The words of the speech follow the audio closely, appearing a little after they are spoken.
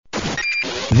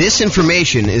This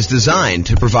information is designed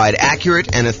to provide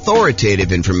accurate and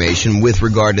authoritative information with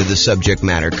regard to the subject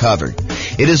matter covered.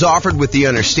 It is offered with the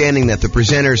understanding that the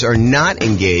presenters are not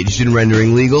engaged in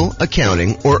rendering legal,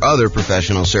 accounting, or other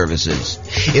professional services.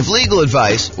 If legal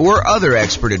advice or other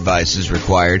expert advice is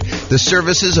required, the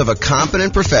services of a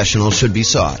competent professional should be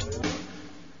sought.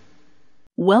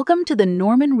 Welcome to the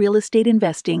Norman Real Estate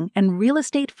Investing and Real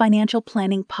Estate Financial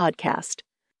Planning Podcast.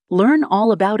 Learn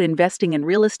all about investing in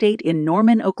real estate in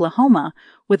Norman, Oklahoma,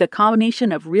 with a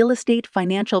combination of real estate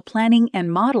financial planning and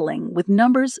modeling with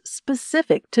numbers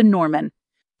specific to Norman,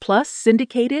 plus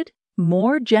syndicated,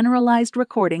 more generalized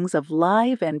recordings of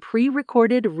live and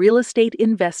pre-recorded real estate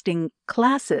investing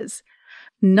classes,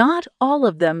 not all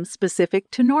of them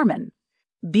specific to Norman.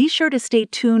 Be sure to stay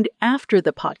tuned after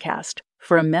the podcast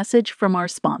for a message from our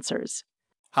sponsors.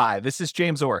 Hi, this is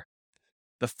James Orr.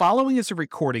 The following is a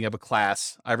recording of a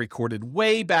class I recorded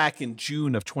way back in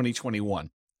June of 2021.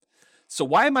 So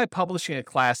why am I publishing a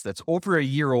class that's over a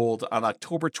year old on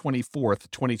October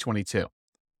 24th, 2022?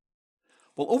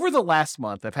 Well, over the last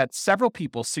month, I've had several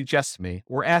people suggest to me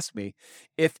or ask me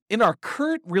if in our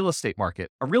current real estate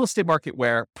market, a real estate market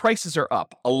where prices are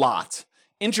up a lot,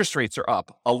 interest rates are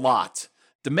up a lot,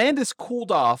 demand has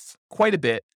cooled off quite a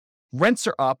bit, rents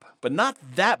are up, but not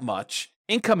that much,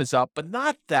 income is up, but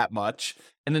not that much,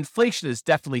 and inflation is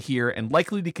definitely here and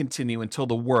likely to continue until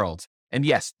the world, and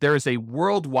yes, there is a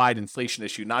worldwide inflation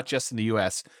issue, not just in the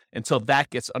US, until that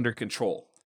gets under control.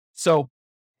 So,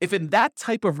 if in that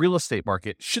type of real estate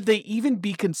market, should they even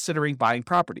be considering buying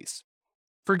properties?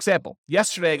 For example,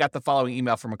 yesterday I got the following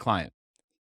email from a client.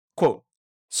 Quote,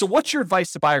 "So what's your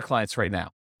advice to buyer clients right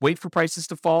now? Wait for prices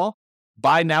to fall?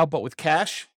 Buy now but with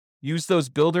cash? Use those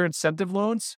builder incentive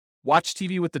loans? Watch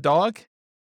TV with the dog?"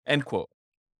 End quote.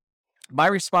 My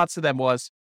response to them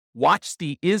was, watch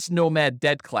the Is Nomad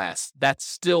Dead class. That's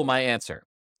still my answer.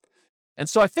 And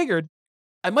so I figured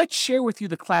I might share with you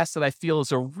the class that I feel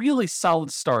is a really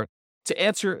solid start to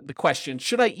answer the question,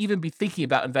 should I even be thinking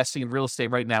about investing in real estate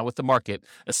right now with the market,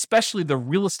 especially the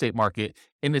real estate market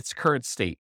in its current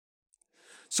state?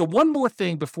 So one more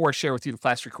thing before I share with you the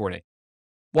class recording.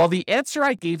 While the answer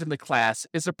I gave in the class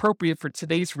is appropriate for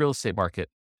today's real estate market,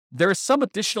 there is some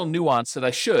additional nuance that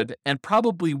I should and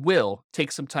probably will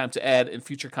take some time to add in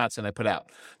future content I put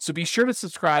out. So be sure to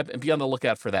subscribe and be on the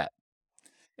lookout for that.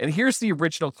 And here's the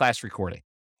original class recording.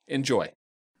 Enjoy.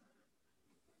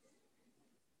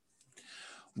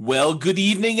 Well, good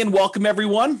evening and welcome,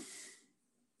 everyone.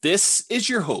 This is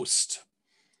your host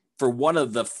for one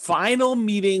of the final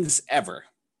meetings ever,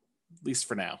 at least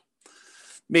for now,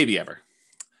 maybe ever.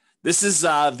 This is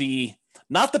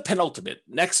not the penultimate.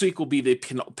 Next week will be the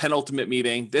penultimate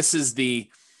meeting. This is the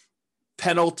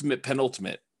penultimate,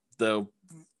 the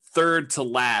third to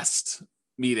last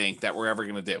meeting that we're ever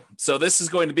going to do. So this is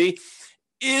going to be,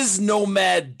 is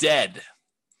Nomad dead?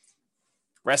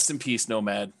 Rest in peace,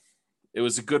 Nomad. It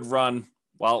was a good run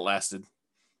while it lasted,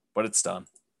 but it's done.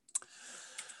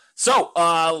 So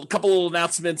a couple of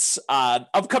announcements.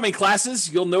 Upcoming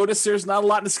classes, you'll notice there's not a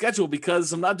lot in the schedule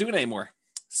because I'm not doing it anymore.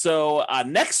 So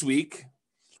next week,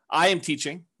 I am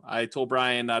teaching. I told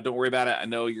Brian, don't worry about it. I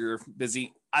know you're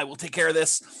busy. I will take care of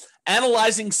this.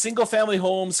 Analyzing single-family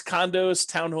homes, condos,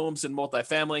 townhomes, and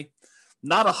multifamily.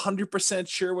 Not 100%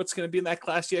 sure what's going to be in that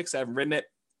class yet because I haven't written it.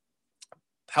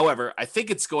 However, I think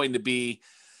it's going to be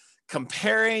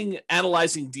comparing,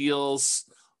 analyzing deals,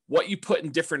 what you put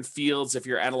in different fields if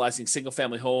you're analyzing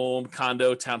single-family home,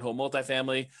 condo, townhome,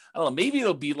 multifamily. I don't know. Maybe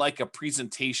it'll be like a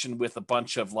presentation with a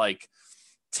bunch of like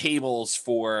tables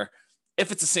for, if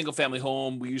it's a single family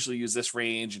home, we usually use this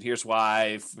range, and here's why.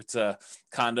 If it's a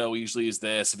condo, we usually use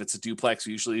this. If it's a duplex,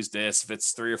 we usually use this. If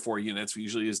it's 3 or 4 units, we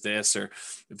usually use this. Or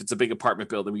if it's a big apartment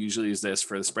building, we usually use this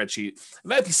for the spreadsheet. It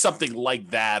might be something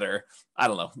like that, or I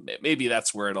don't know. Maybe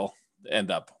that's where it'll end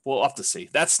up. We'll have to see.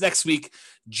 That's next week,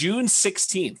 June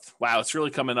 16th. Wow, it's really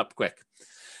coming up quick.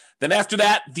 Then after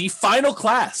that, the final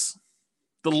class,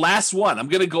 the last one. I'm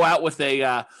going to go out with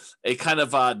a kind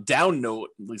of a down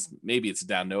note, at least maybe it's a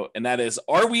down note, and that is,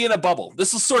 are we in a bubble?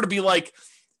 This will sort of be like,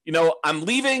 I'm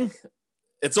leaving.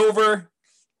 It's over.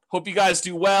 Hope you guys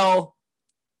do well.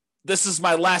 This is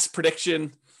my last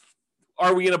prediction.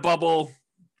 Are we in a bubble?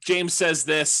 James says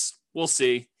this. We'll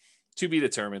see. To be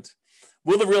determined.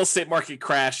 Will the real estate market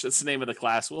crash? That's the name of the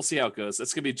class. We'll see how it goes.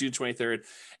 That's going to be June 23rd.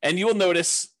 And you will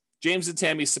notice James and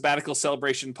Tammy's sabbatical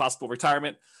celebration, possible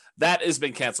retirement. That has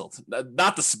been canceled.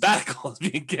 Not the sabbatical is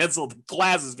being canceled. The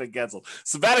class has been canceled.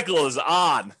 Sabbatical is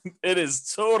on. It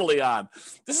is totally on.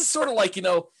 This is sort of like,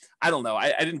 I don't know.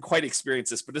 I didn't quite experience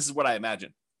this, but this is what I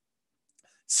imagine.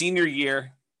 Senior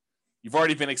year, you've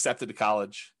already been accepted to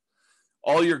college.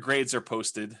 All your grades are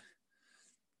posted.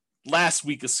 Last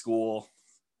week of school.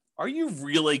 Are you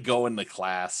really going to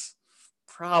class?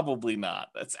 Probably not.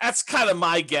 That's kind of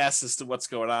my guess as to what's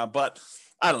going on, but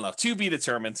I don't know. To be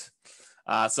determined.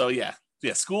 So yeah,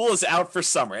 school is out for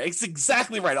summer. It's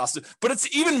exactly right, Austin. But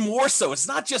it's even more so. It's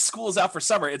not just school is out for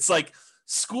summer. It's like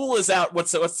school is out.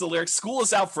 What's the lyric? School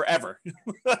is out forever.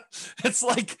 It's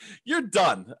like you're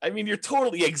done. I mean, you're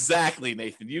totally exactly,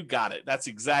 Nathan. You got it. That's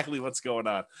exactly what's going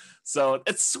on. So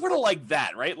it's sort of like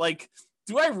that, right? Like,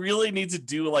 do I really need to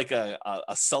do like a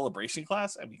celebration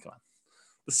class? I mean, come on.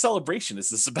 The celebration is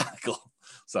the sabbatical.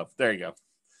 So there you go.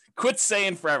 Quit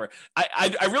saying forever.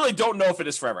 I really don't know if it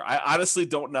is forever. I honestly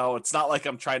don't know. It's not like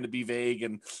I'm trying to be vague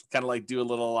and kind of like do a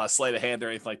little sleight of hand or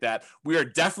anything like that. We are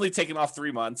definitely taking off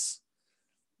 3 months.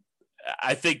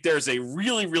 I think there's a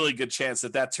really, really good chance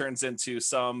that turns into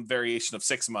some variation of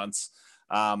 6 months.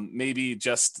 Maybe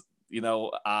just,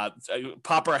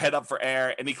 pop our head up for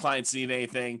air. Any clients need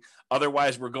anything.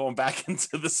 Otherwise, we're going back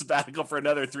into the sabbatical for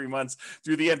another 3 months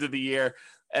through the end of the year.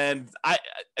 And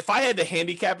if I had to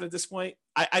handicap it at this point,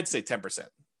 I'd say 10%.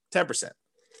 10%.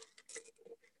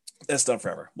 That's done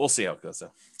forever. We'll see how it goes,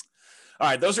 though. All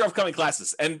right, those are upcoming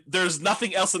classes. And there's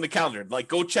nothing else in the calendar. Like,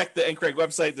 go check the NCRAG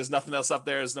website. There's nothing else up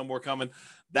there. There's no more coming.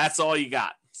 That's all you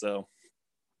got. So,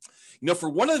 for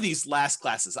one of these last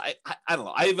classes, I don't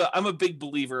know. I'm a big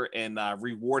believer in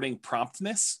rewarding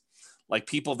promptness, like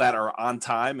people that are on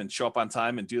time and show up on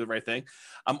time and do the right thing.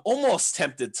 I'm almost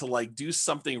tempted to like do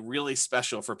something really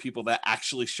special for people that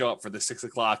actually show up for the 6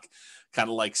 o'clock kind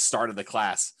of like start of the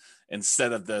class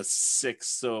instead of the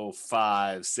 6:05,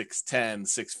 6:10,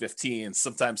 6:15,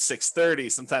 sometimes 6:30,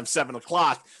 sometimes 7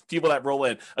 o'clock, people that roll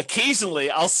in.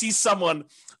 Occasionally, I'll see someone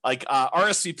like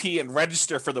RSVP and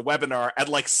register for the webinar at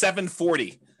like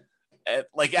 7:40,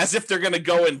 like as if they're going to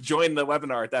go and join the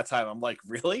webinar at that time. I'm like,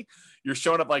 really? You're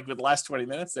showing up like with the last 20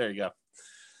 minutes? There you go.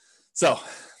 So, all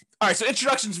right. So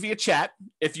introductions via chat,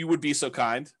 if you would be so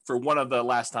kind for one of the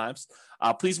last times.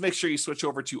 Please make sure you switch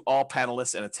over to all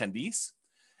panelists and attendees.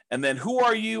 And then who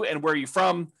are you and where are you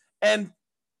from? And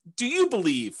do you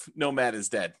believe Nomad is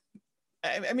dead?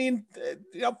 I mean,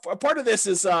 a part of this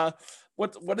is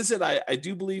what is it? I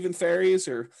do believe in fairies,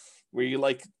 or where you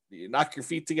knock your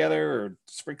feet together or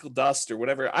sprinkle dust or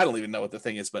whatever. I don't even know what the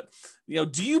thing is, but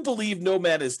do you believe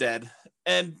Nomad is dead?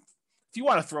 And if you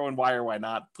want to throw in why or why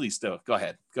not, please do. Go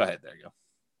ahead. There you go.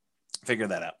 Figure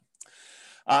that out.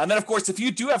 And then, of course, if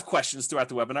you do have questions throughout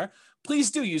the webinar,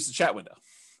 please do use the chat window.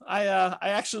 I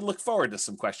actually look forward to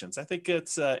some questions. I think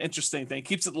it's an interesting thing.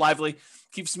 Keeps it lively,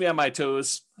 keeps me on my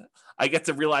toes. I get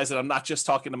to realize that I'm not just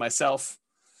talking to myself.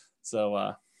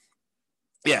 So,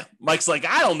 yeah, Mike's like,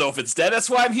 I don't know if it's dead. That's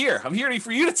why I'm here. I'm here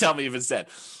for you to tell me if it's dead.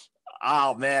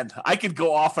 Oh, man, I could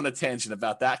go off on a tangent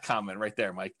about that comment right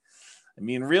there, Mike. I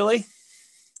mean, really?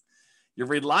 You're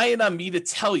relying on me to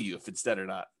tell you if it's dead or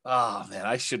not. Oh, man,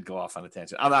 I should go off on a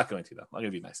tangent. I'm not going to, though. I'm going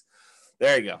to be nice.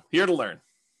 There you go. Here to learn.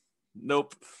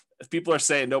 Nope. If people are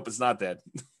saying, nope, it's not dead.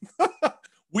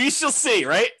 We shall see,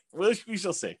 right? We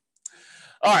shall see.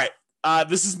 All right.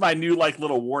 This is my new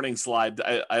little warning slide.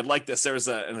 I like this. There was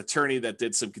an attorney that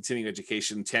did some continuing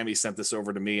education. Tammy sent this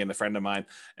over to me and a friend of mine,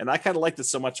 and I kind of liked it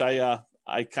so much I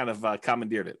kind of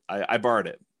commandeered it. I borrowed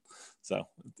it, so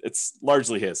it's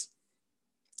largely his.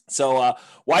 So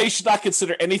why you should not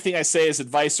consider anything I say as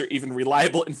advice or even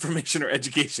reliable information or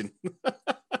education.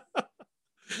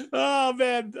 Oh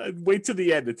man, wait to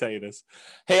the end to tell you this.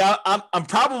 Hey, I'm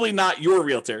probably not your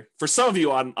realtor. For some of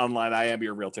you online, I am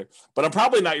your realtor, but I'm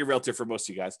probably not your realtor for most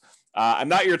of you guys. I'm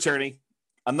not your attorney.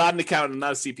 I'm not an accountant. I'm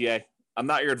not a CPA. I'm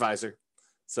not your advisor.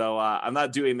 So I'm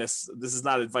not doing this. This is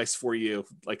not advice for you,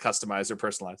 like customized or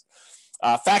personalized.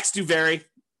 Facts do vary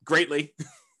greatly.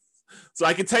 So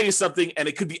I can tell you something, and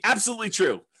it could be absolutely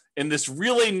true in this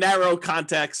really narrow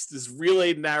context, this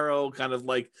really narrow kind of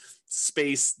like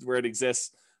space where it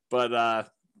exists. But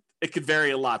it could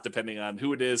vary a lot depending on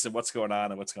who it is and what's going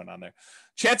on there.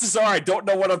 Chances are I don't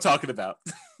know what I'm talking about.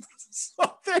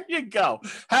 So there you go.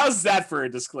 How's that for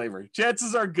a disclaimer?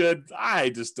 Chances are good. I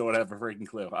just don't have a freaking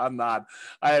clue. I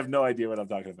have no idea what I'm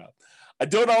talking about. I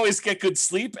don't always get good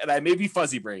sleep, and I may be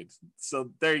fuzzy brained.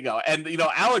 So there you go. And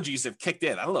allergies have kicked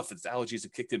in. I don't know if it's allergies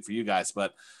have kicked in for you guys,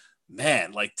 but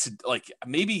man, like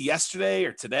maybe yesterday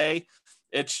or today,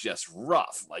 it's just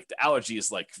rough. Like the allergy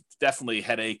is like definitely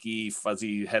headachy,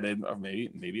 fuzzy headed, or maybe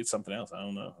it's something else. I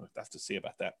don't know. I have to see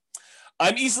about that.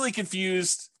 I'm easily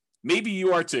confused. Maybe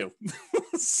you are too.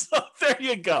 So there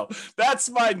you go. That's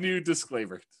my new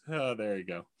disclaimer. Oh, there you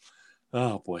go.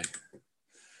 Oh boy.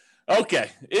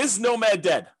 Okay. Is Nomad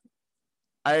dead?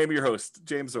 I am your host,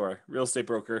 James Orr, real estate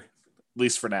broker, at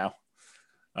least for now.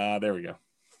 There we go.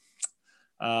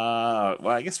 Well,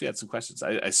 I guess we had some questions.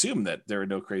 I assume that there are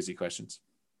no crazy questions.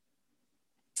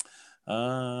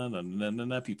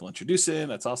 No, people introducing.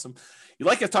 That's awesome. You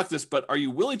like I've talked this, but are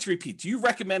you willing to repeat? Do you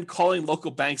recommend calling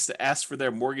local banks to ask for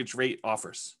their mortgage rate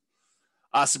offers?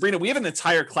 Sabrina, we have an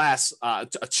entire class, a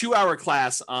 2-hour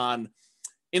class on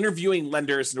interviewing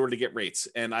lenders in order to get rates.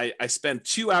 And I spent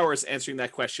 2 hours answering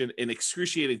that question in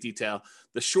excruciating detail.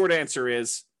 The short answer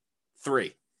is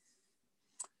 3.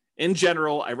 In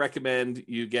general, I recommend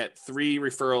you get 3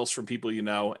 referrals from people you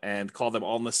know and call them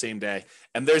all on the same day.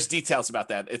 And there's details about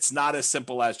that. It's not as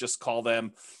simple as just call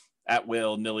them at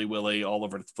will, nilly-willy, all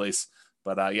over the place.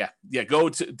 But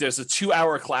there's a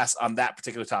 2-hour class on that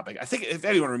particular topic. I think if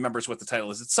anyone remembers what the title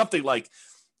is, it's something like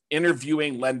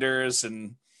interviewing lenders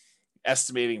and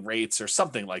estimating rates or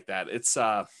something like that. It's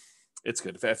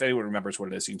good. If anyone remembers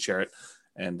what it is, you can share it,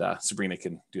 and Sabrina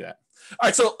can do that. All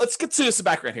right, so let's get to some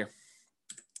background here.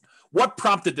 What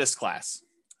prompted this class?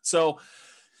 So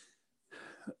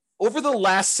over the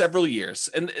last several years,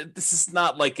 and this is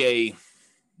not like a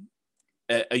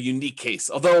unique case,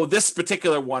 although this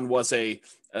particular one was a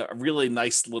really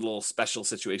nice little special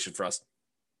situation for us.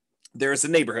 There is a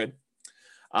neighborhood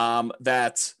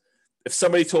that if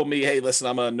somebody told me, hey, listen,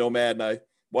 I'm a nomad and I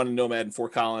want a nomad in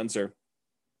Fort Collins or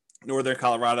Northern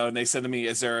Colorado, and they said to me,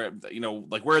 is there,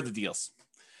 where are the deals?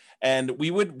 And we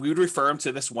would refer them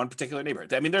to this one particular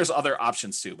neighborhood. I mean, there's other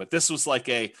options too, but this was like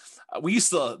we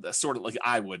used to sort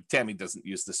of Tammy doesn't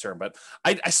use this term, but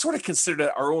I sort of considered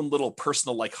it our own little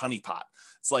personal honeypot.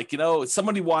 It's like,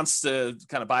 somebody wants to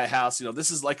kind of buy a house, this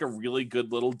is like a really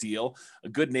good little deal, a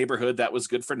good neighborhood that was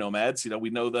good for nomads. We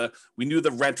knew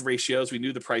the rent ratios, we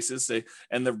knew the prices,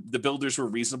 and the builders were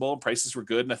reasonable, prices were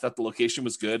good. And I thought the location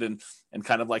was good and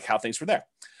kind of like how things were there.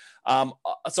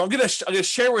 So I'm gonna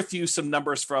share with you some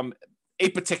numbers from a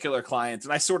particular client,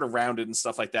 and I sort of rounded and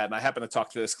stuff like that. And I happened to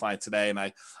talk to this client today, and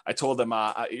I told them,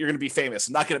 you're going to be famous.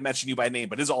 I'm not going to mention you by name,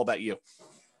 but it's all about you.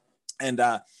 And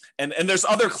there's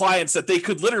other clients that they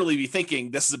could literally be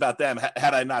thinking this is about them.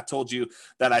 Had I not told you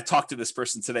that I talked to this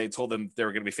person today and told them they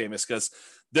were going to be famous, because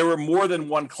there were more than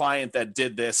one client that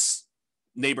did this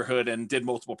neighborhood and did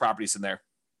multiple properties in there.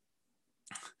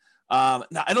 Now,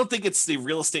 I don't think it's the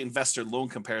real estate investor loan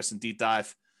comparison deep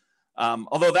dive,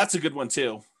 although that's a good one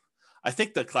too. I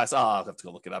think the class, I'll have to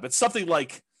go look it up. It's something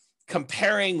like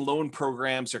comparing loan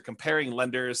programs or comparing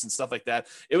lenders and stuff like that.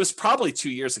 It was probably 2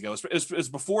 years ago. It was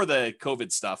before the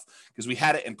COVID stuff, because we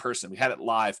had it in person. We had it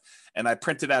live, and I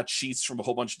printed out sheets from a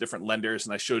whole bunch of different lenders,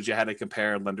 and I showed you how to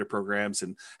compare lender programs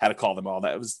and how to call them all.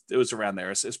 That it was around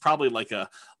there. It's probably like a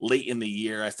late in the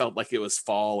year. I felt like it was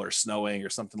fall or snowing or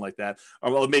something like that.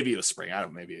 Or well, maybe it was spring. I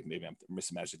don't know. Maybe I'm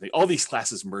misimagining. All these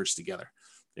classes merged together.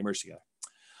 They merged together.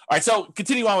 All right, so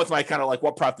continue on with my kind of like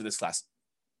what prompted this class.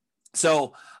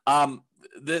 So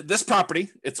this property,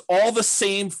 it's all the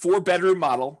same 4-bedroom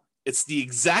model. It's the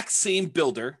exact same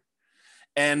builder.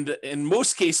 And in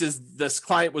most cases, this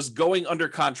client was going under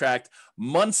contract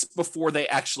months before they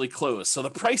actually close. So the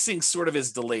pricing sort of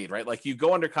is delayed, right? Like you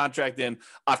go under contract in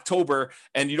October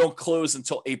and you don't close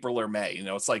until April or May.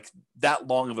 It's like that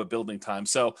long of a building time.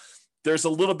 So there's a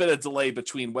little bit of delay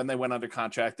between when they went under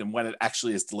contract and when it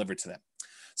actually is delivered to them.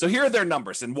 So here are their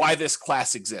numbers and why this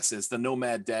class exists, is the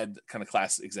Nomad Dead kind of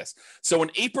class exists. So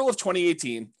in April of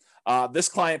 2018, this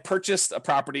client purchased a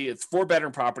property. It's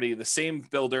 4-bedroom property, the same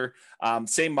builder,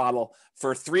 same model,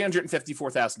 for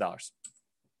 $354,000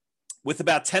 with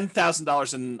about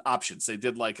 $10,000 in options. They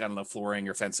did flooring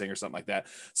or fencing or something like that.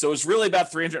 So it was really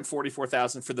about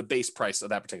 $344,000 for the base price of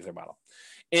that particular model.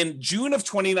 In June of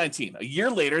 2019, a year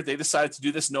later, they decided to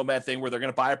do this nomad thing where they're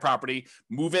going to buy a property,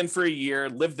 move in for a year,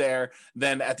 live there.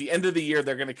 Then at the end of the year,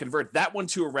 they're going to convert that one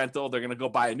to a rental. They're going to go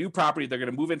buy a new property. They're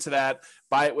going to move into that,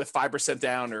 buy it with 5%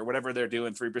 down or whatever they're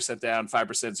doing, 3% down,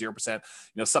 5%,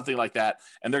 0%, something like that.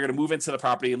 And they're going to move into the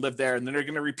property and live there. And then they're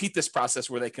going to repeat this process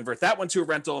where they convert that one to a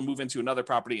rental and move into another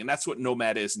property. And that's what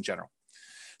nomad is in general.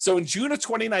 So in June of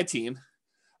 2019,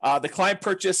 the client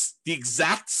purchased the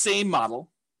exact same model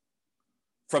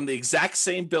from the exact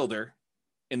same builder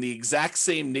in the exact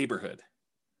same neighborhood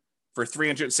for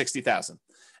 $360,000.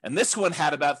 And this one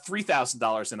had about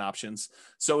 $3,000 in options.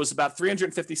 So it was about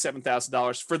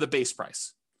 $357,000 for the base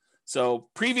price. So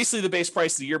previously the base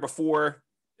price the year before,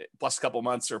 plus a couple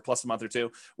months or plus a month or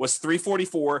two, was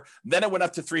 $344. Then it went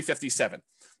up to $357.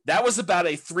 That was about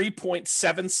a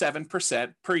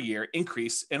 3.77% per year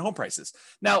increase in home prices.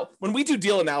 Now, when we do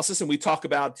deal analysis and we talk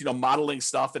about, modeling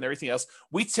stuff and everything else,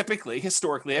 we typically,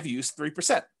 historically, have used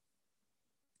 3%.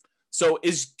 So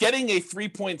is getting a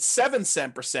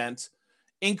 3.77%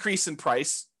 increase in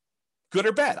price good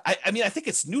or bad? I mean, I think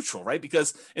it's neutral, right?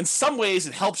 Because in some ways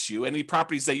it helps you. Any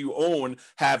properties that you own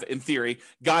have, in theory,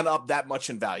 gone up that much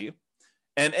in value.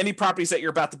 And any properties that you're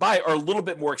about to buy are a little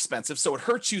bit more expensive. So it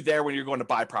hurts you there when you're going to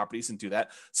buy properties and do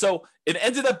that. So it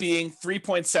ended up being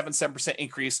 3.77%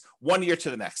 increase 1 year to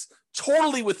the next.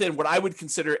 Totally within what I would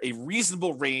consider a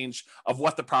reasonable range of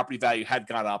what the property value had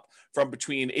gone up from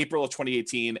between April of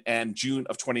 2018 and June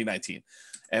of 2019.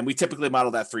 And we typically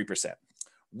model that 3%.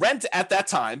 Rent at that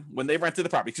time when they rented the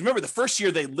property, because remember the first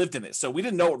year they lived in it, so we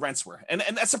didn't know what rents were, and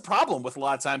that's a problem with a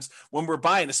lot of times when we're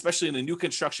buying, especially in a new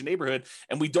construction neighborhood,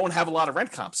 and we don't have a lot of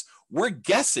rent comps. We're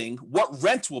guessing what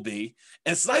rent will be,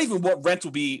 and it's not even what rent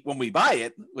will be when we buy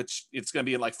it, which it's going to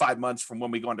be in like 5 months from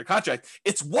when we go under contract.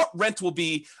 It's what rent will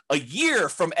be a year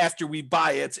from after we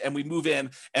buy it and we move in,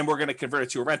 and we're going to convert it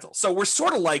to a rental. So we're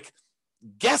sort of like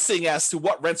guessing as to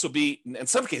what rents will be in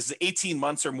some cases 18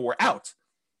 months or more out.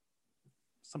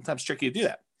 Sometimes tricky to do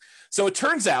that. So it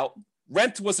turns out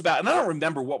rent was about, and I don't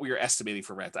remember what we were estimating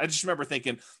for rent. I just remember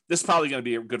thinking this is probably going to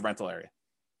be a good rental area.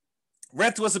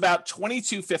 Rent was about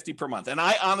 $22.50 per month. And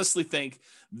I honestly think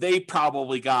they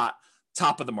probably got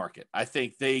top of the market. I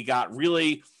think they got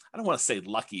really, I don't want to say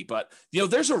lucky, but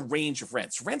there's a range of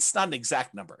rents. Rent's not an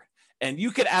exact number. And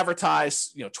you could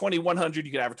advertise, $2,100,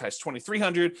 you could advertise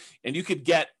 $2,300, and you could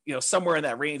get, somewhere in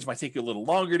that range. Might take you a little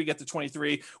longer to get to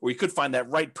 23, or you could find that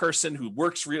right person who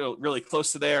works really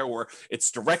close to there, or it's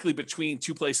directly between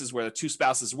two places where the two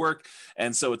spouses work.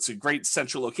 And so it's a great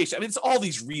central location. I mean, it's all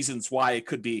these reasons why it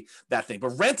could be that thing, but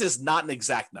rent is not an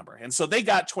exact number. And so they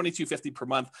got $22.50 per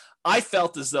month. I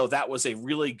felt as though that was a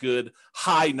really good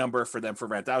high number for them for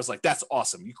rent. I was like, that's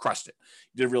awesome. You crushed it.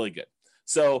 You did really good.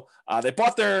 So they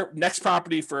bought their next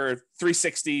property for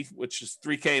 $360, which is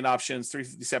 $3K in options.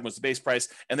 $357 was the base price,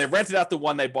 and they rented out the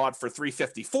one they bought for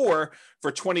 $354 for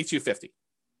 $22.50.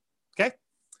 Okay,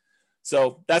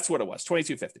 so that's what it was,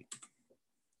 $22.50.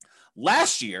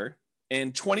 Last year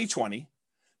in 2020,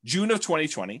 June of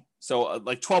 2020, so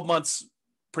like 12 months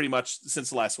pretty much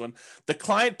since the last one, the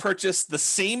client purchased the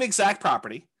same exact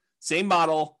property, same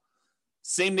model,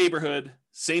 same neighborhood,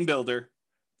 same builder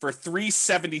for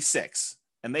 $376.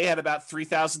 And they had about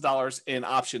 $3,000 in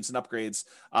options and upgrades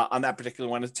on that particular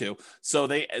one too. So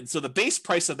the base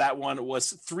price of that one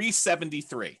was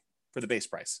 $373 for the base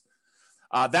price.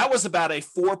 That was about a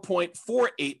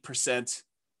 4.48%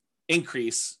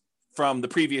 increase from the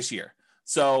previous year.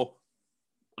 So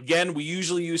again, we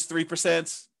usually use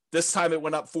 3%. This time it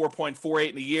went up 4.48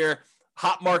 in a year.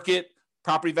 Hot market,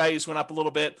 property values went up a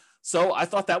little bit. So I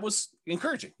thought that was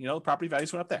encouraging. The property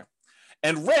values went up there.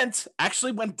 And rent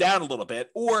actually went down a little bit,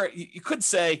 or you could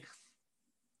say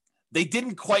they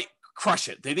didn't quite crush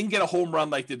it. They didn't get a home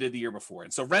run like they did the year before.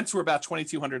 And so rents were about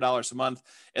 $2,200 a month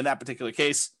in that particular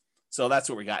case. So that's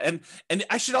what we got. And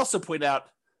I should also point out,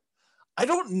 I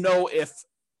don't know if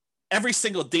every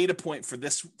single data point for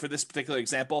this particular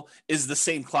example is the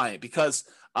same client, because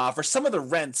for some of the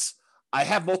rents, I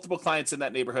have multiple clients in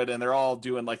that neighborhood and they're all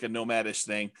doing like a nomadish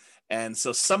thing. And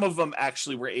so some of them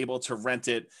actually were able to rent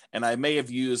it. And I may have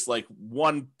used like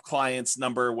one client's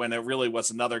number when it really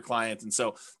was another client. And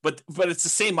so, but it's the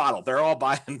same model. They're all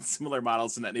buying similar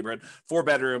models in that neighborhood,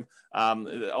 4-bedroom.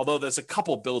 Although there's a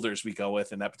couple builders we go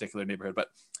with in that particular neighborhood, but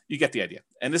you get the idea.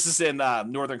 And this is in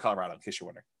Northern Colorado, in case you're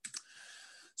wondering.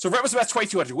 So rent was about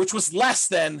 $2,200, which was less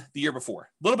than the year before,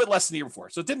 a little bit less than the year before.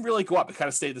 So it didn't really go up. It kind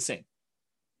of stayed the same.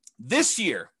 This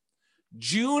year,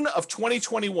 June of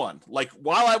 2021, like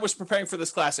while I was preparing for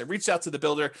this class, I reached out to the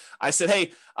builder. I said,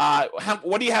 hey,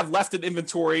 what do you have left in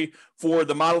inventory for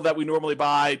the model that we normally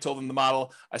buy? I told them the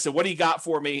model. I said, what do you got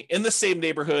for me in the same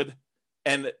neighborhood?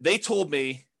 And they told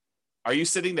me, are you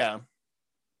sitting down?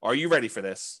 Are you ready for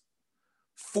this?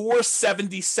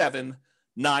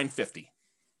 $477,950.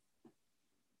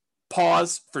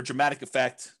 Pause for dramatic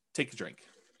effect. Take a drink.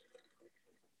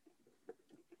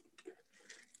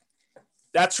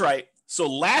 That's right. So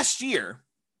last year,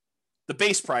 the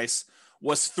base price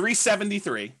was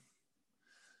 $373.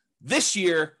 This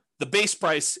year, the base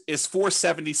price is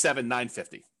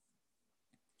 $477,950.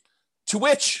 To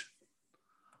which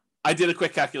I did a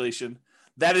quick calculation.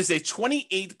 That is a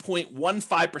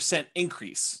 28.15%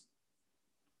 increase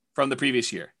from the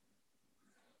previous year.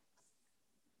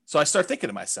 So I start thinking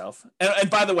to myself, and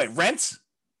by the way, rent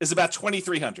is about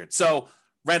 $2,300. So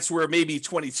rents were maybe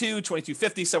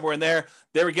 $2,250, somewhere in there.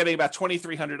 They were getting about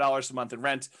 $2,300 a month in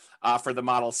rent for the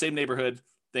model, same neighborhood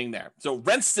thing there. So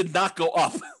rents did not go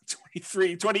up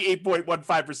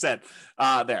 28.15%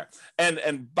 there.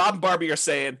 And Bob and Barbie are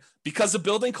saying, because of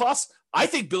building costs, I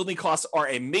think building costs are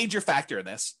a major factor in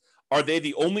this. Are they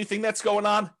the only thing that's going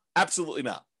on? Absolutely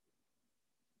not.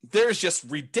 there's just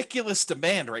ridiculous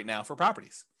demand right now for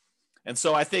properties. And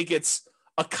so I think it's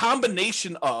a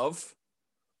combination of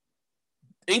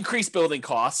increased building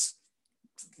costs,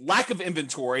 lack of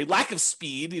inventory, lack of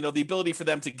speed, the ability for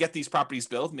them to get these properties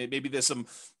built. Maybe there's some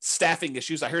staffing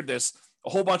issues. I heard there's a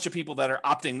whole bunch of people that are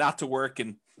opting not to work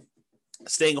and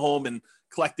staying home and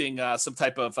collecting some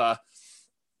type of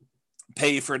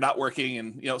pay for not working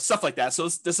and, stuff like that. So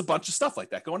there's a bunch of stuff like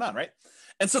that going on, right?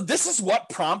 And so this is what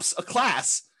prompts a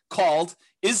class called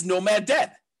Is Nomad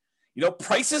Dead?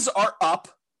 Prices are up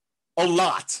a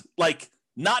lot, like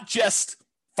not just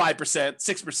 5%,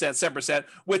 6%, 7%,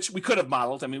 which we could have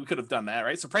modeled. I mean, we could have done that,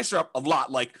 right? So prices are up a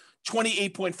lot, like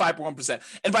 28.51%.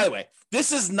 And by the way,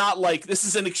 this is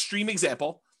an extreme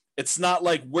example. It's not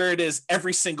like where it is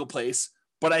every single place,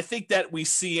 but I think that we're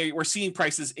seeing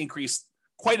prices increase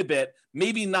quite a bit,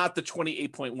 maybe not the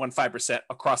 28.15%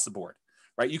 across the board,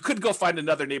 right? You could go find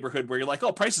another neighborhood where you're like,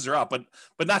 oh, prices are up,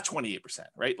 but not 28%,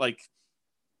 right? Like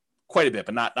quite a bit,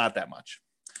 but not that much.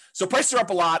 So prices are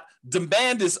up a lot.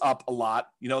 Demand is up a lot.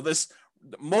 This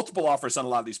multiple offers on a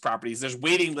lot of these properties. There's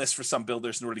waiting lists for some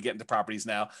builders in order to get into properties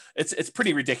now. It's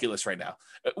pretty ridiculous right now,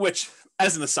 which,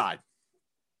 as an aside,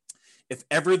 if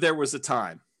ever there was a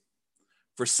time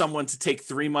for someone to take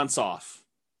 3 months off,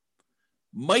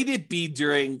 might it be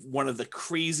during one of the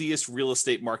craziest real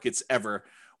estate markets ever,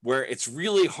 where it's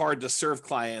really hard to serve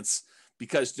clients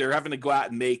because they're having to go out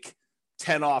and make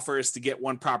 10 offers to get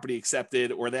one property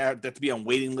accepted, or they have to be on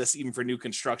waiting lists even for new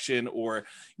construction, or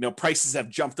prices have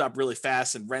jumped up really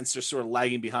fast and rents are sort of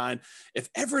lagging behind. If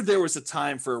ever there was a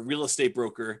time for a real estate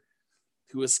broker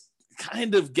who was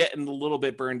kind of getting a little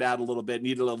bit burned out a little bit,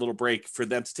 needed a little break, for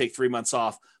them to take 3 months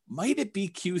off, might it be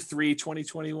Q3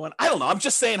 2021? I don't know. I'm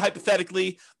just saying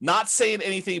hypothetically, not saying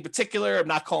anything in particular. I'm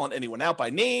not calling anyone out by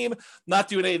name, not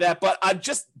doing any of that, but I'm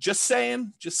just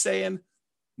saying,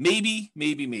 maybe.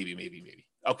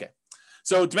 Okay.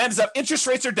 So demand is up. Interest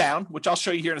rates are down, which I'll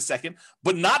show you here in a second,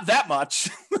 but not that much.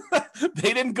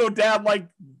 They didn't go down like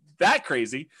that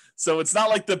crazy. So it's not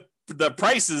like the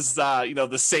price is,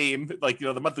 the same, like,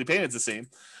 the monthly payment's the same.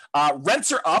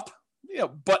 Rents are up,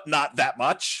 but not that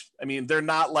much. I mean, they're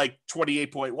not like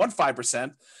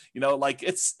 28.15%, like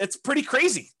it's pretty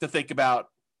crazy to think about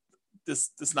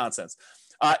this nonsense.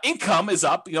 Income is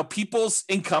up. People's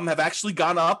income have actually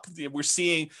gone up. We're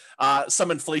seeing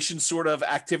some inflation sort of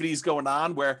activities going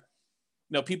on where,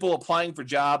 people applying for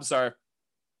jobs are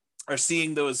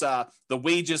seeing those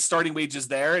the starting wages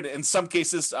there, and in some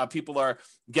cases, people are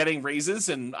getting raises.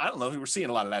 And I don't know, we're seeing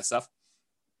a lot of that stuff.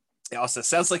 It also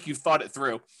sounds like you've thought it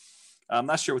through. I'm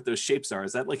not sure what those shapes are.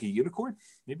 Is that like a unicorn?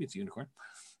 Maybe it's a unicorn.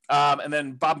 And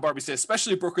then Bob and Barbie say,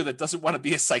 especially a broker that doesn't want to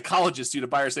be a psychologist due to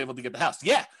buyers able to get the house.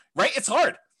 Yeah, right. It's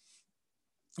hard.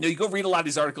 You go read a lot of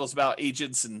these articles about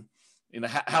agents and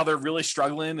how they're really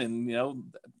struggling, and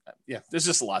there's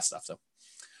just a lot of stuff.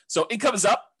 So income is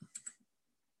up.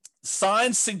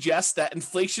 Signs suggest that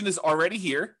inflation is already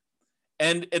here,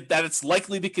 and that it's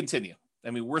likely to continue. I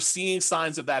mean, we're seeing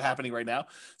signs of that happening right now.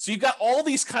 So you've got all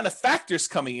these kind of factors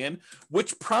coming in,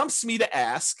 which prompts me to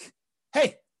ask,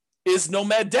 hey, is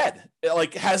Nomad dead?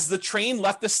 Like, has the train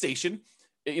left the station?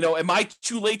 Am I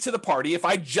too late to the party? If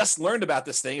I just learned about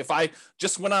this thing, if I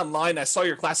just went online, I saw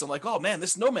your class, I'm like, oh man,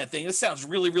 this Nomad thing, this sounds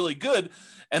really, really good.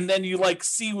 And then you like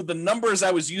see the numbers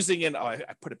I was using, and I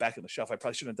put it back on the shelf. I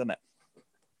probably shouldn't have done that.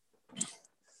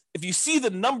 If you see the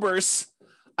numbers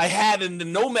I had in the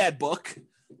Nomad book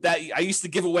that I used to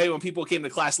give away when people came to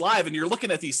class live, and you're looking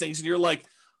at these things and you're like,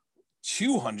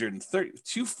 230,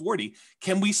 240.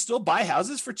 Can we still buy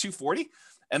houses for 240?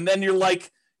 And then you're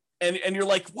like, and you're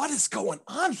like, what is going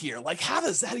on here? Like, how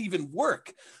does that even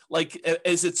work? Like,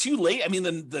 is it too late? I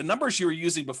mean, the numbers you were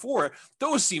using before,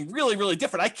 those seem really, really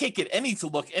different. I can't get any to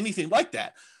look anything like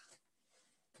that.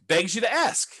 Begs you to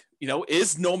ask,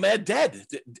 is Nomad dead?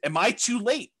 Am I too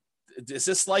late? Is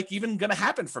this like even going to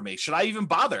happen for me? Should I even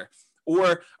bother?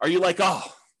 Or are you like, oh,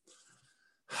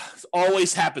 it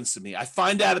always happens to me. I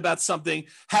find out about something.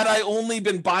 Had I only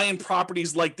been buying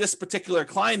properties like this particular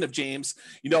client of James,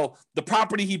 the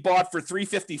property he bought for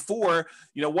 $354,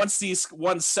 once these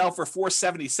ones sell for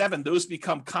 $477, those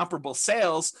become comparable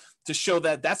sales to show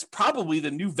that that's probably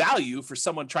the new value for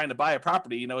someone trying to buy a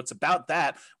property. It's about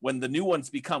that when the new ones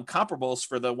become comparables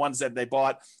for the ones that they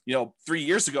bought, 3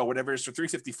 years ago, whatever it is, for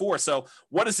 $354. So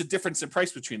what is the difference in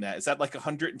price between that? Is that like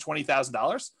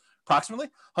 $120,000? Approximately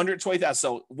 120,000.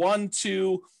 So 1,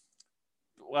 2,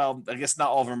 well, I guess not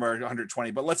all of them are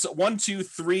 120, but let's 1, 2,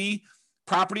 3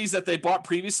 properties that they bought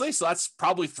previously. So that's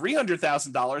probably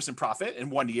 $300,000 in profit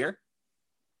in 1 year.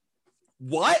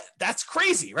 What? That's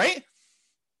crazy, right?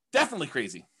 Definitely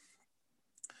crazy.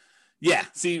 Yeah.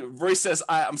 See, Royce says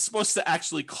I'm supposed to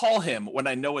actually call him when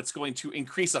I know it's going to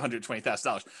increase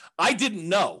 $120,000. I didn't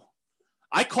know.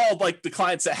 I called like the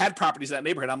clients that had properties in that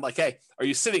neighborhood. I'm like, hey, are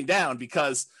you sitting down?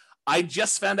 Because I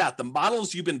just found out the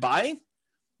models you've been buying,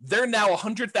 they're now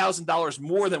 $100,000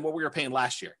 more than what we were paying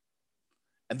last year.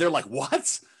 And they're like,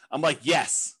 what? I'm like,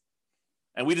 yes.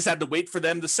 And we just had to wait for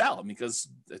them to sell because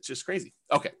it's just crazy.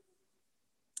 Okay.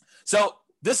 So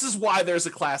this is why there's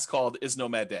a class called Is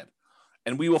Nomad Dead?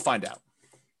 And we will find out.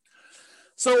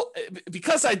 So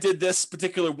because I did this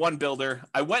particular one builder,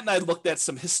 I went and I looked at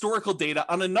some historical data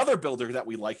on another builder that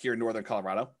we like here in Northern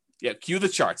Colorado. Yeah, cue the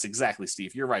charts. Exactly,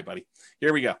 Steve. You're right, buddy.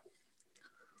 Here we go.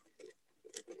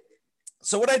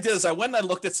 So what I did is I went and I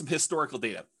looked at some historical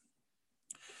data.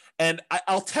 And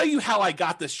I'll tell you how I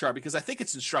got this chart because I think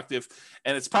it's instructive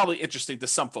and it's probably interesting to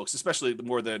some folks, especially the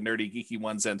more the nerdy, geeky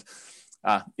ones. And,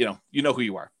 you know who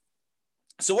you are.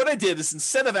 So what I did is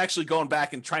instead of actually going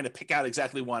back and trying to pick out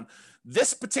exactly one,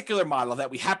 this particular model that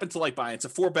we happen to like buying, it's a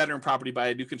 4-bedroom property by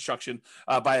a new construction,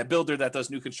 by a builder that does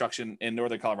new construction in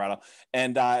Northern Colorado.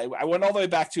 And I went all the way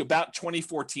back to about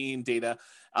 2014 data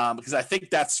because I think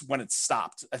that's when it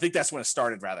stopped. I think that's when it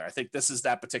started, rather. I think this is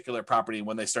that particular property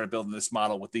when they started building this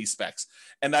model with these specs.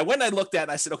 And I went and I looked at it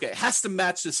and I said, okay, it has to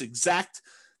match this exact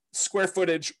square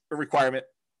footage requirement.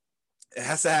 It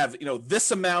has to have,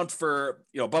 this amount for,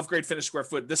 above grade finished square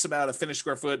foot, this amount of finished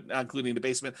square foot, including the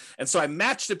basement. And so I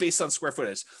matched it based on square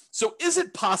footage. So is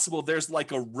it possible there's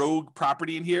like a rogue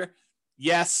property in here?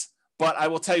 Yes. But I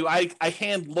will tell you, I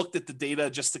hand looked at the data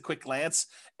just a quick glance,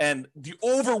 and the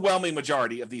overwhelming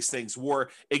majority of these things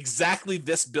were exactly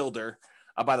this builder.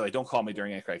 By the way, don't call me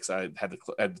during it, because I had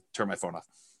to turn my phone off.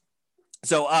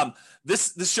 So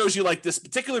this shows you like this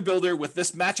particular builder with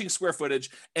this matching square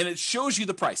footage, and it shows you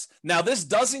the price. Now, this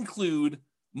does include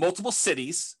multiple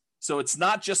cities, so it's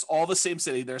not just all the same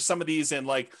city. There's some of these in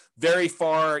like very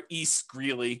far east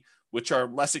Greeley, which are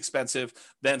less expensive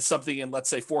than something in, let's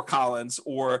say, Fort Collins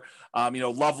or,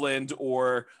 Loveland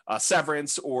or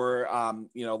Severance or,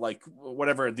 like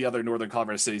whatever the other Northern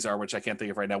Colorado cities are, which I can't think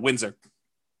of right now, Windsor,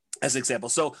 as an example.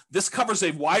 So this covers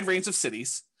a wide range of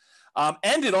cities.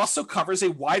 And it also covers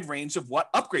a wide range of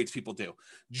what upgrades people do.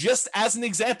 Just as an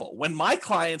example, when my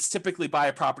clients typically buy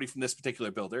a property from this particular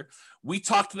builder, we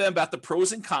talk to them about the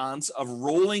pros and cons of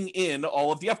rolling in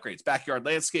all of the upgrades: backyard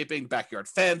landscaping, backyard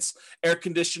fence, air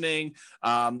conditioning,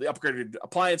 the upgraded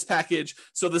appliance package.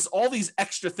 So there's all these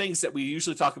extra things that we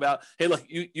usually talk about. Hey, look,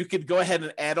 you could go ahead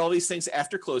and add all these things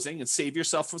after closing and save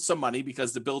yourself some money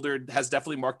because the builder has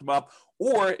definitely marked them up.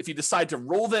 Or if you decide to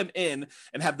roll them in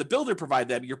and have the builder provide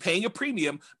them, you're paying a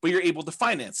premium, but you're able to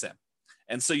finance them.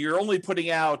 And so you're only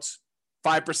putting out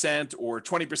 5% or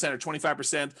 20% or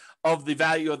 25% of the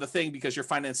value of the thing because you're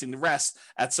financing the rest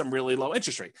at some really low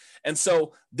interest rate. And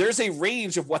so there's a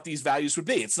range of what these values would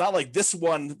be. It's not like this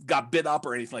one got bid up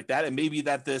or anything like that. And maybe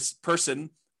that this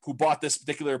person who bought this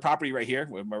particular property right here,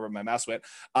 where my mouse went,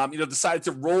 decided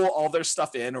to roll all their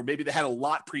stuff in, or maybe they had a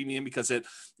lot premium because it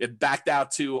backed out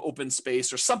to open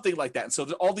space or something like that. And so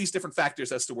all these different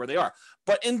factors as to where they are.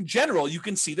 But in general, you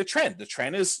can see the trend. The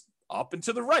trend is up and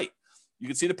to the right. You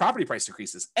can see the property price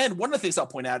increases. And one of the things I'll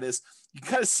point out is you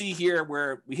kind of see here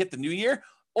where we hit the new year,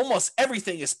 almost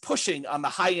everything is pushing on the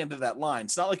high end of that line.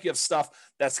 It's not like you have stuff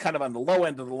that's kind of on the low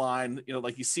end of the line,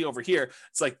 like you see over here.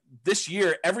 It's like this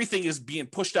year, everything is being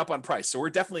pushed up on price. So we're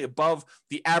definitely above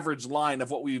the average line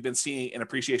of what we've been seeing in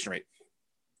appreciation rate.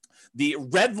 The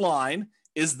red line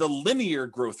is the linear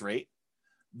growth rate.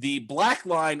 The black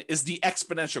line is the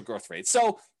exponential growth rate.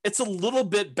 So it's a little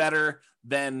bit better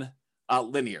than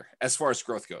linear as far as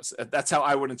growth goes. That's how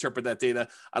I would interpret that data.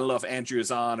 I don't know if Andrew is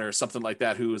on or something like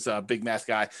that, who's a big math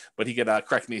guy, but he could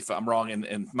correct me if I'm wrong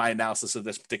in my analysis of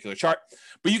this particular chart.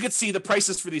 But you can see the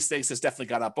prices for these things has definitely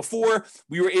gone up. Before,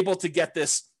 we were able to get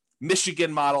this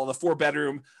Michigan model, the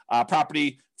 4-bedroom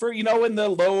property for, in the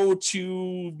low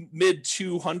to mid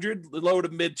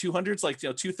 200s, like,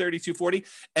 230, 240.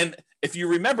 And if you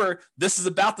remember, this is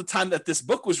about the time that this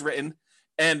book was written.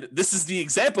 And this is the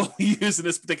example we use in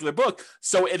this particular book.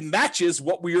 So it matches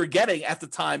what we were getting at the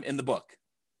time in the book,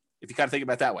 if you kind of think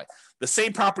about it that way. The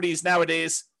same properties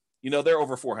nowadays, they're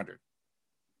over 400.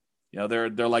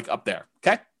 They're like up there,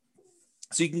 okay?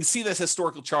 So you can see this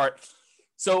historical chart.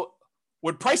 So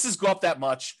when prices go up that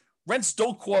much, rents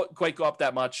don't quite go up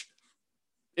that much.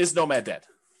 Is Nomad dead?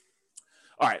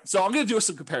 All right, so I'm going to do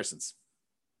some comparisons,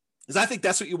 because I think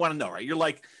that's what you want to know, right? You're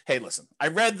like, hey, listen, I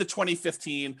read the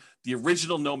 2015, the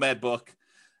original Nomad book,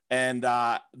 and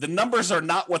the numbers are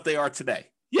not what they are today.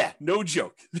 Yeah, no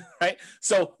joke, right?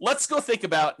 So let's go think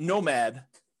about Nomad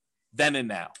then and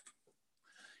now.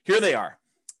 Here they are.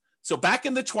 So back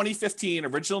in the 2015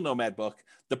 original Nomad book,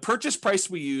 the purchase price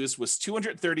we used was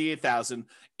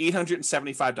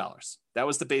 $238,875. That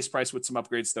was the base price with some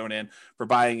upgrades thrown in for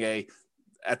buying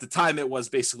at the time, it was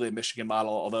basically a Michigan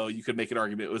model, although you could make an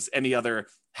argument it was any other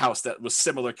house that was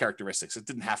similar characteristics. It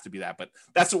didn't have to be that, but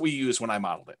that's what we used when I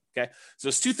modeled it. Okay. So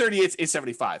it's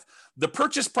 $238,875. The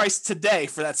purchase price today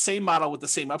for that same model with the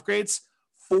same upgrades,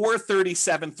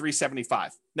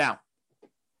 $437,375. Now,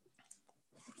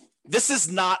 this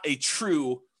is not a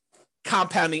true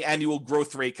compounding annual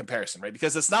growth rate comparison, right?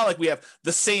 Because it's not like we have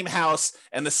the same house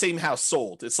and the same house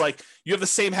sold. It's like you have the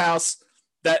same house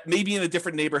that may be in a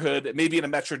different neighborhood, it may be in a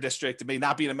metro district, it may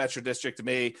not be in a metro district, it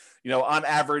may, on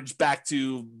average back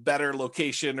to better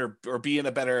location or be in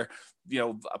a better,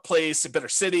 a place, a better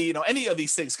city, any of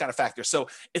these things kind of factor. So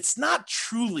it's not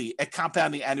truly a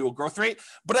compounding annual growth rate,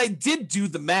 but I did do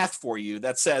the math for you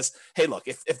that says, hey, look,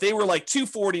 if they were like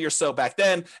 240 or so back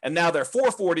then, and now they're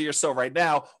 440 or so right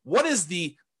now, what is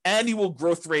the annual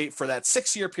growth rate for that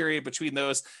 6-year period between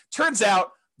those? Turns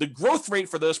out the growth rate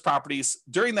for those properties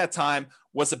during that time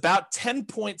was about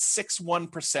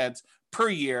 10.61% per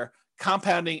year,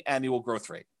 compounding annual growth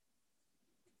rate.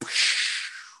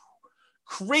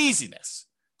 Craziness.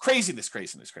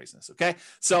 Okay.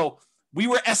 So we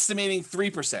were estimating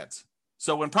 3%.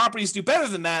 So when properties do better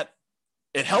than that,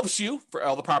 it helps you for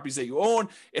all the properties that you own.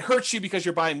 It hurts you because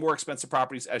you're buying more expensive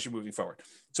properties as you're moving forward.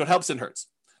 So it helps and hurts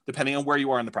depending on where you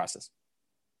are in the process.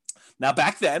 Now,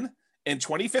 back then, in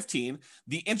 2015,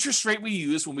 the interest rate we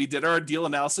used when we did our deal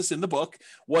analysis in the book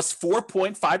was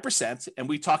 4.5%. And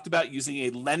we talked about using a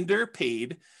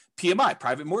lender-paid PMI,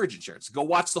 private mortgage insurance. Go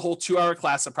watch the whole 2-hour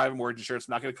class on private mortgage insurance.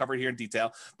 I'm not going to cover it here in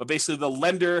detail, but basically the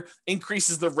lender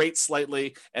increases the rate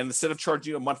slightly. And instead of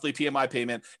charging you a monthly PMI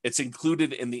payment, it's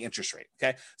included in the interest rate.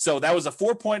 Okay. So that was a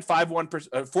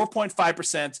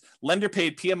 4.5%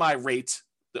 lender-paid PMI rate,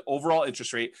 the overall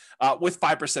interest rate, with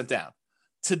 5% down.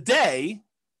 Today,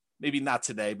 maybe not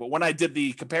today, but when I did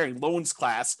the comparing loans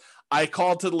class, I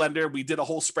called to the lender. We did a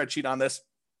whole spreadsheet on this.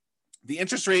 The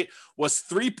interest rate was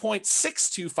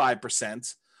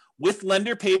 3.625% with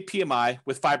lender paid PMI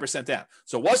with 5% down.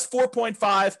 So it was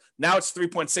 4.5. Now it's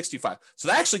 3.625. So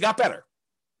that actually got better.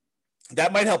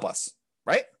 That might help us,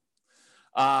 right?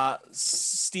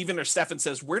 Steven or Stefan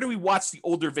says, where do we watch the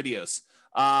older videos?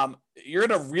 You're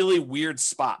in a really weird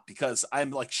spot because I'm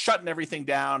like shutting everything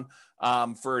down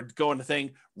for going to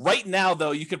thing. Right now,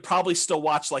 though, you could probably still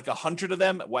watch like 100 of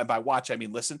them. By watch, I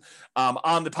mean listen,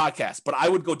 on the podcast. But I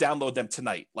would go download them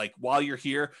tonight. Like while you're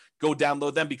here, go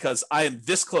download them because I am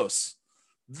this close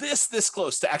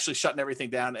to actually shutting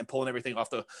everything down and pulling everything off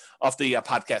the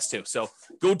podcast too. So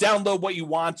go download what you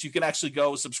want. You can actually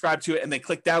go subscribe to it and then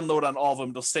click download on all of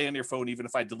them. They'll stay on your phone even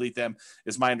if I delete them,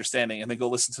 is my understanding. And then go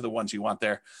listen to the ones you want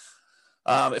there.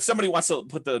 If somebody wants to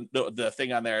put the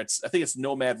thing on there, I think it's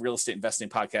Nomad Real Estate Investing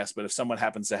Podcast. But if someone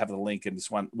happens to have the link and is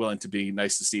willing to be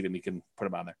nice to Steven, you can put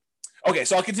them on there. Okay,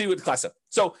 so I'll continue with the class up.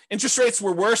 So interest rates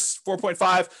were worse,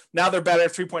 4.5. Now they're better,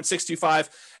 3.625.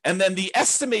 And then the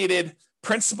estimated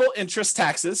principal, interest,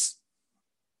 taxes,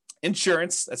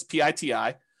 insurance, that's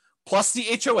PITI, plus the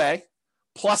HOA,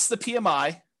 plus the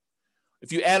PMI.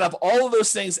 If you add up all of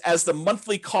those things as the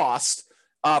monthly cost,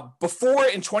 before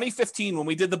in 2015, when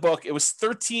we did the book, it was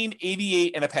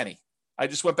 $13.88 and a penny. I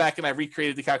just went back and I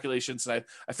recreated the calculations and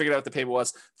I figured out what the payment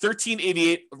was.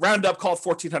 $13.88, round up, called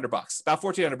 $1,400, about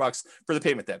 $1,400 for the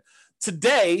payment then.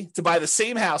 Today, to buy the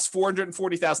same house,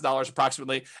 $440,000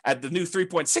 approximately at the new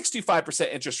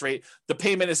 3.625% interest rate, the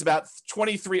payment is about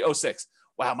 $2,306.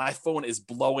 Wow, my phone is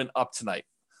blowing up tonight.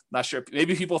 Not sure.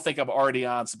 Maybe people think I'm already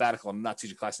on sabbatical. I'm not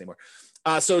teaching class anymore.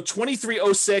 So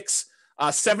 $2,306,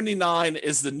 79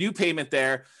 is the new payment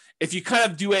there. If you kind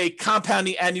of do a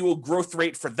compounding annual growth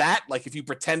rate for that, like if you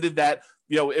pretended that,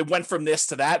 it went from this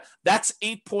to that, that's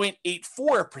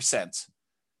 8.84%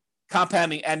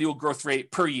 compounding annual growth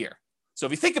rate per year. So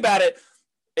if you think about it,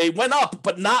 it went up,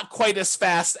 but not quite as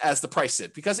fast as the price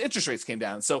did because interest rates came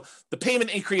down. So the payment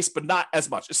increased, but not as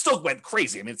much. It still went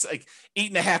crazy. I mean, it's like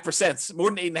 8.5%, more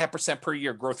than 8.5% per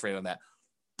year growth rate on that.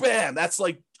 Bam, that's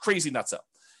like crazy nuts up.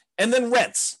 And then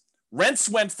rents. Rents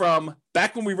went from,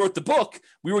 back when we wrote the book,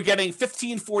 we were getting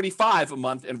 $1,545 a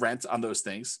month in rent on those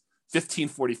things.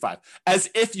 $1,545, as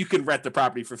if you can rent the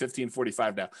property for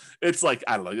 $1,545 now. It's like,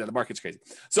 I don't know, the market's crazy.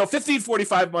 So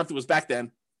 $1,545 a month was back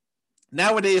then.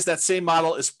 Nowadays, that same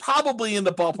model is probably in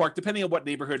the ballpark, depending on what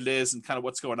neighborhood it is and kind of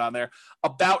what's going on there,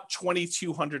 about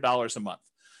 $2,200 a month.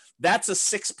 That's a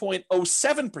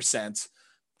 6.07%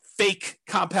 fake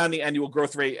compounding annual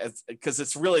growth rate because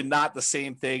it's really not the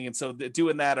same thing. And so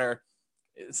doing that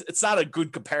it's not a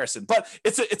good comparison, but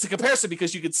it's a comparison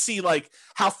because you can see like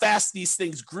how fast these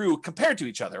things grew compared to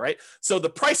each other, right? So the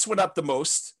price went up the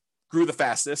most, grew the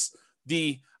fastest.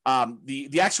 The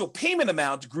actual payment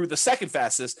amount grew the second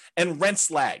fastest, and rents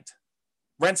lagged.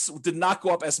 Rents did not go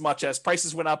up as much as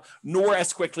prices went up, nor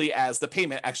as quickly as the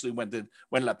payment actually went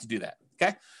up to do that.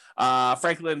 Okay,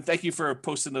 Franklin, thank you for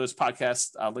posting those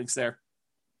podcast links there.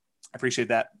 I appreciate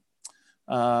that.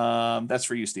 That's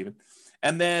for you, Stephen.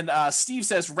 And then Steve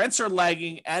says rents are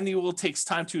lagging. Annual takes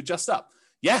time to adjust up.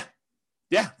 Yeah,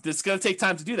 it's going to take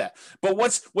time to do that. But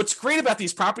what's great about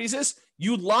these properties is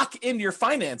you lock in your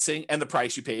financing and the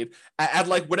price you paid at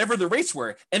like whatever the rates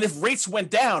were. And if rates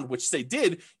went down, which they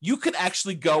did, you could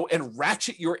actually go and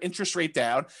ratchet your interest rate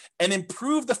down and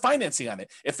improve the financing on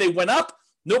it. If they went up,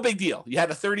 no big deal. You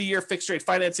had a 30-year fixed rate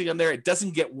financing on there. It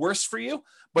doesn't get worse for you.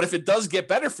 But if it does get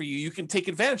better for you, you can take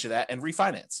advantage of that and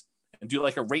refinance and do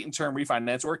like a rate and term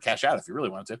refinance or cash out if you really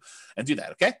want to and do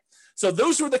that. Okay. So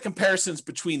those were the comparisons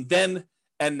between then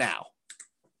and now.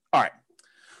 All right.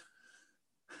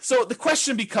 So the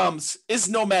question becomes, is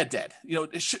Nomad dead?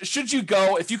 Should you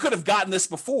go, if you could have gotten this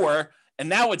before and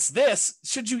now it's this,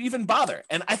 should you even bother?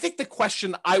 And I think the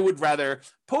question I would rather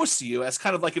pose to you as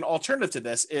kind of like an alternative to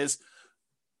this is,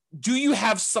 do you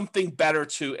have something better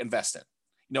to invest in?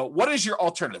 What is your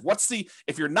alternative?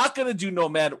 If you're not going to do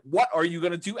Nomad, what are you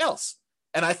going to do else?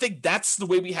 And I think that's the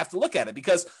way we have to look at it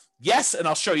because yes, and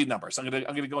I'll show you numbers. I'm going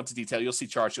to go into detail. You'll see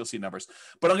charts, you'll see numbers,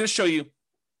 but I'm going to show you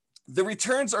the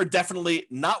returns are definitely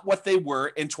not what they were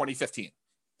in 2015.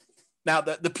 Now,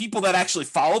 the people that actually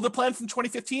follow the plan from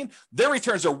 2015, their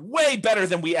returns are way better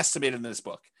than we estimated in this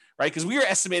book, right? Because we were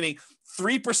estimating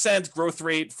 3% growth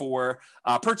rate for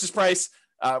purchase price,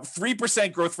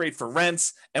 3% growth rate for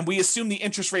rents, and we assume the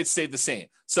interest rate stayed the same.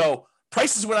 So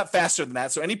prices went up faster than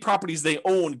that. So any properties they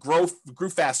own grew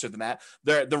faster than that.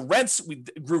 The rents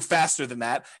grew faster than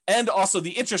that. And also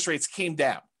the interest rates came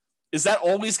down. Is that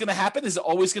always going to happen? Is it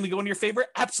always going to go in your favor?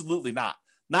 Absolutely not.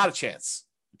 Not a chance.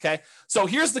 Okay. So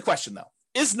here's the question though.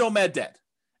 Is Nomad dead?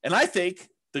 And I think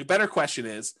the better question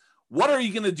is, what are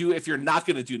you going to do if you're not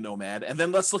going to do Nomad? And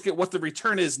then let's look at what the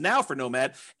return is now for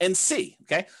Nomad and see.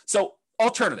 Okay. So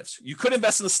alternatives. You could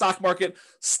invest in the stock market.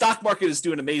 Stock market is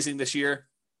doing amazing this year.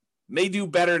 May do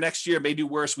better next year, may do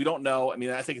worse. We don't know. I mean,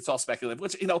 I think it's all speculative,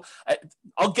 which,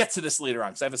 I'll get to this later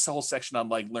on because I have a whole section on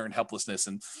like learned helplessness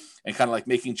and kind of like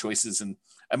making choices and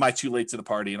am I too late to the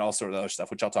party and all sort of other stuff,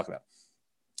 which I'll talk about.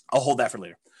 I'll hold that for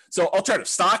later. So alternative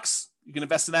stocks, you can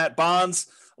invest in that. Bonds.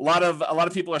 A lot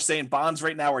of people are saying bonds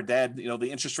right now are dead. The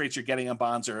interest rates you're getting on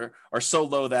bonds are so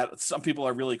low that some people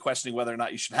are really questioning whether or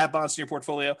not you should have bonds in your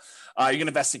portfolio. You're going to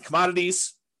invest in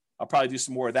commodities. I'll probably do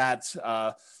some more of that.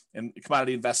 And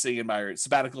commodity investing in my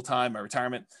sabbatical time, my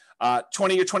retirement,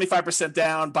 20 or 25%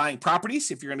 down buying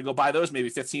properties. If you're going to go buy those, maybe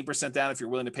 15% down. If you're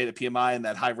willing to pay the PMI and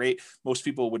that high rate, most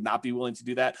people would not be willing to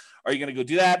do that. Are you going to go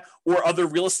do that? Or other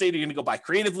real estate? Are you going to go buy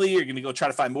creatively? You're going to go try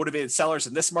to find motivated sellers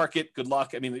in this market. Good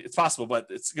luck. I mean, it's possible, but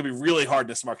it's going to be really hard in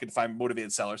this market to find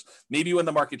motivated sellers. Maybe when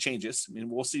the market changes, I mean,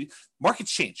 we'll see.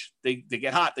 Markets change. They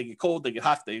get hot, they get cold, they get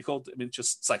hot, they get cold. I mean, it's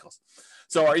just cycles.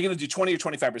 So are you going to do 20 or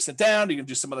 25% down? Are you going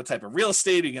to do some other type of real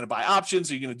estate? Are you going to buy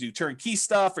options? Are you going to do turnkey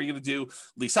stuff? Are you going to do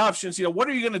lease options? What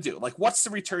are you going to do? Like, what's the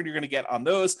return you're going to get on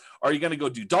those? Are you going to go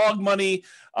do dog money?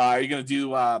 Are you going to do,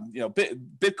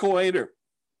 Bitcoin or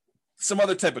some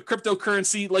other type of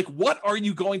cryptocurrency? Like, what are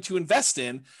you going to invest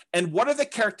in? And what are the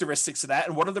characteristics of that?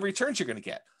 And what are the returns you're going to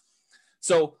get?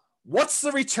 So what's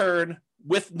the return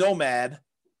with Nomad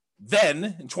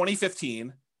then in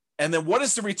 2015? And then what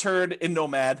is the return in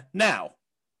Nomad now?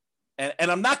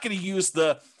 And I'm not going to use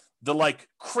the like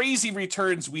crazy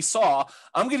returns we saw.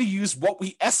 I'm going to use what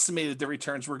we estimated the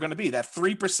returns were going to be, that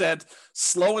 3%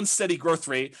 slow and steady growth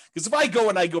rate. Because if I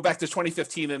go back to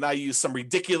 2015 and I use some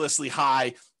ridiculously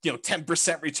high,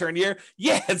 10% return year,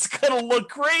 it's going to look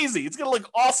crazy. It's going to look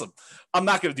awesome. I'm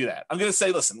not going to do that. I'm going to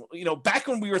say, listen, back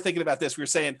when we were thinking about this, we were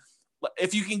saying,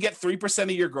 if you can get 3%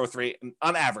 a year growth rate, and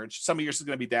on average, some years is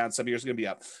going to be down, some years is going to be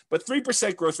up, but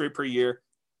 3% growth rate per year,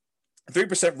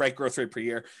 3% rate growth rate per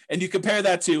year, and you compare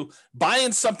that to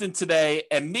buying something today,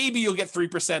 and maybe you'll get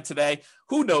 3% today.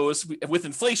 Who knows? With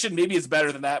inflation, maybe it's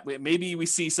better than that. Maybe we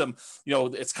see some,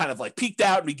 it's kind of like peaked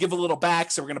out, and we give a little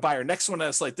back, so we're going to buy our next one at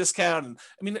a slight discount. And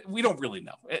I mean, we don't really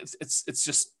know.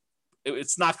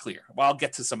 It's not clear. Well, I'll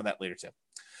get to some of that later too.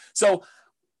 So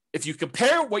if you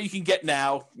compare what you can get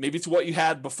now, maybe to what you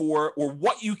had before, or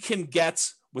what you can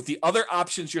get with the other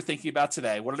options you're thinking about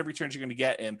today, what are the returns you're going to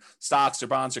get in stocks or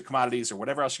bonds or commodities or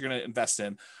whatever else you're going to invest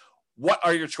in? What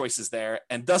are your choices there?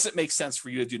 And does it make sense for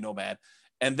you to do Nomad?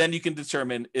 And then you can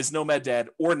determine, is Nomad dead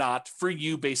or not for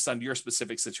you based on your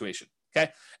specific situation?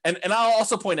 Okay. And I'll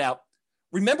also point out,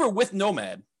 remember with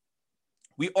Nomad,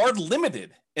 we are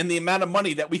limited in the amount of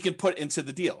money that we can put into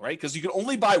the deal, right? Because you can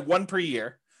only buy one per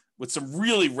year with some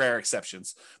really rare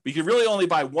exceptions. But you can really only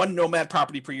buy one Nomad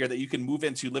property per year that you can move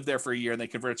into, live there for a year, and then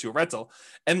convert it to a rental.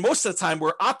 And most of the time,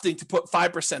 we're opting to put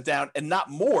 5% down and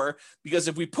not more, because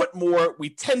if we put more, we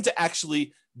tend to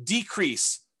actually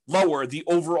lower the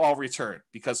overall return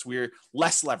because we're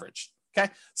less leveraged.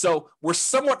 Okay. So we're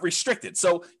somewhat restricted.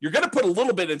 So you're going to put a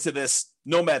little bit into this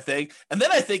Nomad thing. And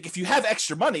then I think if you have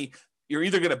extra money, you're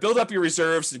either going to build up your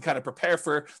reserves and kind of prepare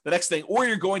for the next thing, or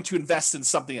you're going to invest in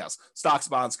something else, stocks,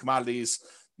 bonds, commodities,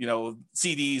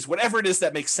 CDs, whatever it is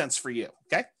that makes sense for you.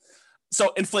 Okay.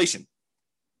 So inflation,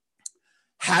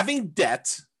 having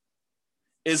debt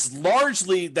is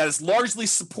largely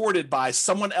supported by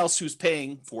someone else who's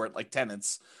paying for it, like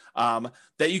tenants,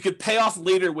 that you could pay off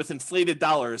later with inflated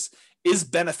dollars is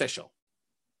beneficial.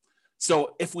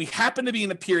 So if we happen to be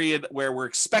in a period where we're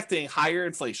expecting higher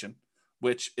inflation,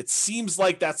 which it seems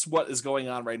like that's what is going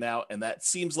on right now, and that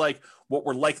seems like what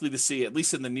we're likely to see, at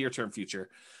least in the near-term future,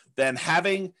 then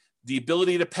having the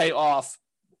ability to pay off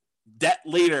debt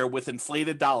later with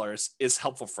inflated dollars is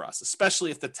helpful for us,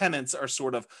 especially if the tenants are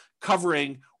sort of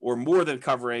covering or more than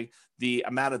covering the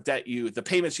amount of debt the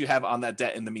payments you have on that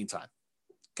debt in the meantime.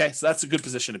 Okay, so that's a good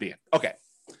position to be in. Okay,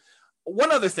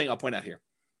 one other thing I'll point out here.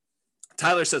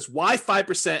 Tyler says, why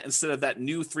 5% instead of that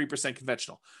new 3%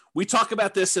 conventional? We talk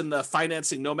about this in the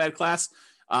financing Nomad class.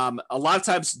 A lot of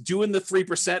times doing the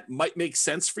 3% might make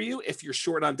sense for you if you're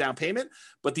short on down payment,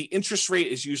 but the interest rate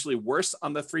is usually worse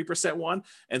on the 3% one.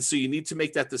 And so you need to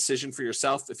make that decision for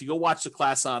yourself. If you go watch the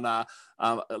class on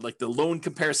like the loan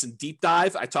comparison deep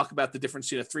dive, I talk about the difference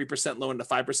between a 3% loan and a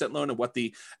 5% loan and what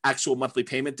the actual monthly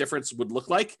payment difference would look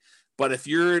like. But if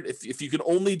you can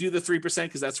only do the 3%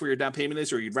 because that's where your down payment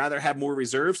is, or you'd rather have more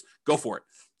reserves, go for it.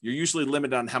 You're usually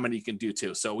limited on how many you can do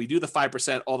too. So we do the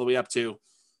 5% all the way up to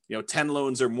 10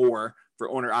 loans or more for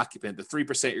owner occupant. The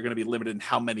 3%, you're going to be limited in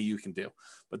how many you can do.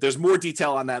 But there's more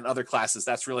detail on that in other classes.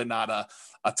 That's really not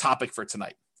a topic for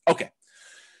tonight. Okay.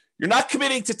 You're not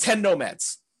committing to 10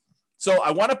 nomads. So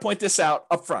I want to point this out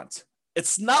up front.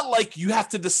 It's not like you have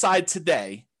to decide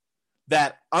today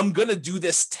that I'm going to do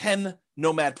this 10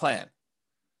 nomad plan.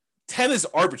 10 is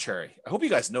arbitrary. I hope you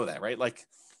guys know that, right? Like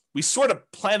we sort of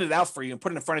plan it out for you and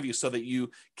put it in front of you so that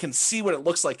you can see what it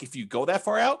looks like if you go that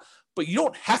far out. But you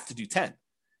don't have to do 10.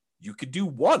 You could do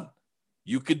 1.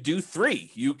 You could do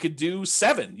 3. You could do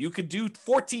 7. You could do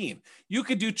 14. You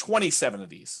could do 27 of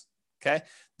these. Okay.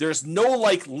 There's no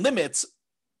limits,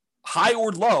 high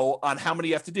or low, on how many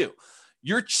you have to do.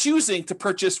 You're choosing to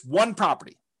purchase one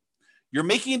property. You're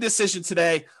making a decision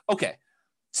today. Okay.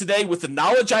 Today, with the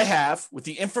knowledge I have, with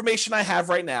the information I have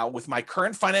right now, with my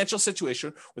current financial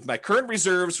situation, with my current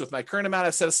reserves, with my current amount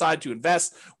I've set aside to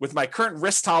invest, with my current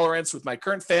risk tolerance, with my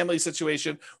current family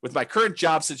situation, with my current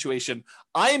job situation,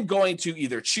 I am going to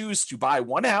either choose to buy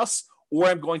one house or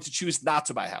I'm going to choose not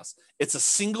to buy a house. It's a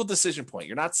single decision point.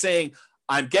 You're not saying,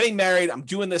 I'm getting married, I'm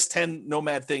doing this 10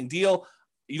 nomad thing deal.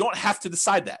 You don't have to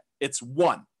decide that. It's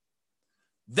one.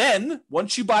 Then,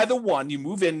 once you buy the one, you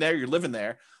move in there, you're living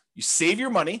there, you save your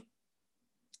money.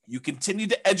 You continue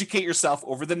to educate yourself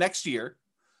over the next year.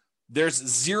 There's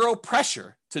zero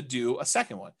pressure to do a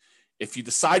second one. If you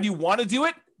decide you want to do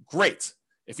it, great.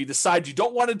 If you decide you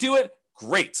don't want to do it,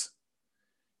 great.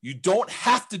 You don't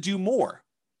have to do more.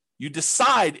 You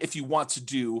decide if you want to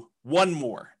do one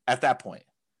more at that point.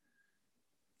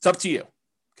 It's up to you.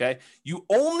 Okay. You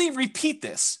only repeat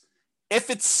this if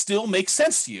it still makes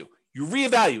sense to you. You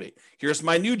reevaluate. Here's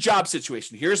my new job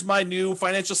situation. Here's my new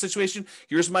financial situation.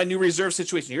 Here's my new reserve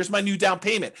situation. Here's my new down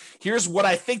payment. Here's what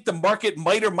I think the market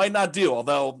might or might not do.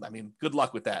 Although, good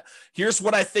luck with that. Here's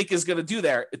what I think is going to do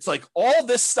there. It's like all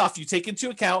this stuff you take into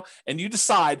account and you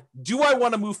decide, do I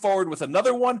want to move forward with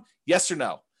another one? Yes or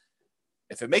no?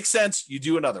 If it makes sense, you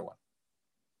do another one.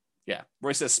 Yeah.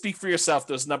 Roy says, speak for yourself.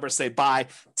 Those numbers say buy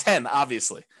 10,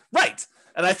 obviously. Right.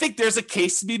 And I think there's a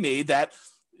case to be made that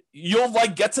you'll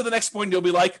get to the next point and you'll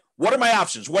be like, what are my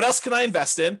options? What else can I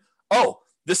invest in? Oh,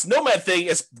 this Nomad thing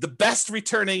is the best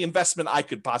returning investment I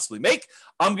could possibly make.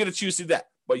 I'm going to choose to do that.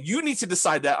 But you need to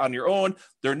decide that on your own.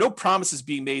 There are no promises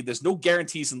being made. There's no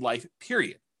guarantees in life,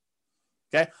 period.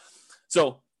 Okay.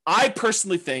 So I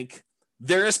personally think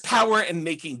there is power in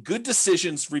making good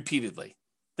decisions repeatedly.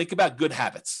 Think about good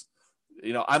habits.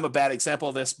 I'm a bad example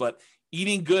of this, but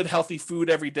eating good, healthy food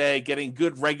every day, getting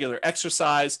good regular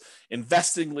exercise,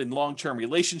 investing in long-term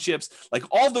relationships,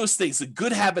 all those things, the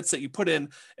good habits that you put in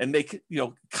and make,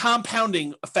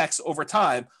 compounding effects over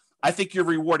time, I think you're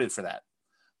rewarded for that.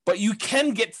 but you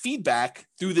can get feedback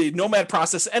through the Nomad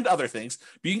process and other things.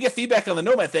 But you can get feedback on the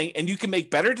Nomad thing, and you can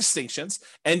make better distinctions,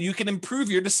 and you can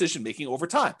improve your decision-making over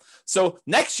time. So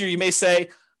next year, you may say,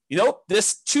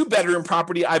 this 2-bedroom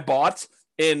property I bought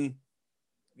in,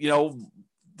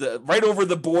 the right over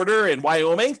the border in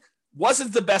Wyoming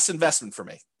wasn't the best investment for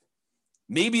me.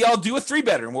 Maybe I'll do a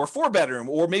 3-bedroom or 4-bedroom,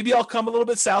 or maybe I'll come a little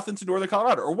bit south into northern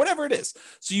Colorado or whatever it is.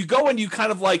 So you go and you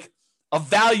kind of like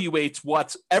evaluate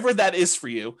whatever that is for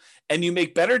you, and you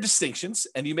make better distinctions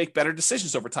and you make better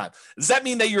decisions over time. Does that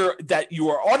mean that you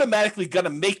are automatically going to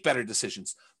make better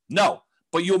decisions? No,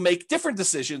 but you'll make different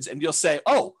decisions and you'll say,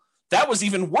 oh, that was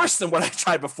even worse than what I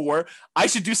tried before. I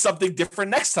should do something different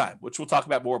next time, which we'll talk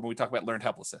about more when we talk about learned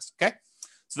helplessness. Okay.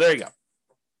 So there you go.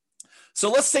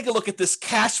 So let's take a look at this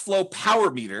cash flow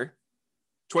power meter,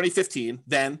 2015,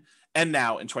 then and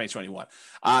now in 2021.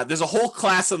 There's a whole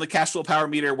class on the cash flow power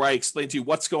meter where I explain to you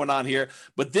what's going on here,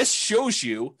 but this shows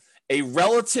you a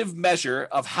relative measure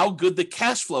of how good the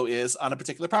cash flow is on a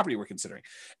particular property we're considering.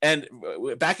 And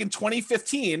back in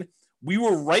 2015, we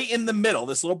were right in the middle.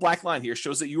 This little black line here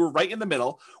shows that you were right in the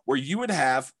middle where you would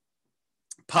have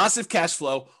positive cash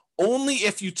flow only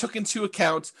if you took into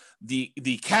account the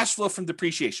cash flow from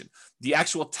depreciation, the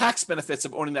actual tax benefits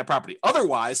of owning that property.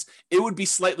 Otherwise, it would be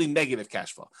slightly negative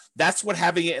cash flow. That's what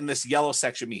having it in this yellow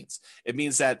section means. It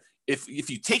means that if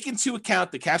you take into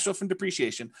account the cash flow from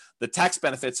depreciation, the tax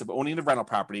benefits of owning the rental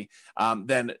property,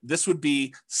 then this would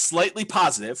be slightly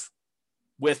positive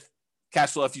with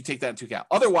cash flow if you take that into account.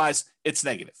 Otherwise, it's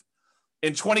negative.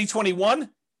 In 2021,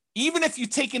 even if you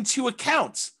take into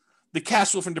account the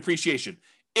cash flow from depreciation,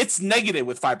 it's negative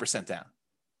with 5% down.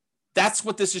 That's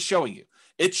what this is showing you.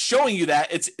 It's showing you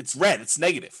that it's red, it's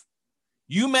negative.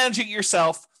 You manage it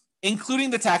yourself, including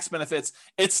the tax benefits,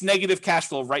 it's negative cash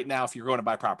flow right now if you're going to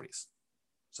buy properties.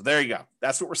 So there you go.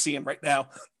 That's what we're seeing right now.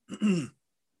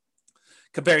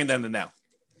 Comparing them to now.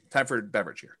 Time for a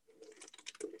beverage here.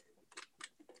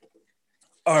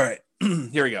 All right,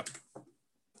 here we go.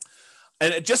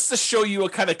 And just to show you a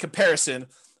kind of comparison,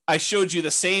 I showed you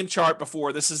the same chart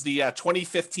before. This is the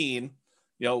 2015,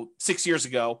 6 years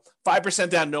ago, 5%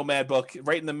 down Nomad book,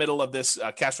 right in the middle of this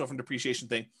cash flow from depreciation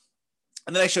thing.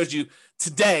 And then I showed you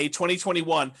today,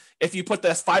 2021, if you put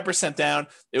that 5% down,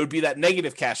 it would be that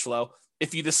negative cash flow.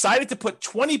 If you decided to put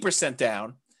 20%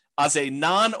 down as a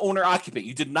non-owner occupant,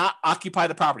 you did not occupy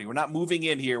the property, we're not moving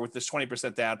in here with this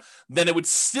 20% down, then it would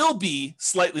still be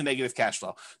slightly negative cash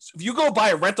flow. So if you go buy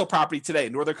a rental property today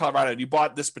in northern Colorado and you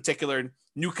bought this particular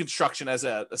new construction as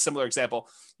a similar example,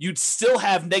 you'd still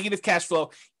have negative cash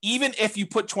flow even if you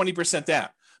put 20% down.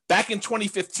 Back in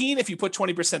 2015, if you put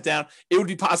 20% down, it would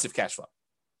be positive cash flow.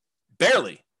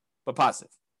 Barely, but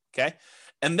positive. Okay.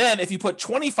 And then if you put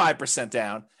 25%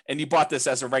 down and you bought this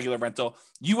as a regular rental,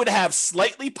 you would have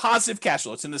slightly positive cash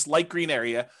flow. It's in this light green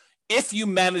area if you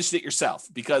managed it yourself,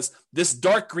 because this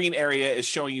dark green area is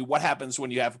showing you what happens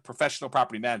when you have a professional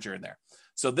property manager in there.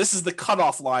 So this is the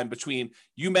cutoff line between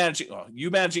you managing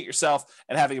it yourself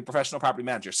and having a professional property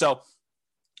manager. So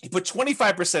you put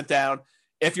 25% down.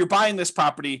 If you're buying this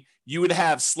property, you would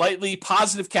have slightly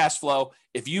positive cash flow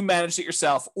if you managed it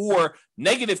yourself, or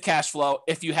negative cash flow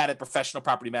if you had a professional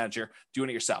property manager doing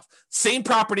it yourself. Same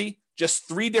property, just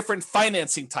 3 different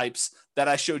financing types that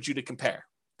I showed you to compare.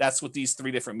 That's what these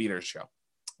 3 different meters show.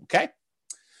 Okay.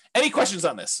 Any questions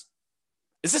on this?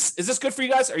 Is this good for you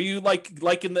guys? Are you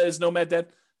liking the Is Nomad Dead?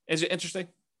 Is it interesting?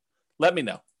 Let me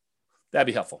know. That'd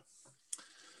be helpful.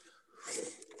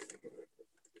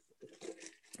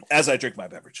 As I drink my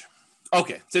beverage.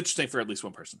 Okay, it's interesting for at least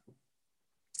one person.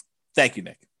 Thank you,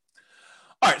 Nick.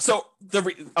 All right, so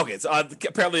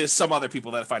apparently there's some other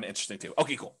people that I find it interesting too.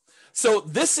 Okay, cool. So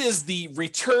this is the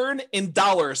return in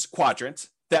dollars quadrant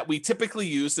that we typically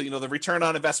use. The return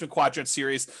on investment quadrant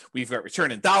series. We've got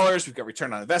return in dollars. We've got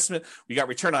return on investment. We got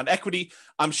return on equity.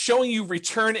 I'm showing you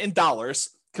return in dollars,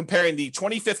 comparing the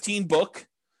 2015 book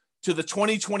to the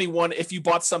 2021 if you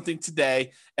bought something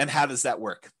today, and how does that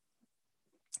work?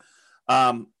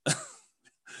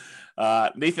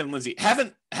 Nathan and Lindsay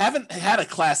haven't had a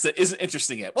class that isn't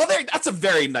interesting yet. Well, that's a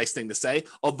very nice thing to say,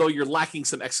 although you're lacking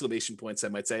some exclamation points, I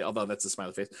might say, although that's a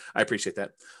smiley face. I appreciate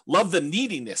that. Love the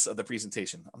neediness of the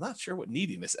presentation. I'm not sure what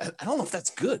neediness. I don't know if that's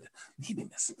good.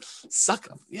 Neediness.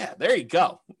 Suck up. Yeah, there you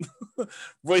go.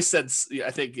 Roy said,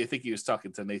 I think he was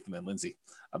talking to Nathan and Lindsay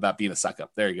about being a suck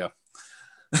up. There you go.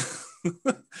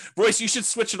 Royce, you should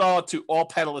switch it all to all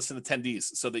panelists and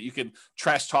attendees so that you can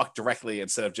trash talk directly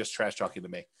instead of just trash talking to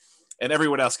me. And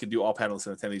everyone else can do all panelists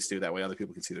and attendees too. That way other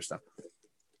people can see their stuff.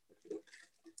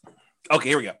 Okay,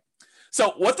 here we go.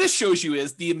 So what this shows you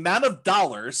is the amount of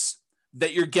dollars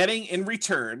that you're getting in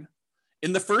return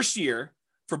in the first year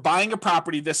for buying a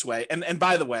property this way, and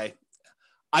by the way,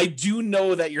 I do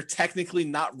know that you're technically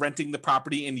not renting the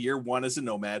property in year one as a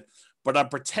nomad, but I'm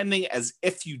pretending as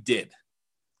if you did.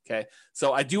 Okay.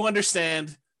 So I do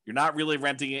understand you're not really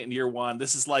renting it in year one.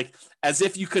 This is like as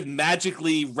if you could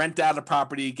magically rent out a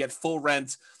property, get full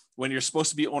rent when you're supposed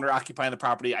to be owner occupying the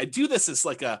property. I do this as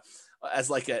like an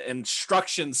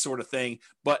instruction sort of thing,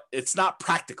 but it's not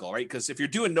practical, right? Because if you're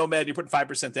doing nomad, you're putting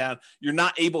 5% down, you're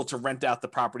not able to rent out the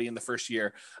property in the first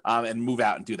year and move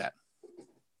out and do that.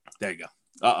 There you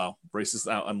go. Brace is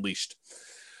now unleashed.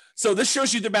 So this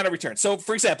shows you the amount of return. So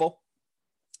for example,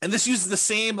 and this uses the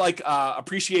same like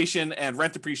appreciation and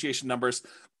rent appreciation numbers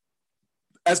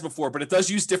as before, but it does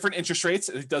use different interest rates.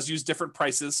 It does use different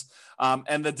prices.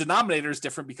 And the denominator is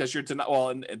different because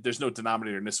and there's no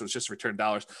denominator in this, so it's just return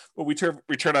dollars. But we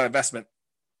return on investment,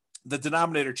 the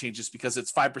denominator changes because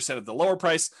it's 5% of the lower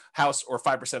price house or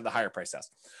 5% of the higher price house.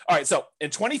 All right, so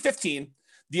in 2015,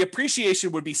 the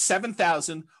appreciation would be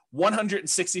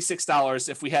 $7,166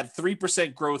 if we had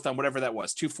 3% growth on whatever that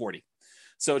was, 240.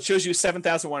 So it shows you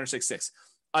 7,166.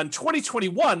 On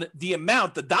 2021, the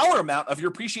dollar amount of your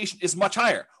appreciation is much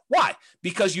higher. Why?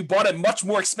 Because you bought a much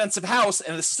more expensive house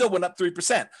and it still went up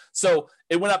 3%. So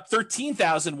it went up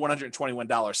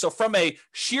 $13,121. So from a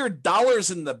sheer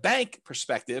dollars in the bank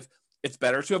perspective, it's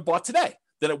better to have bought today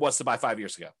than it was to buy 5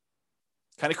 years ago.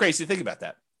 Kind of crazy to think about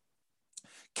that.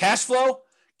 Cash flow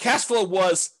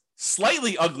was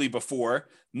slightly ugly before,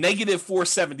 negative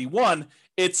 471.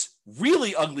 It's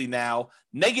really ugly now,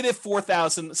 negative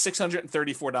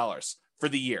 $4,634 for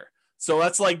the year. So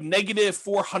that's like negative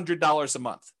 $400 a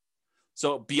month.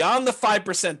 So beyond the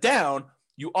 5% down,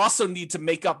 you also need to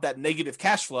make up that negative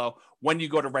cash flow when you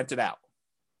go to rent it out.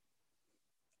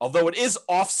 Although it is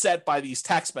offset by these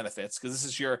tax benefits, because this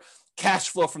is your cash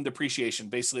flow from depreciation.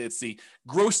 Basically, it's the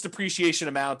gross depreciation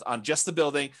amount on just the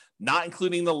building, not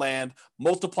including the land,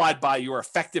 multiplied by your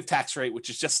effective tax rate, which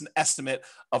is just an estimate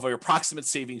of your approximate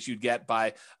savings you'd get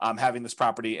by having this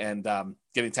property and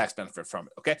getting tax benefit from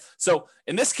it. Okay. So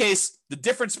in this case, the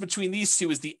difference between these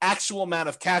two is the actual amount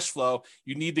of cash flow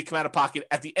you need to come out of pocket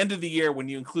at the end of the year when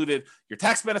you included your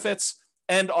tax benefits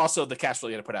and also the cash flow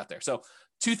you had to put out there. So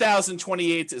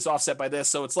 2028 is offset by this.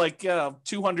 So it's like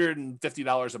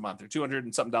 $250 a month or 200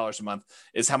 and something dollars a month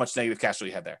is how much negative cash flow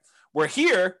you had there. Where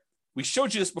here, we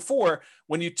showed you this before,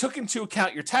 when you took into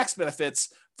account your tax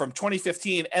benefits from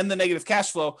 2015 and the negative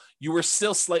cash flow, you were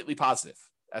still slightly positive.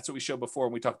 That's what we showed before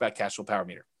when we talked about cash flow power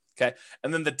meter. Okay.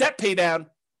 And then the debt pay down,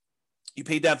 you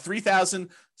paid down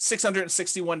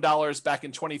 $3,661 back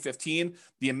in 2015.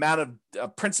 The amount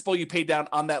of principal you paid down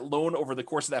on that loan over the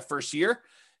course of that first year.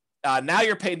 Now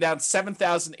you're paying down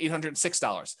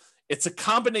 $7,806. It's a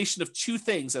combination of two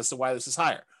things as to why this is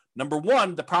higher. Number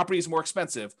one, the property is more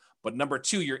expensive, but number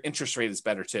two, your interest rate is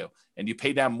better too. And you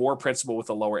pay down more principal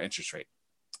with a lower interest rate.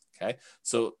 Okay.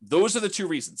 So those are the two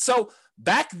reasons. So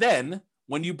back then,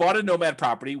 when you bought a Nomad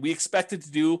property, we expected to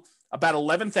do about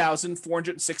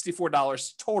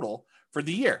 $11,464 total for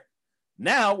the year.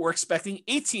 Now we're expecting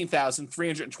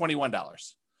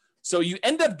 $18,321. So you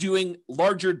end up doing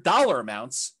larger dollar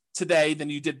amounts today than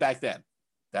you did back then.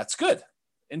 That's good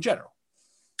in general.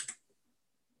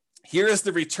 Here is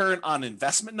the return on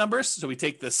investment numbers. So we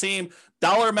take the same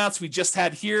dollar amounts we just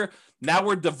had here. Now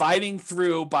we're dividing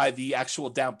through by the actual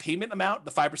down payment amount,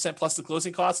 the 5% plus the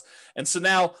closing costs. And so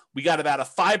now we got about a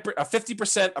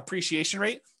 50% appreciation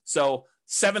rate. So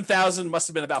 $7,000 must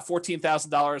have been about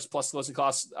 $14,000 plus closing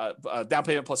costs, down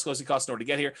payment plus closing costs in order to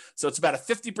get here. So it's about a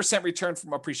 50% return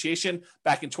from appreciation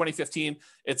back in 2015.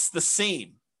 It's the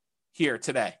same here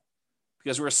today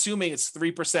because we're assuming it's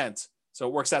 3%. So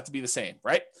it works out to be the same,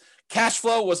 right? Cash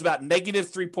flow was about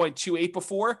negative 3.28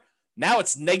 before. Now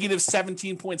it's negative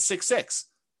 17.66.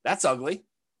 That's ugly.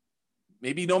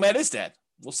 Maybe Nomad is dead.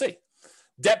 We'll see.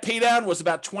 Debt paydown was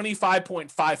about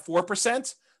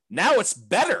 25.54%. Now it's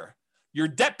better. Your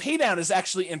debt paydown is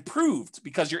actually improved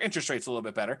because your interest rate's a little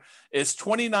bit better. Is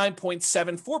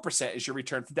 29.74% is your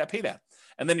return from debt paydown.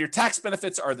 And then your tax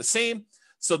benefits are the same.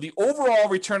 So the overall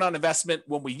return on investment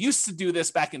when we used to do this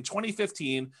back in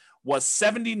 2015 was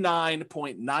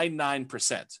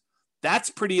 79.99%.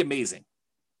 That's pretty amazing.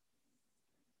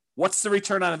 What's the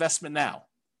return on investment now?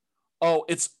 Oh,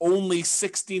 it's only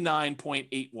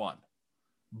 69.81.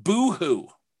 Boo-hoo,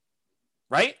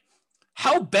 right?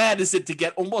 How bad is it to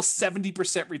get almost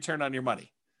 70% return on your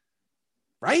money?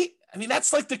 Right? I mean,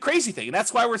 that's like the crazy thing. And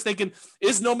that's why we're thinking,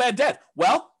 is Nomad dead?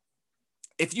 Well,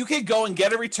 if you could go and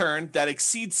get a return that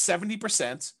exceeds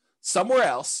 70% somewhere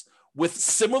else with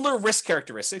similar risk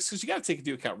characteristics, because you got to take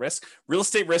into account risk. Real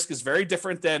estate risk is very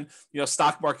different than,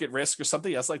 stock market risk or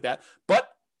something else like that. But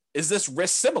is this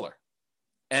risk similar?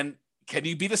 And can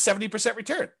you beat a 70%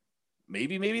 return?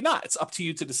 Maybe, maybe not. It's up to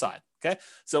you to decide. Okay.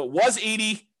 So it was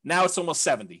 80. Now it's almost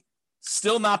 70.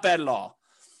 Still not bad at all.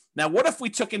 Now, what if we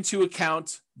took into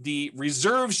account the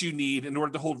reserves you need in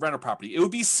order to hold rental property? It would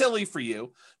be silly for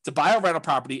you to buy a rental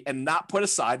property and not put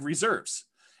aside reserves.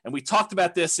 And we talked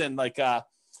about this in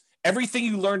everything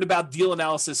you learned about deal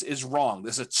analysis is wrong.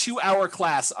 There's a 2-hour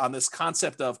class on this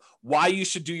concept of why you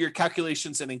should do your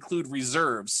calculations and include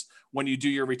reserves when you do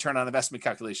your return on investment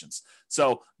calculations.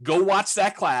 So go watch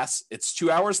that class. It's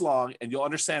 2 hours long, and you'll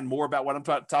understand more about what I'm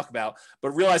about to talk about.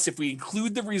 But realize if we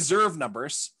include the reserve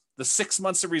numbers, the 6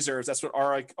 months of reserves, that's what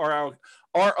ROIQ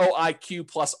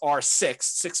plus R6,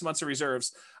 6 months of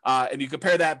reserves, and you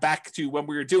compare that back to when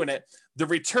we were doing it, the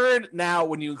return now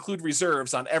when you include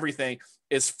reserves on everything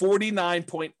is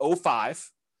 49.05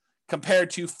 compared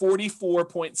to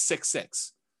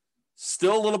 44.66.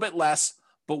 Still a little bit less,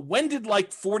 but when did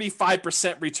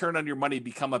 45% return on your money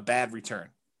become a bad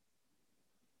return?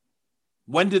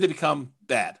 When did it become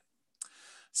bad?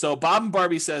 So Bob and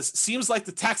Barbie says, seems like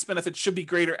the tax benefit should be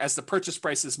greater as the purchase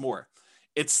price is more.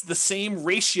 It's the same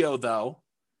ratio though,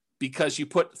 because you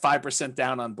put 5%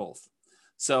 down on both.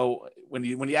 So when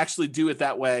you actually do it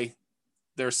that way,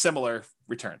 they're similar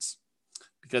returns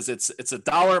because it's a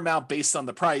dollar amount based on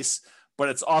the price, but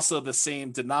it's also the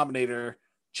same denominator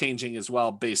changing as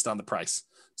well based on the price.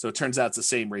 So it turns out it's the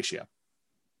same ratio.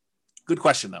 Good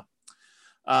question though.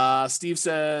 Steve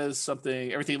says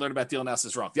something, everything you learned about deal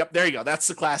analysis is wrong. Yep, there you go. That's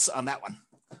the class on that one.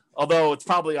 Although it's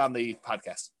probably on the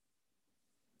podcast.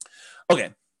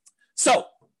 Okay, so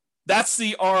that's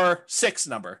the R6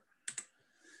 number.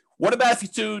 What about if you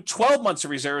do 12 months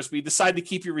of reserves, but you decide to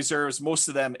keep your reserves, most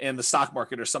of them in the stock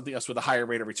market or something else with a higher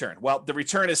rate of return? Well, the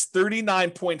return is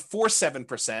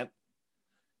 39.47%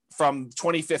 from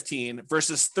 2015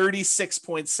 versus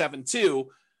 36.72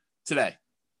 today.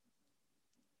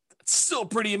 It's still a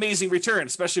pretty amazing return,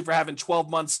 especially for having 12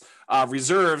 months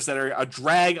reserves that are a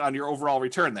drag on your overall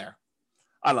return there.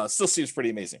 I don't know. It still seems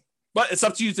pretty amazing. But it's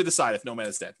up to you to decide if Nomad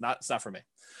is dead. It's not for me.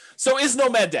 So is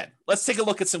Nomad dead? Let's take a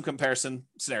look at some comparison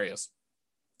scenarios.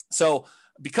 So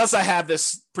because I have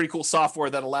this pretty cool software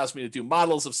that allows me to do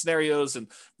models of scenarios and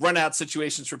run out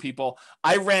situations for people,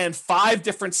 I ran 5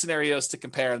 different scenarios to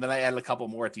compare, and then I added a couple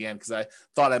more at the end because I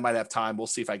thought I might have time. We'll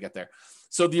see if I get there.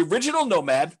 So the original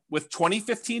Nomad with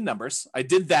 2015 numbers, I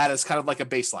did that as kind of like a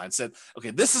baseline. Said,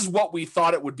 okay, this is what we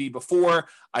thought it would be before.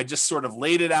 I just sort of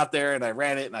laid it out there and I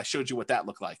ran it and I showed you what that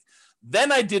looked like.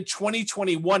 Then I did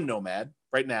 2021 Nomad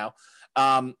right now.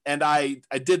 And I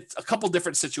did a couple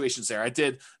different situations there. I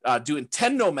did doing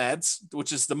 10 Nomads,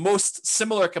 which is the most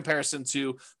similar comparison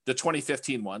to the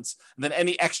 2015 ones. And then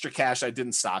any extra cash I did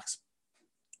in stocks,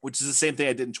 which is the same thing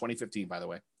I did in 2015, by the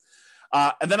way.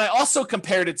 And then I also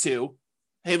compared it to,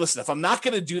 hey, listen, if I'm not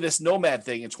going to do this Nomad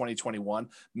thing in 2021,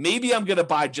 maybe I'm going to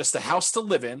buy just a house to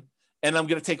live in, and I'm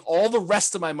going to take all the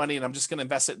rest of my money and I'm just going to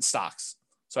invest it in stocks.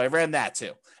 So I ran that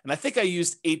too. And I think I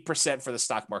used 8% for the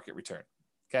stock market return.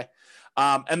 Okay.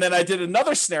 And then I did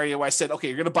another scenario where I said, okay,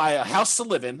 you're going to buy a house to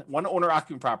live in, one owner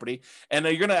occupant property, and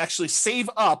you're going to actually save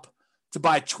up to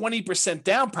buy 20%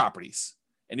 down properties.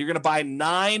 And you're going to buy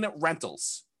 9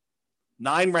 rentals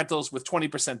with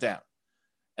 20% down.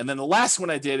 And then the last one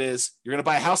I did is you're going to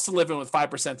buy a house to live in with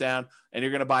 5% down, and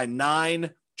you're going to buy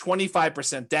 9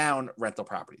 25% down rental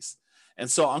properties. And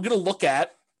so I'm going to look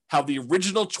at how the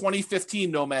original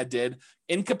 2015 Nomad did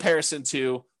in comparison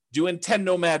to doing 10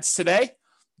 Nomads today,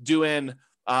 doing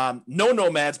no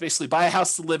Nomads, basically buy a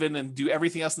house to live in and do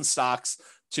everything else in stocks,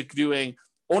 to doing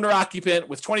owner occupant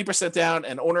with 20% down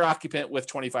and owner occupant with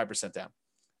 25% down.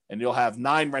 And you'll have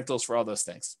 9 rentals for all those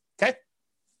things. Okay.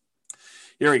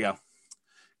 Here we go.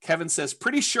 Kevin says,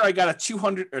 pretty sure I got a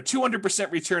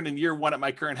 200% return in year 1 at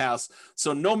my current house.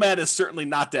 So Nomad is certainly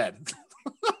not dead.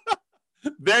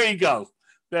 There you go.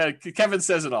 Kevin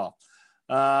says it all.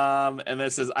 And then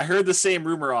it says, I heard the same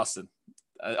rumor, Austin.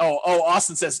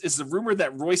 Austin says, is the rumor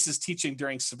that Royce is teaching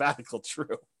during sabbatical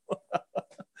true?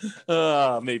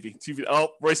 Maybe.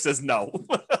 Royce says no.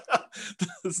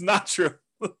 It's not true.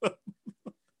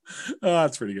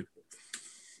 That's pretty good.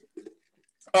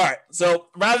 All right. So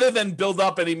rather than build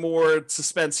up any more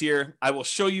suspense here, I will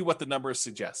show you what the numbers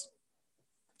suggest.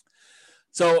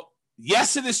 So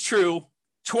yes, it is true.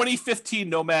 2015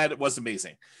 Nomad was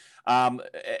amazing.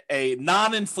 A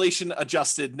non-inflation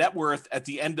adjusted net worth at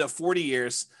the end of 40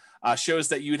 years shows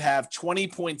that you'd have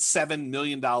 $20.7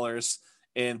 million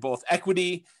in both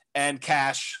equity and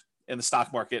cash in the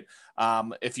stock market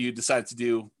if you decided to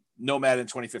do Nomad in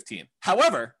 2015.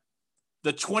 However,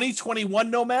 the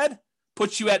 2021 Nomad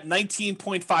puts you at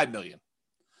 19.5 million.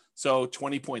 So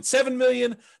 20.7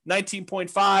 million,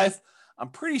 19.5. I'm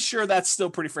pretty sure that's still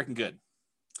pretty freaking good.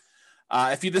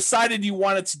 If you decided you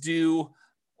wanted to do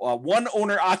one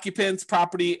owner occupant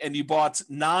property and you bought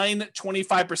 9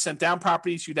 25% down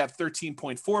properties, you'd have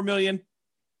 13.4 million.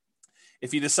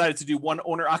 If you decided to do one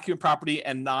owner occupant property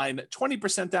and 9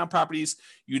 20% down properties,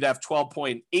 you'd have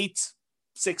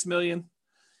 12.86 million.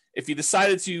 If you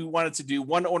decided you wanted to do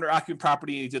one owner occupant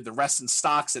property and you did the rest in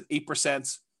stocks at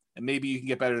 8%, and maybe you can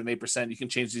get better than 8%, you can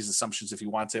change these assumptions if you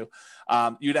want to,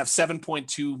 you'd have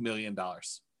 $7.2 million.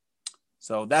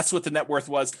 So that's what the net worth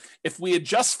was. If we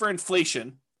adjust for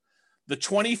inflation, the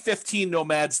 2015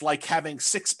 Nomads like having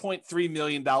 $6.3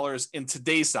 million in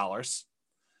today's dollars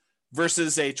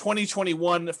versus a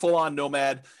 2021 full-on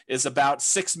Nomad is about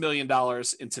 $6 million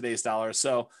in today's dollars.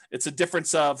 So it's a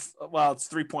difference of, well, it's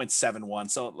 3.71.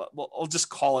 So I'll just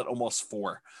call it almost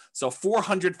 4. So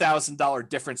 $400,000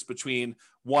 difference between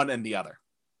one and the other,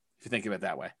 if you think of it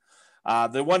that way.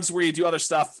 The ones where you do other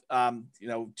stuff,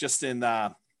 just in,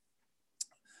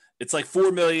 it's like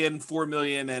 4 million, and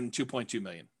 2.2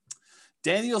 million.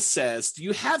 Daniel says, do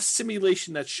you have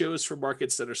simulation that shows for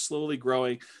markets that are slowly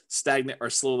growing, stagnant,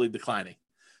 or slightly declining?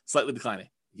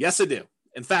 Yes, I do.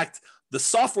 In fact, the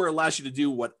software allows you to do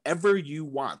whatever you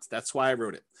want. That's why I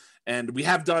wrote it. And we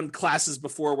have done classes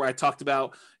before where I talked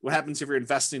about what happens if you're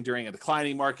investing during a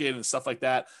declining market and stuff like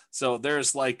that. So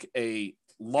there's like a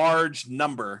large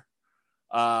number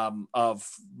of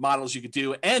models you could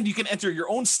do, and you can enter your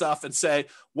own stuff and say,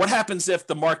 what happens if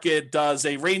the market does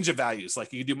a range of values?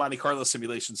 Like you can do Monte Carlo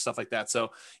simulations, stuff like that.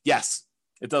 So yes,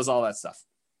 it does all that stuff.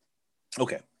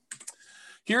 Okay.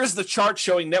 Here's the chart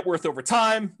showing net worth over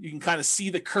time. You can kind of see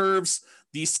the curves.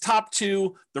 These top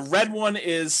two, the red one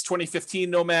is 2015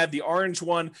 Nomad. The orange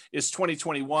one is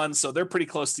 2021. So they're pretty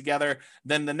close together.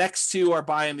 Then the next two are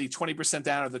buying the 20%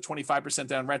 down or the 25%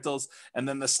 down rentals. And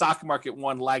then the stock market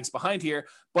one lags behind here.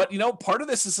 But, part of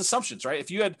this is assumptions, right? If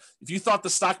you thought the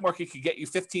stock market could get you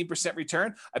 15%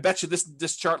 return, I bet you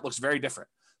this chart looks very different.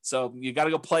 So you got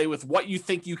to go play with what you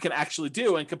think you can actually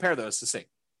do and compare those to see.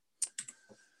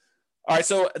 All right,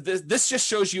 so this just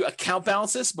shows you account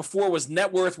balances. Before was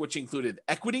net worth, which included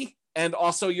equity, and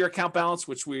also your account balance,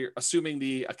 which we're assuming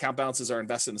the account balances are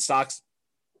invested in stocks.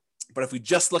 But if we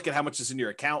just look at how much is in your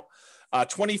account,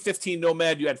 2015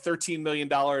 Nomad, you had $13 million,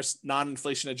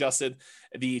 non-inflation adjusted.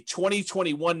 The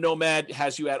 2021 Nomad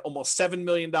has you at almost $7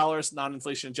 million,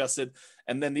 non-inflation adjusted.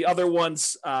 And then the other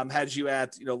ones had you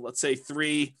at, let's say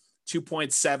 3,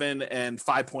 2.7, and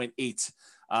 5.8.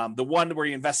 The one where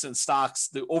you invest in stocks,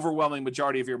 the overwhelming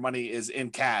majority of your money is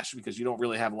in cash because you don't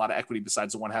really have a lot of equity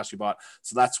besides the one house you bought.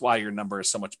 So that's why your number is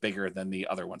so much bigger than the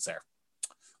other ones there.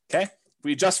 Okay. If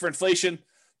we adjust for inflation,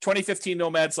 2015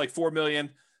 Nomads like 4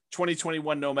 million,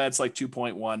 2021 Nomads like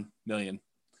 2.1 million.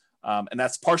 And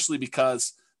that's partially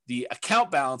because the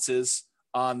account balances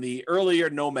on the earlier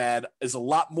Nomad is a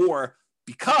lot more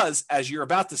because, as you're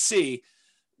about to see,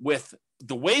 with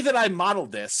the way that I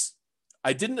modeled this,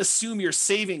 I didn't assume your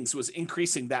savings was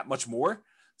increasing that much more.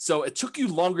 So it took you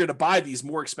longer to buy these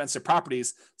more expensive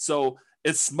properties. So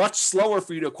it's much slower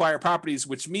for you to acquire properties,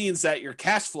 which means that your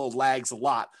cash flow lags a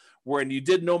lot. When you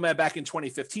did Nomad back in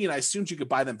 2015, I assumed you could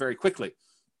buy them very quickly.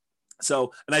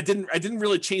 So, and I didn't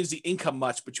really change the income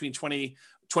much between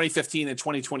 2015 and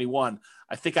 2021.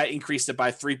 I think I increased it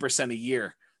by 3% a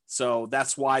year. So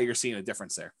that's why you're seeing a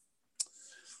difference there.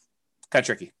 Kind of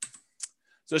tricky.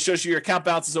 So it shows you your account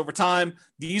balances over time.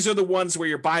 These are the ones where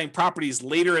you're buying properties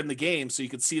later in the game. So you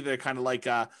can see they're kind of like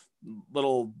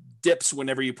little dips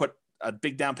whenever you put a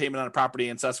big down payment on a property.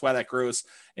 And so that's why that grows.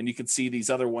 And you can see these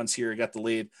other ones here got the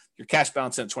lead. Your cash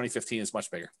balance in 2015 is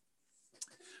much bigger.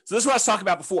 So this is what I was talking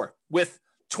about before. With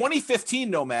 2015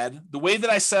 Nomad, the way that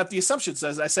I set up the assumptions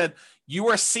is I said, you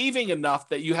are saving enough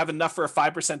that you have enough for a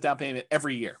 5% down payment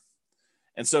every year.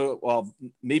 And so, well,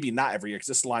 maybe not every year because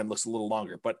this line looks a little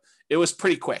longer, but it was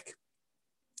pretty quick.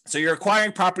 So you're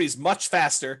acquiring properties much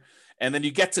faster, and then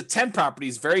you get to 10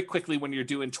 properties very quickly when you're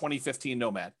doing 2015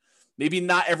 Nomad. Maybe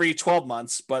not every 12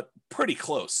 months, but pretty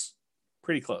close.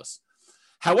 Pretty close.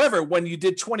 However, when you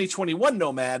did 2021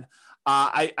 Nomad,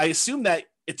 I assume that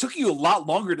it took you a lot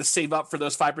longer to save up for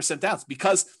those 5% downs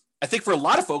because I think for a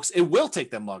lot of folks, it will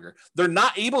take them longer. They're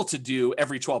not able to do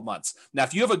every 12 months. Now,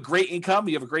 if you have a great income,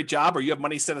 you have a great job, or you have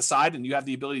money set aside and you have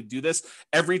the ability to do this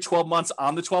every 12 months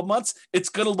on the 12 months, it's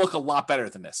going to look a lot better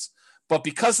than this. But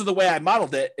because of the way I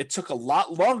modeled it, it took a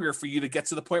lot longer for you to get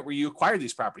to the point where you acquire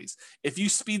these properties. If you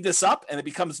speed this up and it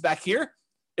becomes back here,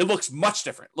 it looks much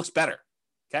different. It looks better.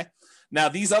 Okay. Now,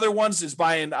 these other ones is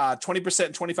buying 20%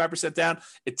 and 25% down.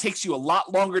 It takes you a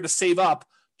lot longer to save up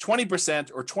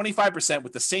 20% or 25%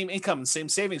 with the same income and same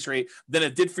savings rate than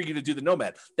it did for you to do the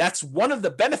Nomad. That's one of the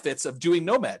benefits of doing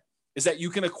Nomad. is that you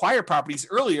can acquire properties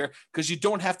earlier because you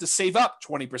don't have to save up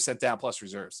 20% down plus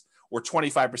reserves or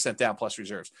 25% down plus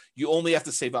reserves. You only have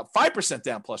to save up 5%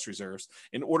 down plus reserves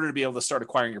in order to be able to start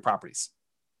acquiring your properties.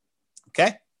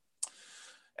 Okay?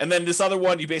 And then this other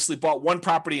one, you basically bought one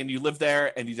property and you lived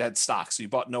there and you had stocks. So you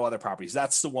bought no other properties.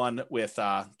 That's the one with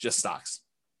just stocks.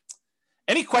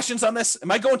 Any questions on this?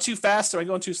 Am I going too fast? Am I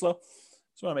going too slow?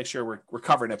 Just want to make sure we're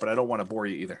covering it, but I don't want to bore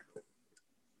you either.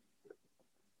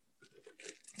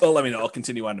 Well, let me know. I'll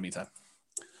continue on in the meantime.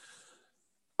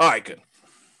 All right, good.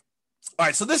 All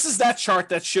right, so this is that chart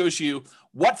that shows you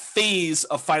what phase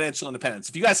of financial independence.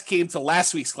 If you guys came to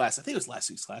last week's class, I think it was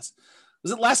last week's class.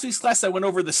 Was it last week's class? I went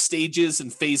over the stages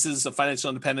and phases of financial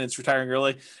independence, retiring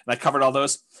early, and I covered all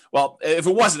those. Well, if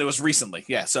it wasn't, it was recently.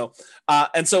 Yeah. So,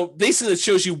 and so basically it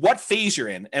shows you what phase you're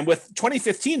in. And with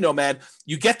 2015 Nomad,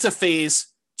 you get to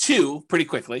phase 2 pretty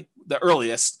quickly, the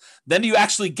earliest. Then you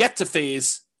actually get to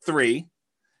phase 3,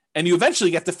 and you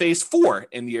eventually get to phase 4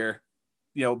 in your,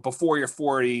 before your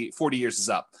 40 years is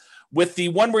up. With the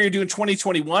one where you're doing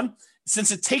 2021,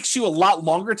 since it takes you a lot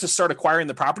longer to start acquiring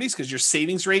the properties because your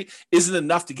savings rate isn't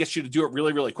enough to get you to do it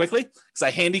really, really quickly, because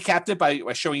I handicapped it by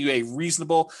showing you a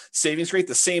reasonable savings rate,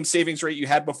 the same savings rate you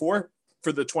had before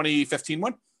for the 2015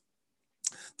 one.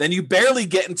 Then you barely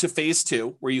get into phase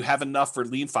 2 where you have enough for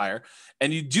lean fire,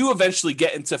 and you do eventually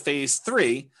get into phase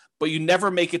 3, but you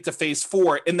never make it to phase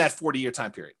 4 in that 40-year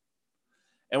time period.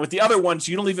 And with the other ones,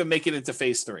 you don't even make it into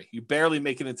phase 3. You barely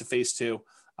make it into phase 2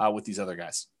 with these other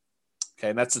guys. Okay,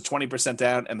 and that's the 20%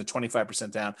 down and the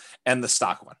 25% down and the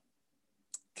stock one.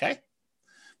 Okay,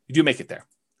 you do make it there.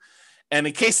 And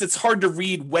in case it's hard to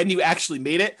read when you actually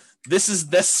made it, this is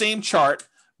the same chart,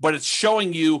 but it's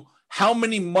showing you how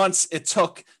many months it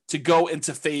took to go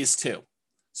into phase 2.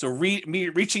 So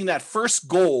reaching that first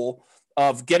goal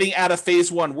of getting out of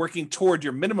phase 1, working toward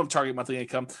your minimum target monthly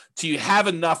income till you have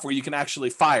enough where you can actually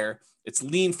fire. It's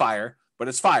lean fire, but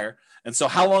it's fire. And so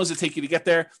how long does it take you to get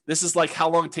there? This is like how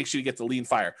long it takes you to get to lean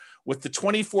fire. With the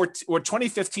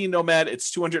 2015 Nomad,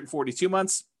 it's 242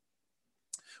 months.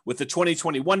 With the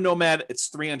 2021 Nomad, it's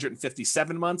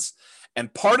 357 months.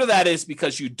 And part of that is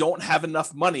because you don't have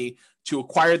enough money to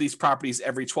acquire these properties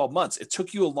every 12 months. It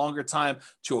took you a longer time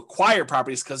to acquire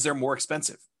properties because they're more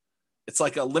expensive. It's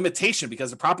like a limitation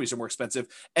because the properties are more expensive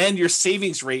and your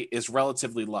savings rate is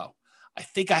relatively low. I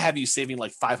think I have you saving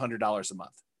like $500 a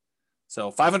month. So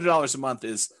 $500 a month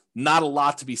is not a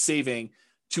lot to be saving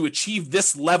to achieve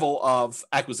this level of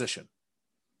acquisition.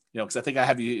 Because I think I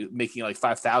have you making like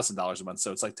 $5,000 a month.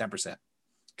 So it's like 10%.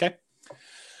 Okay.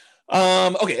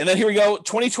 Okay. And then here we go.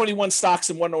 2021 stocks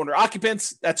and one owner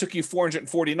occupants. That took you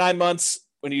 449 months.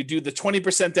 When you do the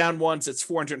 20% down ones, it's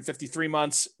 453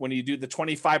 months. When you do the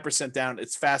 25% down,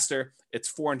 it's faster. It's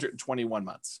 421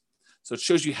 months. So it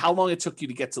shows you how long it took you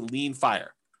to get to lean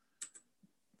fire.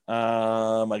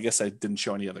 I guess I didn't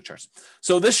show any other charts.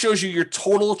 So this shows you your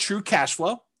total true cash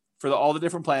flow for all the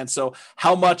different plans. So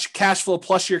how much cash flow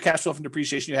plus your cash flow from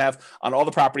depreciation you have on all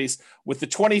the properties. With the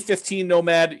 2015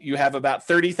 Nomad, you have about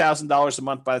 $30,000 a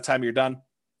month by the time you're done.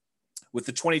 With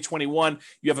the 2021,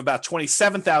 you have about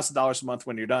 $27,000 a month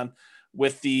when you're done.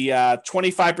 With the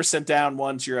 25% down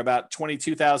ones, you're about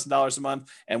 $22,000 a month.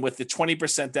 And with the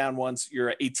 20% down ones,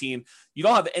 you're at 18. You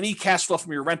don't have any cash flow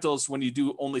from your rentals when you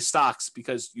do only stocks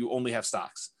because you only have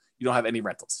stocks. You don't have any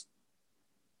rentals.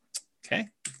 Okay.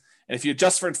 And if you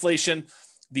adjust for inflation,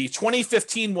 the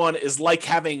 2015 one is like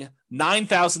having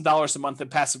 $9,000 a month in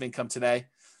passive income today.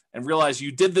 And realize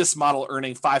you did this model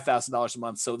earning $5,000 a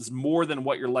month. So it's more than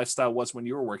what your lifestyle was when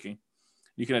you were working.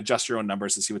 You can adjust your own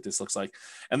numbers to see what this looks like.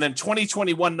 And then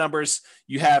 2021 numbers,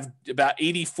 you have about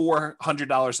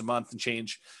 $8,400 a month and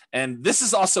change. And this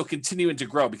is also continuing to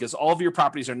grow because all of your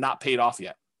properties are not paid off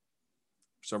yet.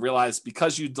 So realize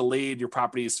because you delayed your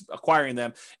properties acquiring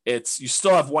them, you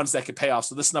still have ones that could pay off.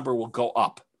 So this number will go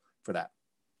up for that.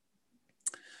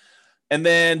 And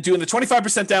then doing the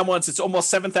 25% down ones, it's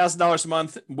almost $7,000 a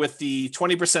month. With the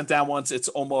 20% down ones, it's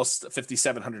almost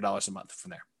 $5,700 a month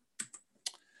from there.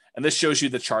 And this shows you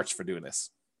the charts for doing this.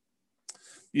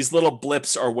 These little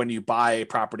blips are when you buy a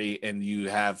property and you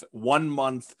have 1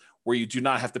 month where you do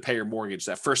not have to pay your mortgage.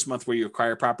 That first month where you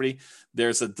acquire property,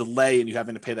 there's a delay and you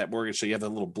having to pay that mortgage. So you have a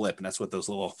little blip, and that's what those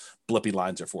little blippy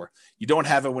lines are for. You don't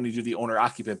have it when you do the owner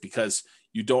occupant because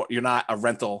you're not a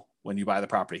rental when you buy the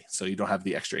property. So you don't have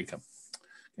the extra income.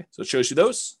 Okay, so it shows you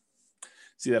those.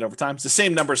 See that over time. It's the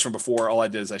same numbers from before. All I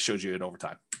did is I showed you it over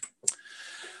time.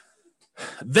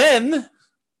 Then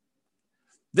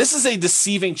this is a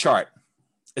deceiving chart.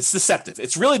 It's deceptive.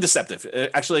 It's really deceptive.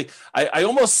 Actually, I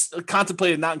almost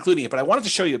contemplated not including it, but I wanted to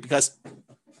show you because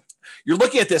you're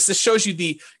looking at this. This shows you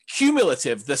the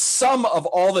cumulative, the sum of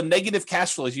all the negative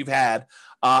cash flows you've had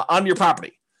on your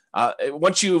property.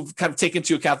 Once you've kind of taken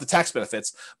into account the tax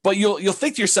benefits, but you'll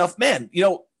think to yourself, man,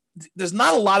 there's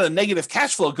not a lot of negative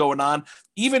cash flow going on,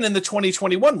 even in the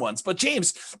 2021 ones. But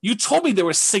James, you told me there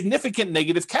was significant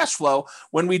negative cash flow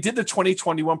when we did the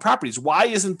 2021 properties. Why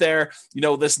isn't there,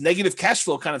 this negative cash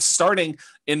flow kind of starting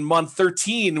in month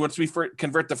 13 once we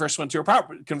convert the first one to a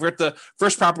property, convert the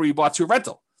first property we bought to a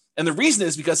rental? And the reason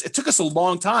is because it took us a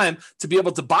long time to be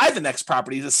able to buy the next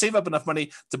property, to save up enough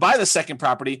money to buy the second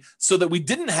property so that we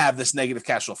didn't have this negative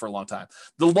cash flow for a long time.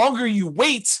 The longer you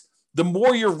wait, the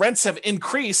more your rents have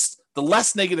increased, the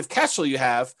less negative cash flow you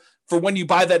have for when you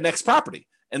buy that next property.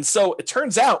 And so it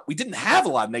turns out we didn't have a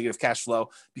lot of negative cash flow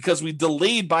because we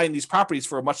delayed buying these properties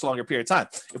for a much longer period of time.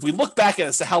 If we look back at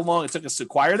as to how long it took us to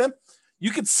acquire them,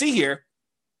 you can see here,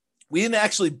 we didn't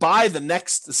actually buy the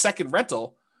second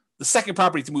rental, the second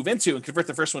property to move into and convert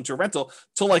the first one to a rental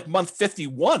till like month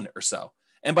 51 or so.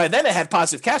 And by then it had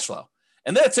positive cash flow.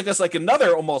 And then it took us like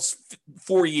another almost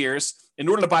 4 years in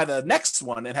order to buy the next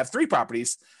one and have 3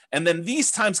 properties. And then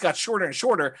these times got shorter and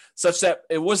shorter, such that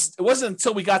it wasn't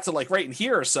until we got to like right in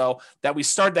here or so that we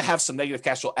started to have some negative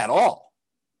cash flow at all.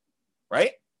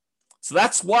 Right? So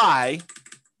that's why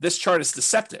this chart is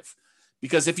deceptive.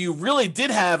 Because if you really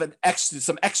did have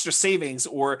some extra savings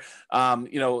or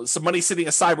some money sitting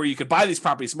aside where you could buy these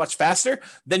properties much faster,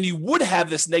 then you would have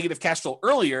this negative cash flow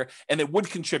earlier and it would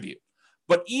contribute.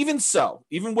 But even so,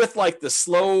 even with like the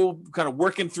slow kind of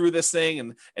working through this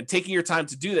thing and taking your time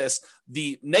to do this,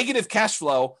 the negative cash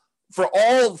flow for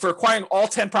acquiring all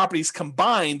 10 properties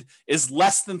combined is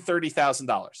less than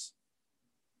 $30,000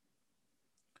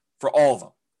 for all of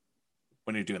them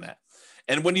when you're doing that.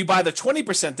 And when you buy the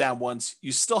 20% down ones,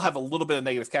 you still have a little bit of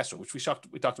negative cash flow, which we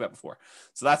talked about before.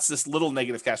 So that's this little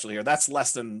negative cash flow here. That's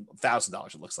less than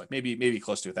 $1,000. It looks like maybe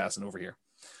close to 1,000 over here.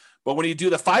 But when you do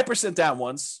the 5% down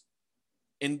ones,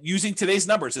 and using today's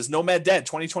numbers as Nomad Dead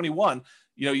 2021,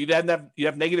 you'd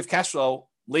have negative cash flow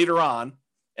later on,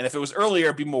 and if it was earlier,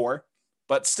 it'd be more.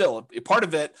 But still, part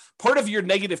of your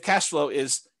negative cash flow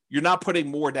is you're not putting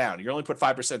more down. You're only put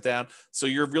 5% down, so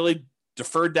you're really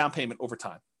deferred down payment over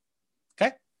time.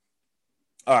 Okay.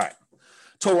 All right.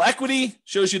 Total equity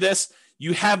shows you this.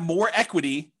 You have more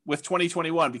equity with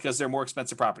 2021 because they're more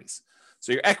expensive properties.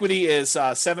 So your equity is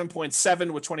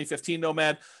 7.7 with 2015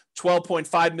 Nomad,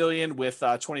 12.5 million with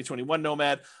 2021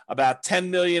 Nomad, about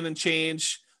 10 million and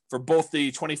change for both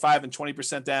the 25 and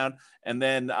 20% down. And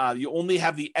then you only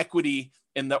have the equity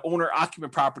in the owner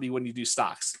occupant property when you do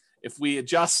stocks. If we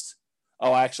adjust,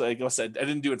 I guess I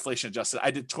didn't do inflation adjusted.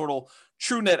 I did total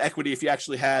true net equity if you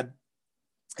actually had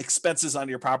expenses on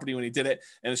your property when you did it.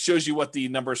 And it shows you what the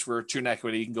numbers for true net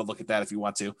equity. You can go look at that if you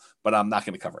want to, but I'm not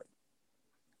going to cover it.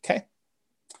 Okay.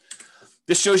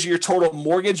 This shows you your total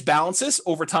mortgage balances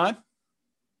over time.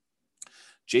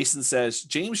 Jason says,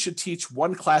 James should teach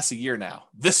one class a year now.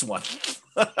 This one.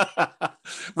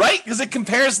 Right? Because it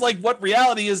compares like what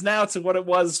reality is now to what it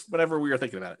was whenever we were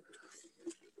thinking about it.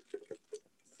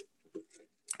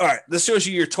 All right. This shows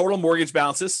you your total mortgage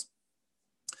balances.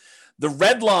 The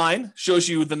red line shows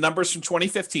you the numbers from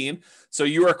 2015. So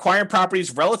you were acquiring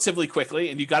properties relatively quickly,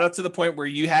 and you got up to the point where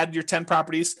you had your 10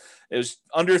 properties. It was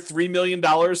under $3 million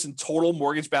in total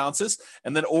mortgage balances.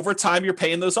 And then over time, you're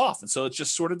paying those off. And so it's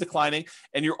just sort of declining,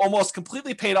 and you're almost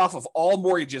completely paid off of all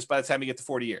mortgages by the time you get to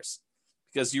 40 years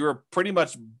because you were pretty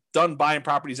much done buying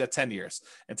properties at 10 years.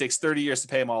 It takes 30 years to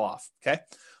pay them all off. Okay.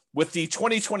 With the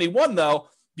 2021, though,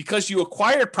 because you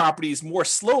acquired properties more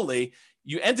slowly,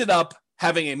 you ended up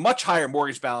having a much higher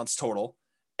mortgage balance total,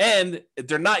 and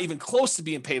they're not even close to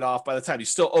being paid off by the time you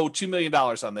still owe $2 million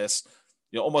on this,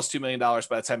 almost $2 million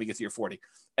by the time you get to your 40.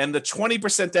 And the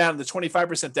 20% down, the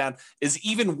 25% down is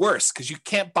even worse because you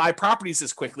can't buy properties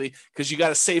as quickly because you got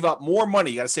to save up more money.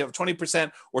 You got to save up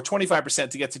 20% or 25%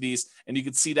 to get to these. And you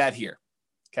can see that here.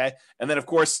 Okay. And then of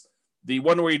course, the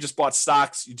one where you just bought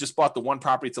stocks, you just bought the one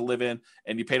property to live in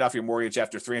and you paid off your mortgage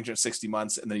after 360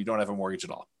 months and then you don't have a mortgage at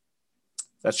all.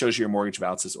 That shows you your mortgage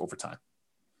balances over time.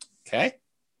 Okay.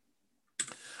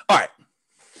 All right.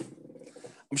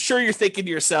 I'm sure you're thinking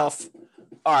to yourself,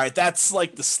 all right, that's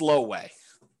like the slow way.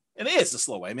 And it is the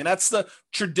slow way. I mean, that's the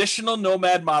traditional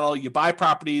nomad model. You buy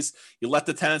properties, you let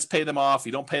the tenants pay them off.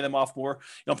 You don't pay them off more.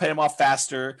 You don't pay them off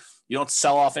faster. You don't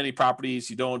sell off any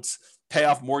properties. You don't pay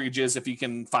off mortgages if you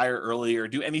can fire early or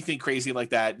do anything crazy like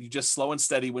that. You just slow and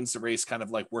steady wins the race, kind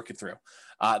of like work it through.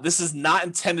 This is not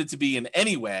intended to be in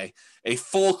any way a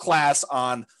full class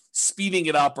on speeding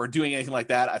it up or doing anything like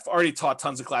that. I've already taught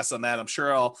tons of classes on that. I'm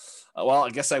sure I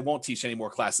guess I won't teach any more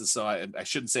classes, so I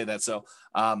shouldn't say that. So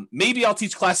maybe I'll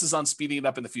teach classes on speeding it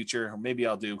up in the future, or maybe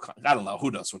I don't know.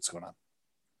 Who knows what's going on?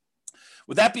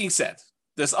 With that being said,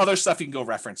 there's other stuff you can go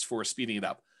reference for speeding it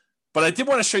up. But I did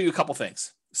want to show you a couple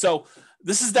things. So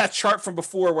this is that chart from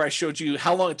before where I showed you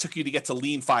how long it took you to get to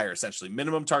lean fire, essentially,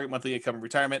 minimum target monthly income in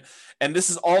retirement. And this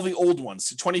is all the old ones.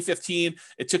 So 2015,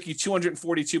 it took you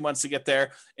 242 months to get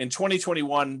there. In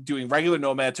 2021, doing regular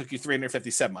Nomad took you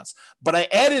 357 months. But I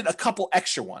added a couple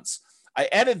extra ones. I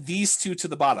added these two to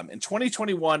the bottom. In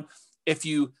 2021, if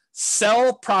you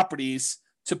sell properties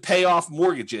to pay off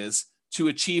mortgages to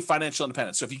achieve financial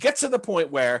independence. So if you get to the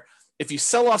point where if you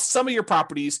sell off some of your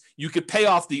properties, you could pay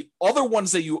off the other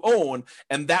ones that you own,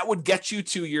 and that would get you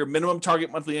to your minimum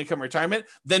target monthly income retirement,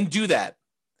 then do that.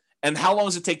 And how long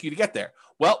does it take you to get there?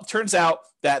 Well, it turns out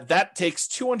that takes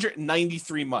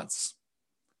 293 months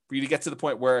for you to get to the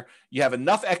point where you have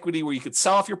enough equity where you could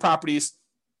sell off your properties,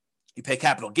 you pay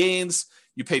capital gains,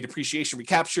 you pay depreciation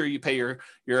recapture, you pay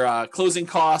your closing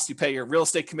costs, you pay your real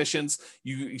estate commissions,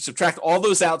 you subtract all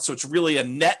those out, so it's really a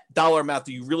net dollar amount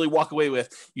that you really walk away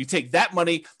with. You take that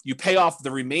money, you pay off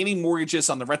the remaining mortgages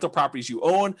on the rental properties you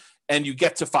own, and you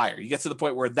get to fire. You get to the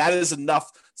point where that is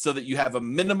enough so that you have a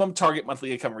minimum target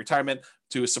monthly income in retirement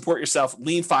to support yourself,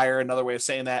 lean fire, another way of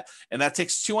saying that, and that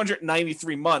takes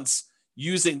 293 months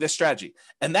using this strategy.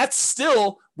 And that's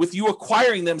still with you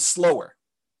acquiring them slower,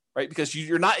 right? Because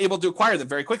you're not able to acquire them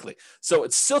very quickly. So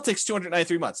it still takes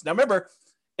 293 months. Now, remember,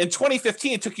 in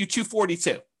 2015, it took you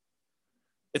 242.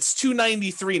 It's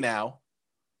 293 now,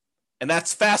 and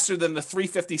that's faster than the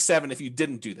 357 if you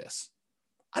didn't do this.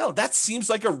 I don't know. That seems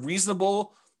like a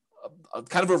reasonable,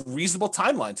 kind of a reasonable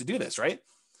timeline to do this, right?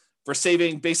 For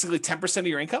saving basically 10% of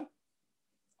your income.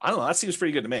 I don't know. That seems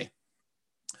pretty good to me.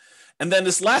 And then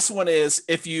this last one is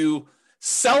if you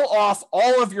sell off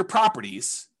all of your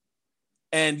properties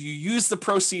and you use the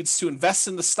proceeds to invest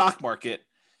in the stock market,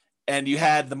 and you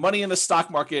had the money in the stock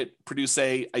market produce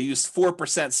I used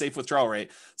 4% safe withdrawal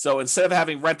rate. So instead of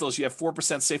having rentals, you have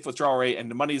 4% safe withdrawal rate, and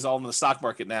the money is all in the stock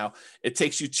market now. It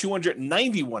takes you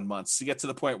 291 months to get to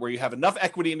the point where you have enough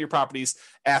equity in your properties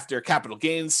after capital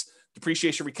gains,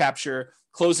 depreciation recapture,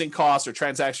 closing costs or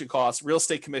transaction costs, real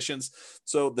estate commissions.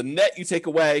 So the net you take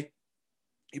away,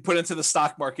 you put into the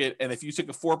stock market, and if you took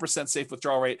a 4% safe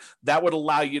withdrawal rate, that would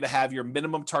allow you to have your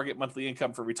minimum target monthly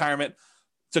income for retirement.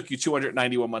 It took you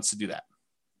 291 months to do that,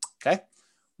 okay?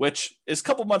 Which is a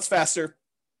couple months faster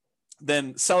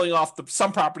than selling off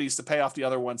some properties to pay off the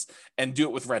other ones and do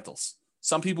it with rentals.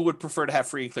 Some people would prefer to have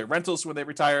free and clear rentals when they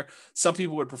retire. Some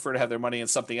people would prefer to have their money in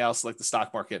something else like the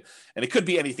stock market, and it could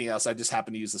be anything else. I just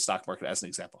happen to use the stock market as an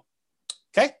example,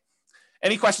 okay?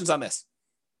 Any questions on this?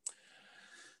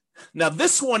 Now,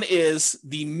 this one is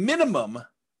the minimum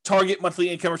target monthly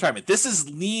income retirement. This is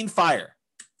lean fire.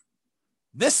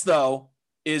 This, though,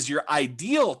 is your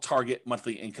ideal target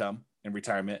monthly income in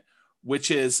retirement,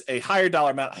 which is a higher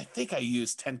dollar amount. I think I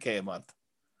use $10K a month.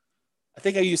 I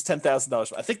think I use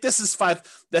 $10,000. I think this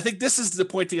is the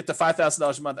point to get to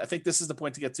 $5,000 a month. I think this is the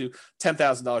point to get to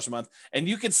 $10,000 a month. And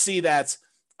you can see that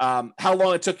how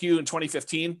long it took you in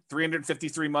 2015,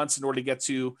 353 months in order to get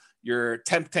to your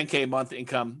 10K a month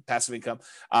income, passive income,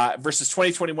 versus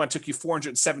 2021 took you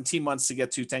 417 months to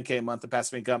get to 10K a month of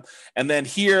passive income. And then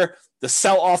here, the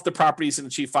sell off the properties and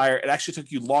achieve fire, it actually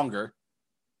took you longer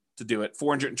to do it,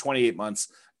 428 months,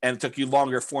 and it took you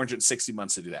longer, 460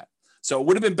 months to do that. So it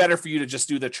would have been better for you to just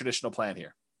do the traditional plan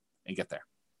here and get there.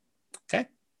 Okay.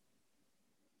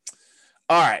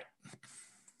 All right.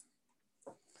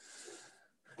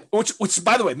 Which,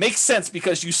 by the way, makes sense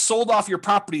because you sold off your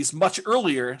properties much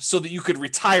earlier so that you could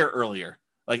retire earlier.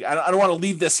 Like, I don't want to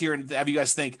leave this here and have you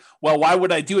guys think, well, why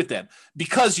would I do it then?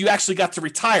 Because you actually got to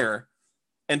retire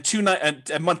at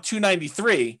month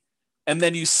 293, and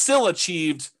then you still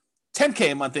achieved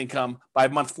 10K a month income by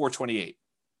month 428.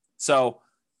 So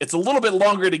it's a little bit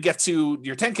longer to get to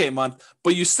your 10K a month,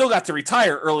 but you still got to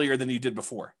retire earlier than you did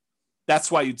before.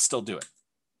 That's why you'd still do it.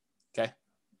 Okay?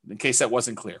 In case that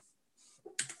wasn't clear.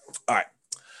 All right.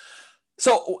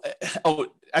 So,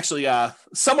 actually,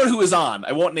 someone who is on,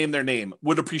 I won't name their name,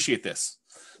 would appreciate this.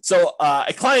 So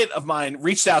a client of mine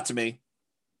reached out to me.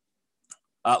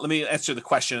 Let me answer the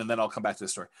question, and then I'll come back to the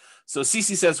story. So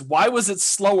Cece says, why was it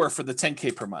slower for the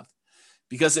 10K per month?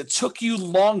 Because it took you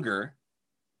longer.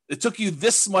 It took you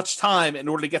this much time in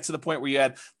order to get to the point where you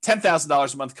had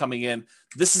 $10,000 a month coming in.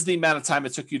 This is the amount of time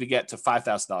it took you to get to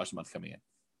 $5,000 a month coming in.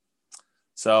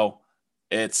 So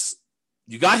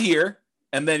you got here,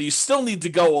 and then you still need to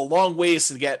go a long ways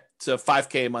to get to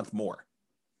 5K a month more.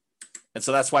 And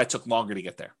so that's why it took longer to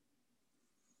get there.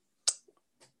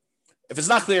 If it's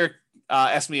not clear,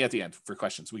 ask me at the end for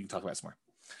questions. We can talk about some more.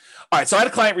 All right. So I had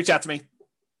a client reach out to me,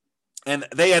 and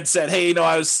they had said, hey,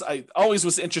 I always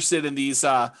was interested in these,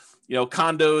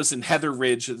 condos in Heather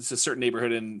Ridge. It's a certain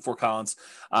neighborhood in Fort Collins,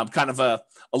 kind of a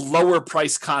lower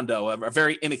price condo, a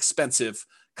very inexpensive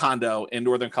condo in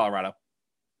Northern Colorado.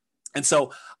 And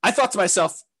so I thought to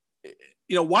myself,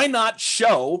 why not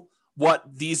show what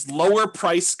these lower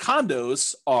price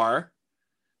condos are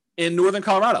in Northern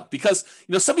Colorado? Because,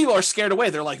 some people are scared away.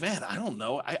 They're like, man, I don't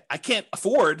know. I can't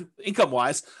afford, income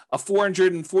wise, a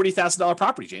 $440,000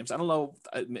 property, James. I don't know.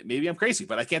 Maybe I'm crazy,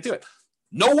 but I can't do it.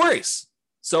 No worries.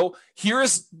 So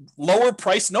here's lower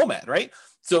price Nomad, right?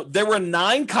 So there were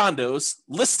 9 condos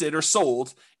listed or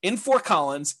sold in Fort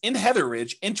Collins, in Heather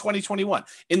Ridge in 2021,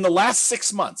 in the last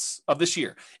 6 months of this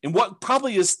year, in what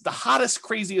probably is the hottest,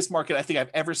 craziest market I think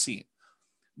I've ever seen.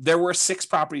 There were 6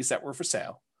 properties that were for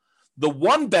sale. The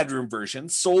 1-bedroom version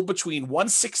sold between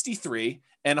 $163,000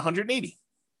 and $180,000.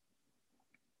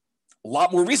 A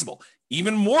lot more reasonable,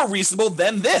 even more reasonable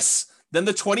than the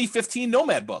 2015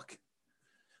 Nomad book.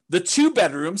 The 2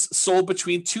 bedrooms sold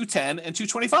between $210,000 and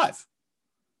 $225,000.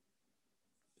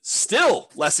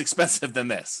 Still less expensive than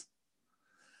this.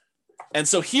 And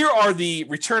so here are the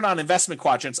return on investment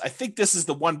quadrants. I think this is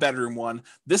the 1-bedroom one.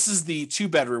 This is the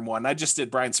 2-bedroom one. I just did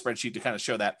Brian's spreadsheet to kind of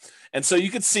show that. And so you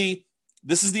could see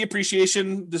this is the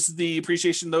appreciation. This is the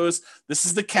appreciation. This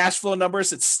is the cash flow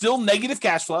numbers. It's still negative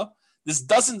cash flow. This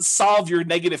doesn't solve your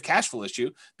negative cash flow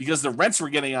issue because the rents we're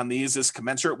getting on these is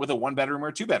commensurate with a 1-bedroom or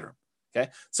a 2-bedroom. Okay.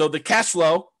 So the cash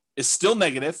flow is still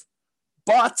negative,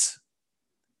 but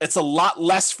it's a lot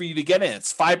less for you to get in.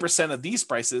 It's 5% of these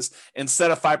prices instead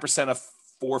of 5% of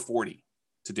 440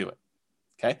 to do it.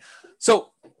 Okay.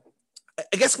 So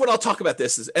I guess what I'll talk about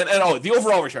this is, and the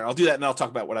overall return, I'll do that and I'll talk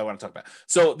about what I want to talk about.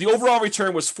 So the overall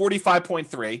return was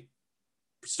 45.3,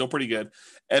 still pretty good.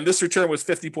 And this return was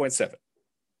 50.7.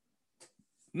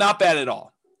 Not bad at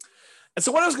all. And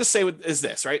so what I was going to say is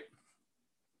this, right?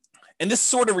 And this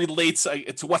sort of relates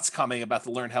to what's coming about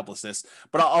the learned helplessness,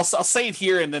 but I'll say it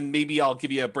here and then maybe I'll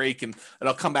give you a break and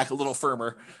I'll come back a little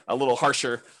firmer, a little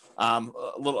harsher, a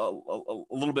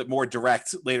little bit more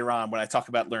direct later on when I talk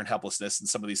about learned helplessness and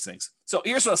some of these things. So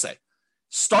here's what I'll say.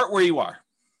 Start where you are.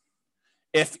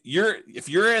 If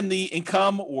you're in the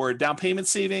income or down payment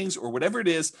savings or whatever it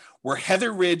is, where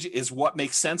Heather Ridge is what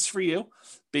makes sense for you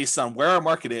based on where our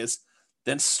market is,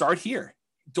 then start here.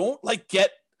 Don't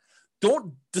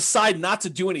decide not to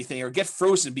do anything or get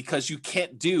frozen because you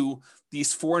can't do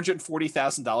these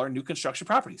 $440,000 new construction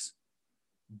properties.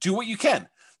 Do what you can.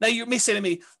 Now you may say to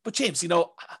me, but James,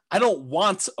 I don't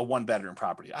want a 1-bedroom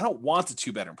property. I don't want a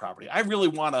 2-bedroom property. I really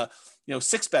want a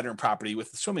 6-bedroom property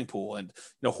with a swimming pool and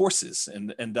horses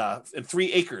and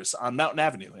 3 acres on Mountain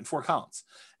Avenue in Fort Collins.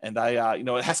 And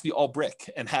it has to be all brick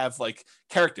and have like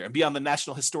character and be on the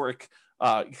National Historic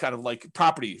kind of like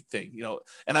property thing,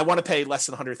 and I want to pay less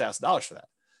than $100,000 for that.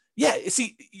 Yeah.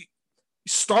 See,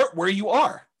 start where you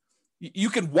are. You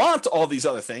can want all these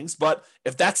other things, but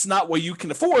if that's not what you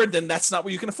can afford, then that's not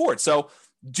what you can afford. So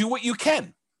do what you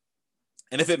can.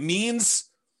 And if it means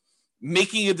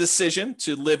making a decision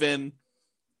to live in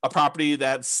a property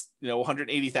that's,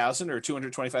 $180,000 or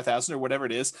 $225,000 or whatever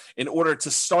it is, in order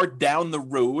to start down the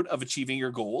road of achieving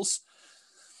your goals,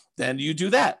 then you do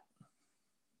that.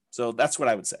 So that's what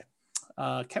I would say.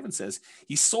 Kevin says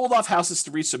he sold off houses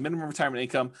to reach a minimum retirement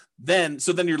income. Then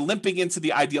you're limping into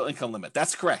the ideal income limit.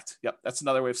 That's correct. Yep. That's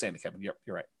another way of saying it, Kevin. Yep.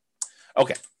 You're right.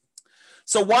 Okay.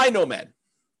 So why Nomad?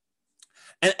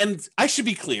 And I should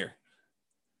be clear.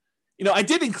 I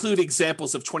did include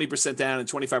examples of 20% down and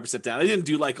 25% down. I didn't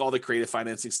do like all the creative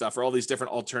financing stuff or all these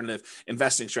different alternative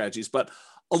investing strategies, but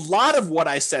a lot of what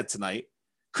I said tonight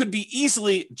could be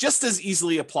just as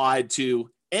easily applied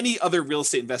to any other real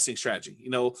estate investing strategy.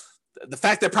 The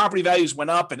fact that property values went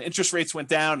up and interest rates went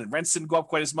down and rents didn't go up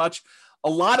quite as much. A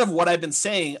lot of what I've been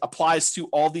saying applies to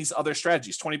all these other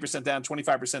strategies, 20% down,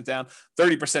 25% down,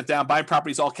 30% down, buying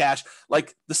properties all cash.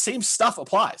 Like the same stuff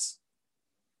applies.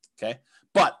 Okay.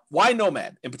 But why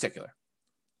Nomad in particular?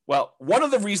 Well, one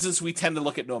of the reasons we tend to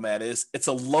look at Nomad is it's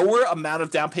a lower amount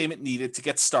of down payment needed to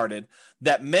get started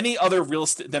than many other real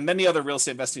estate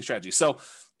investing strategies. So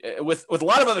with a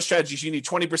lot of other strategies, you need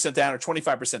 20% down or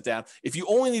 25% down. If you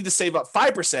only need to save up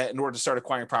 5% in order to start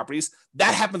acquiring properties,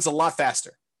 that happens a lot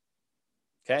faster.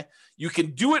 Okay. You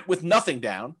can do it with nothing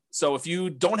down. So if you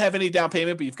don't have any down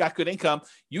payment, but you've got good income,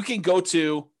 you can go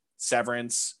to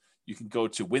Severance, you can go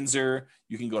to Windsor,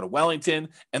 you can go to Wellington,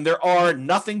 and there are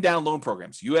nothing down loan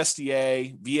programs,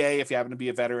 USDA, VA, if you happen to be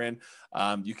a veteran.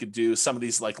 You could do some of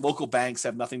these like local banks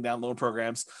have nothing down loan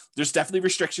programs. There's definitely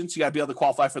restrictions. You got to be able to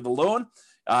qualify for the loan.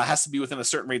 has to be within a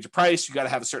certain range of price. You got to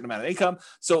have a certain amount of income.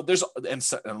 So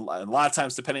and a lot of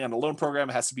times, depending on the loan program,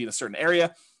 it has to be in a certain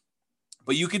area.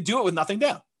 But you can do it with nothing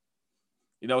down.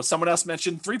 Someone else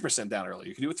mentioned 3% down earlier.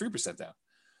 You can do it 3% down.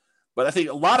 But I think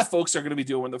a lot of folks are going to be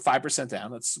doing the 5%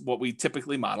 down. That's what we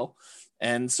typically model.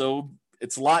 And so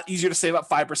it's a lot easier to save up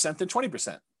 5% than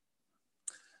 20%.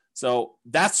 So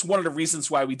that's one of the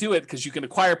reasons why we do it, because you can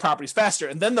acquire properties faster,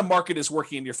 and then the market is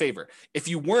working in your favor. If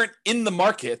you weren't in the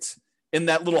market in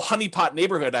that little honeypot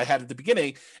neighborhood I had at the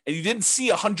beginning, and you didn't see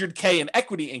 $100K in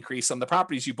equity increase on the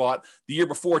properties you bought the year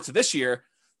before to this year,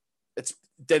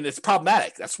 then it's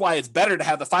problematic. That's why it's better to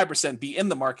have the 5% be in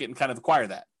the market and kind of acquire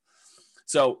that.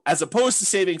 So as opposed to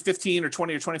saving 15 or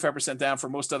 20 or 25% down for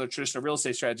most other traditional real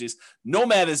estate strategies,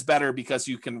 Nomad is better because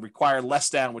you can require less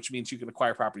down, which means you can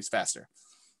acquire properties faster.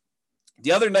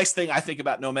 The other nice thing I think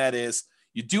about Nomad is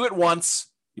you do it once,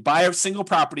 you buy a single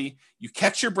property, you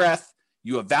catch your breath,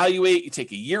 you evaluate, you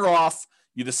take a year off,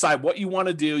 you decide what you want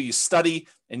to do, you study,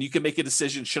 and you can make a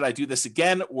decision. Should I do this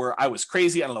again? Or I was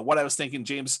crazy. I don't know what I was thinking.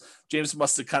 James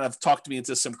must have kind of talked me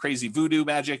into some crazy voodoo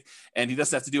magic, and he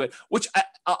doesn't have to do it, which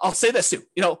I'll say this too.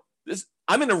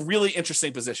 I'm in a really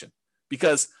interesting position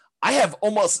because I have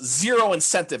almost zero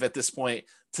incentive at this point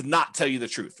to not tell you the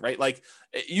truth, right? Like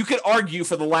you could argue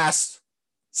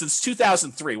since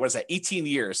 2003, what is that, 18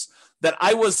 years, that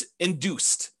I was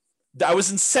induced, that I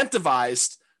was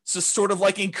incentivized to sort of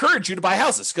like encourage you to buy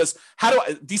houses. Because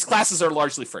these classes are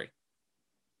largely free.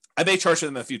 I may charge them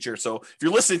in the future. So if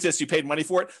you're listening to this, you paid money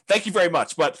for it. Thank you very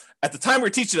much. But at the time we're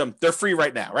teaching them, they're free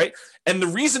right now, right? And the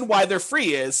reason why they're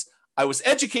free is I was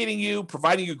educating you,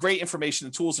 providing you great information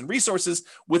and tools and resources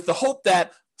with the hope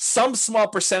that some small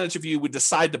percentage of you would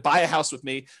decide to buy a house with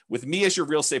me as your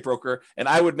real estate broker, and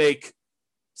I would make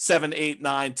 $7,000,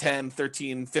 $8,000, $9,000,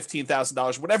 $10,000, $13,000,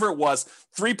 $15,000, whatever it was.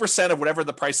 3% of whatever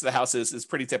the price of the house is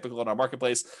pretty typical in our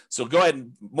marketplace. So go ahead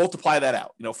and multiply that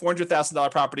out. $400,000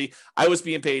 property, I was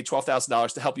being paid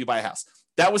 $12,000 to help you buy a house.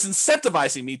 That was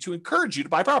incentivizing me to encourage you to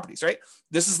buy properties, right?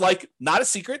 This is like not a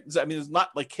secret. I mean, it's not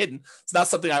like hidden. It's not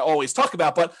something I always talk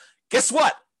about, but guess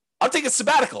what? I'm taking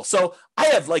sabbatical. So I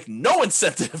have like no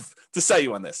incentive to sell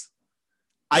you on this.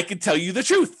 I can tell you the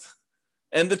truth.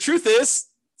 And the truth is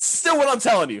still what I'm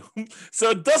telling you. So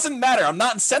it doesn't matter. I'm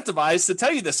not incentivized to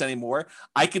tell you this anymore.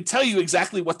 I can tell you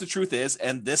exactly what the truth is,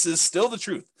 and this is still the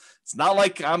truth. It's not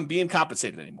like I'm being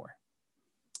compensated anymore.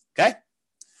 Okay?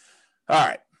 All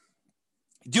right.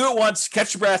 Do it once,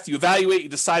 catch your breath, you evaluate, you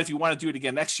decide if you want to do it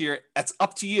again next year. That's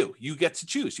up to you. You get to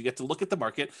choose. You get to look at the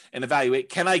market and evaluate,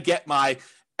 can I get my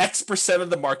X percent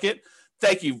of the market?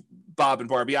 Thank you, Bob and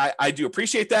Barbie. I do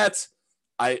appreciate that.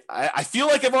 I feel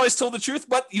like I've always told the truth,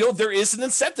 but there is an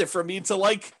incentive for me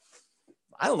to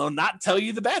not tell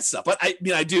you the bad stuff. But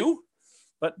I do.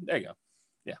 But there you go.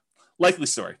 Yeah. Likely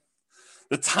story.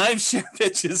 The timeshare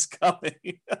pitch is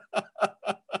coming.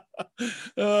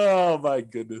 Oh my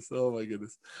goodness.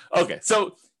 Okay.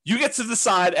 So you get to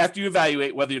decide after you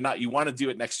evaluate whether or not you want to do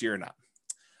it next year or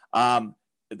not.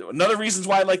 Another reasons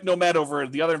why I like Nomad over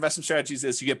the other investment strategies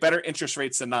is you get better interest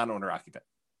rates than non-owner occupant.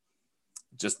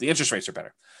 Just the interest rates are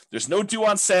better. There's no due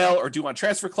on sale or due on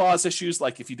transfer clause issues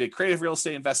like if you did creative real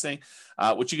estate investing,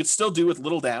 which you could still do with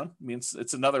little down. I mean,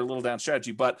 it's another little down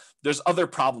strategy, but there's other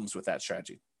problems with that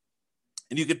strategy.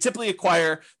 And you could typically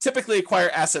acquire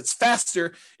assets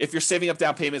faster if you're saving up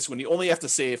down payments when you only have to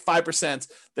save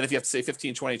 5% than if you have to save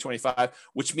 15, 20, 25,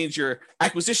 which means your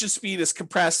acquisition speed is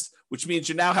compressed, which means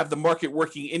you now have the market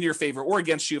working in your favor or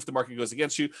against you if the market goes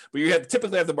against you. But you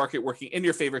typically have the market working in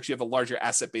your favor because you have a larger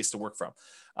asset base to work from.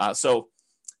 So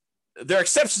there are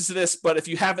exceptions to this, but if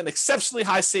you have an exceptionally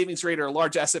high savings rate or a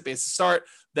large asset base to start,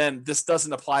 then this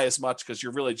doesn't apply as much because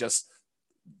you're really just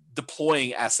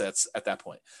deploying assets at that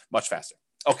point much faster.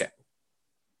 Okay.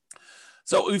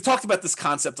 So we've talked about this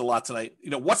concept a lot tonight.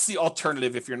 What's the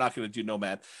alternative if you're not going to do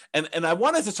Nomad? And I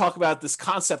wanted to talk about this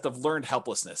concept of learned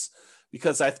helplessness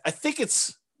because I think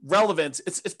it's relevant.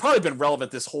 It's probably been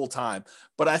relevant this whole time,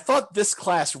 but I thought this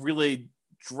class really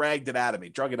drug it out of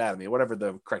me, whatever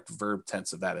the correct verb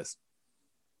tense of that is.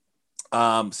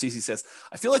 CC says,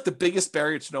 I feel like the biggest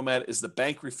barrier to Nomad is the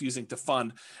bank refusing to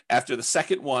fund after the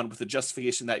second one with the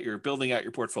justification that you're building out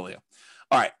your portfolio.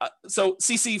 All right. So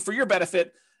CC, for your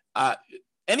benefit,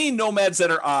 any Nomads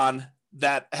that are on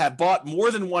that have bought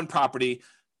more than one property,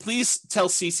 please tell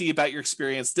CC about your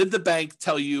experience. Did the bank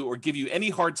tell you or give you any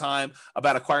hard time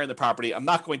about acquiring the property? I'm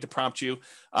not going to prompt you.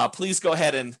 Please go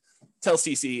ahead and tell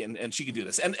CC and she can do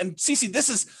this. And CC,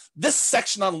 this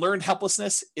section on learned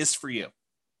helplessness is for you.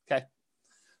 Okay.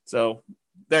 So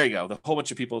there you go. The whole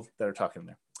bunch of people that are talking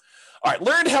there. All right.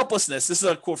 Learned helplessness. This is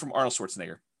a quote from Arnold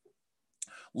Schwarzenegger.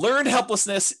 Learned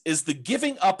helplessness is the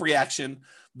giving up reaction,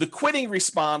 the quitting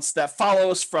response that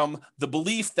follows from the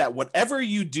belief that whatever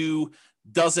you do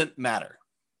doesn't matter.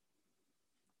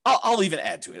 I'll even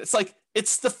add to it. It's like,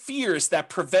 it's the fears that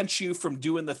prevent you from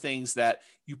doing the things that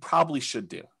you probably should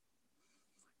do.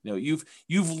 You know,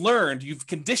 you've learned, you've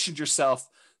conditioned yourself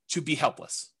to be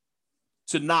helpless,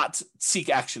 to not seek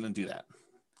action and do that.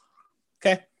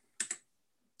 Okay.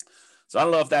 So I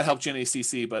don't know if that helped you in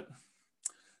ACC, but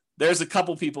there's a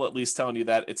couple people at least telling you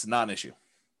that it's not an issue.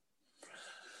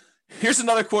 Here's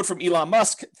another quote from Elon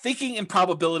Musk, thinking in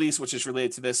probabilities, which is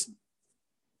related to this.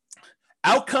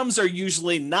 Outcomes are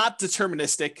usually not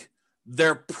deterministic,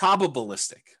 they're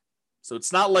probabilistic. So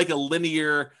it's not like a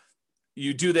linear,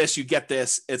 you do this, you get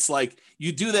this. It's like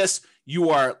you do this, you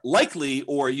are likely,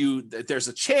 or there's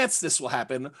a chance this will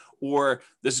happen, or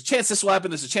there's a chance this will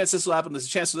happen, there's a chance this will happen, there's a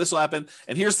chance this will happen.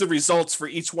 And here's the results for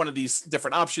each one of these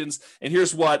different options. And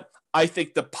here's what I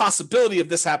think the possibility of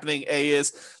this happening A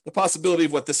is, the possibility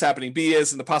of what this happening B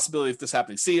is, and the possibility of this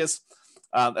happening C is.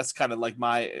 That's kind of like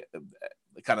my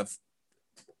kind of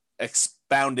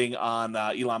expounding on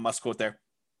Elon Musk quote there.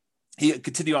 He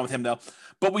continue on with him though,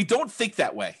 but we don't think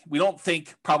that way. We don't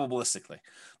think probabilistically.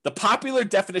 The popular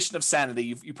definition of sanity,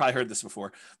 you've probably heard this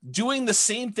before, doing the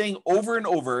same thing over and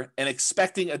over and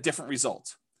expecting a different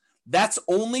result. That's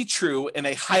only true in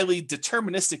a highly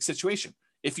deterministic situation.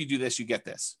 If you do this, you get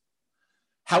this.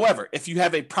 However, if you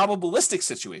have a probabilistic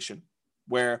situation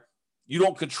where you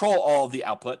don't control all of the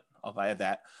output, I'll add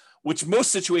that, which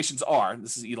most situations are,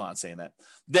 this is Elon saying that,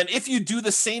 then if you do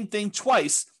the same thing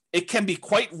twice, it can be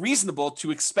quite reasonable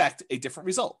to expect a different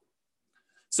result.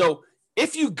 So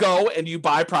if you go and you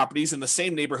buy properties in the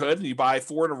same neighborhood and you buy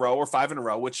 4 in a row or 5 in a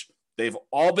row, which they've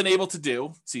all been able to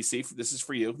do, CC, this is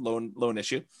for you, loan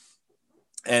issue.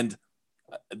 And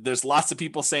there's lots of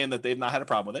people saying that they've not had a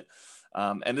problem with it.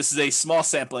 And this is a small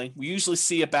sampling. We usually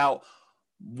see about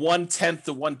 1/10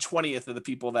 to 1/20th of the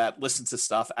people that listen to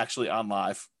stuff actually on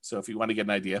live. So if you want to get an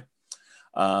idea,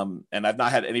 and I've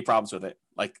not had any problems with it,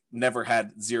 like never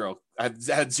had zero. I've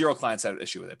had 0 clients had an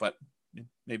issue with it, but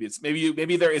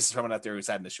maybe there is someone out there who's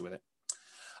had an issue with it.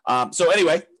 So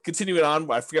anyway, continuing on,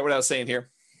 I forget what I was saying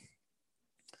here.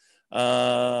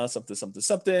 Something,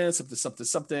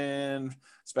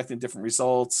 expecting different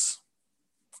results.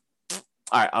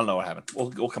 All right, I don't know what happened.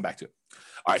 We'll come back to it.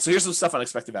 All right, so here's some stuff on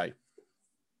expected value.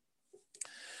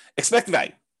 Expected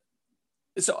value.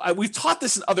 So we've taught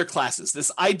this in other classes,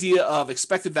 this idea of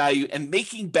expected value and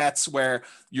making bets where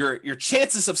your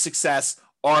chances of success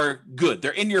are good.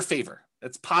 They're in your favor.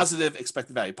 That's positive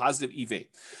expected value, positive EV.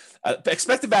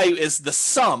 Expected value is the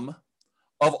sum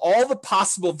of all the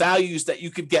possible values that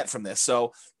you could get from this.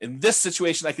 So in this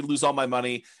situation, I could lose all my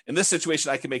money. In this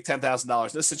situation, I can make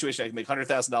 $10,000. In this situation, I can make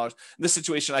 $100,000. In this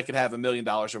situation, I could have $1 million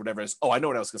or whatever it is. Oh, I know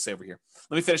what I was going to say over here.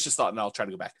 Let me finish this thought and I'll try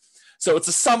to go back. So it's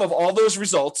a sum of all those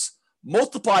results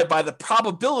multiplied by the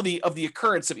probability of the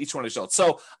occurrence of each one of the results.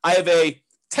 So I have a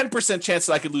 10% chance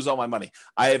that I could lose all my money.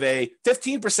 I have a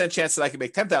 15% chance that I could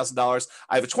make $10,000.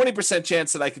 I have a 20%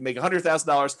 chance that I could make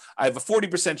 $100,000. I have a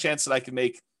 40% chance that I could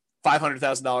make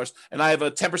 $500,000, and I have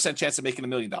a 10% chance of making $1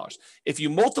 million. If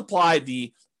you multiply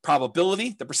the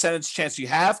probability, the percentage chance you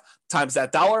have, times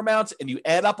that dollar amount, and you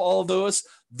add up all of those,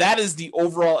 that is the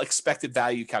overall expected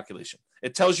value calculation.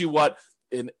 It tells you what,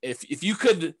 if you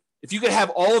could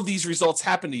have all of these results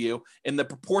happen to you in the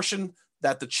proportion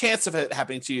that the chance of it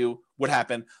happening to you would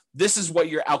happen, this is what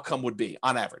your outcome would be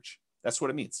on average. That's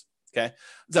what it means. Okay.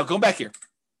 So going back here.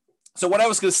 So what I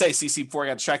was going to say, CC, before I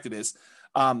got distracted is,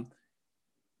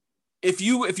 if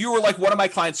you were like one of my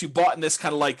clients who bought in this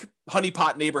kind of like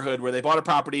honeypot neighborhood where they bought a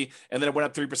property and then it went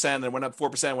up 3%, then it went up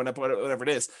 4%, went up whatever it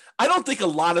is, I don't think a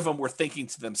lot of them were thinking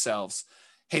to themselves,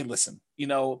 hey, listen,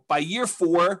 by year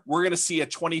 4, we're going to see a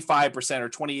 25% or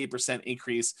 28%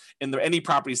 increase in any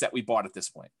properties that we bought at this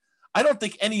point. I don't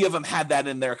think any of them had that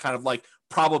in their kind of like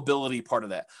probability part of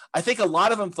that. I think a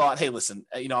lot of them thought, hey, listen,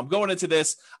 I'm going into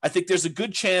this. I think there's a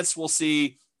good chance we'll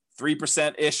see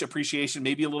 3%-ish appreciation,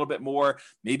 maybe a little bit more,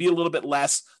 maybe a little bit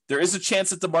less. There is a chance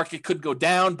that the market could go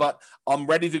down, but I'm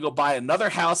ready to go buy another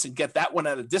house and get that one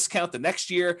at a discount the next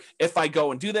year if I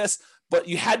go and do this. But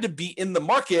you had to be in the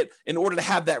market in order to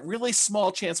have that really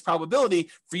small chance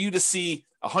probability for you to see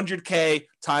 100K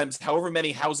times however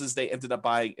many houses they ended up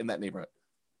buying in that neighborhood.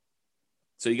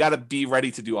 So you got to be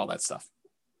ready to do all that stuff.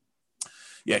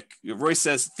 Yeah, Roy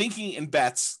says, Thinking in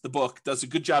Bets, the book, does a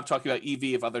good job talking about EV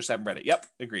if others haven't read it. Yep,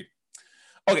 agreed.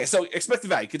 Okay, so expected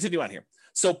value. Continue on here.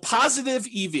 So positive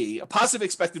EV, a positive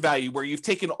expected value, where you've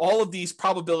taken all of these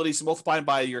probabilities and multiplied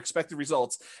by your expected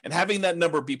results and having that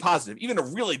number be positive, even a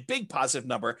really big positive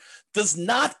number, does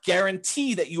not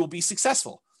guarantee that you will be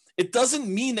successful. It doesn't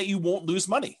mean that you won't lose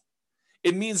money.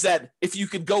 It means that if you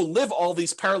could go live all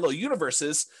these parallel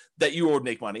universes, that you would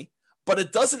make money, but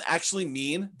it doesn't actually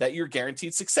mean that you're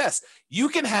guaranteed success. You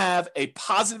can have a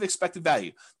positive expected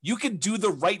value. You can do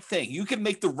the right thing. You can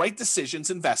make the right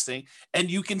decisions investing, and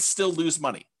you can still lose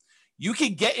money. You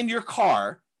can get in your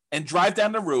car and drive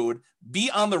down the road,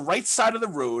 be on the right side of the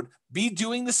road, be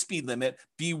doing the speed limit,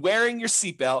 be wearing your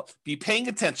seatbelt, be paying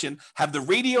attention, have the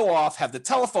radio off, have the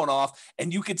telephone off,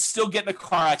 and you could still get in a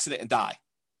car accident and die.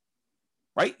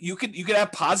 Right? You could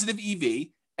have positive EV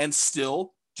and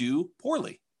still do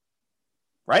poorly.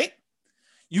 Right?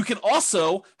 You can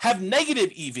also have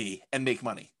negative EV and make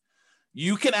money.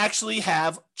 You can actually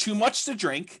have too much to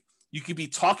drink. You could be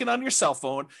talking on your cell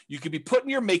phone. You could be putting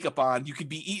your makeup on. You could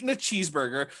be eating a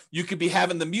cheeseburger. You could be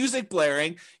having the music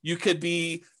blaring. You could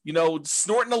be,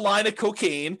 snorting a line of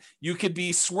cocaine. You could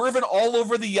be swerving all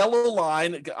over the yellow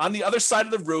line on the other side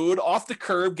of the road, off the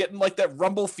curb, getting like that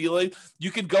rumble feeling.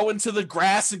 You could go into the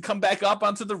grass and come back up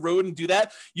onto the road and do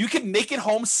that. You can make it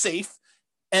home safe.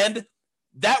 And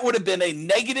that would have been a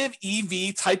negative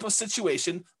EV type of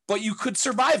situation, but you could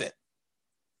survive it.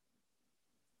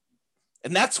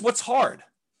 And that's what's hard.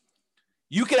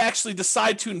 You could actually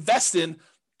decide to invest in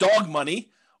dog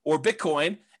money or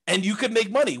Bitcoin, and you could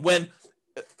make money. When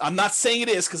I'm not saying it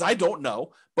is, because I don't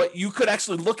know, but you could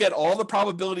actually look at all the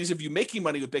probabilities of you making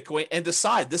money with Bitcoin and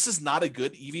decide this is not a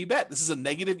good EV bet. This is a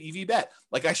negative EV bet.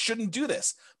 Like, I shouldn't do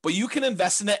this. But you can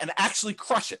invest in it and actually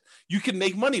crush it. You can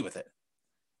make money with it.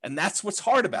 And that's what's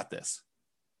hard about this.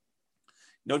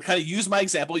 To kind of use my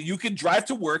example, you could drive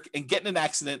to work and get in an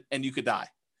accident and you could die.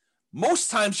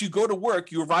 Most times you go to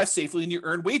work, you arrive safely, and you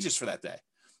earn wages for that day.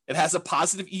 It has a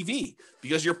positive EV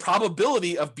because your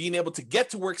probability of being able to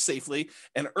get to work safely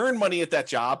and earn money at that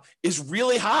job is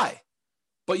really high.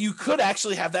 But you could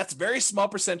actually have that very small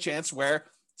percent chance where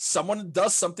someone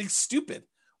does something stupid,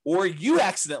 or you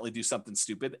accidentally do something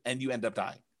stupid and you end up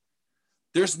dying.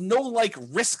 There's no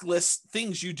riskless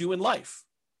things you do in life.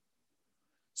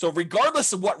 So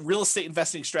regardless of what real estate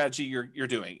investing strategy you're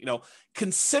doing,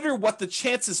 consider what the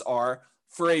chances are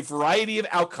for a variety of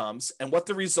outcomes and what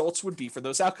the results would be for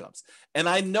those outcomes. And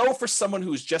I know for someone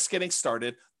who's just getting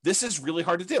started, this is really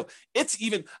hard to do. It's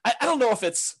even, I don't know if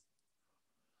it's,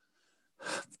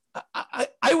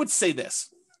 I would say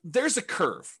this, there's a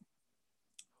curve.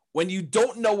 When you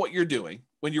don't know what you're doing,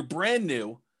 when you're brand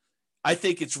new, I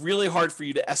think it's really hard for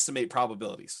you to estimate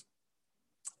probabilities.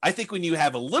 I think when you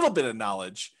have a little bit of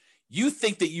knowledge, you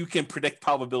think that you can predict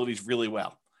probabilities really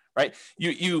well, right?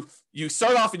 You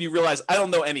start off and you realize, I don't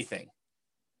know anything.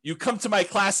 You come to my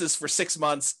classes for 6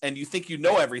 months and you think you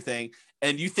know everything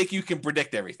and you think you can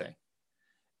predict everything.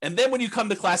 And then when you come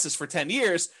to classes for 10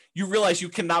 years, you realize you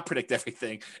cannot predict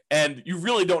everything and you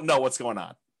really don't know what's going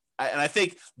on. And I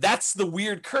think that's the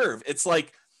weird curve. It's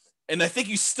like, and I think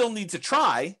you still need to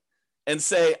try and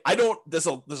say, there's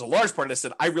a large part of this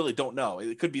that I really don't know.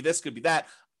 It could be this, could be that.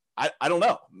 I don't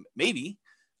know, maybe.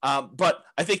 But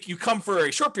I think you come for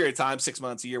a short period of time, 6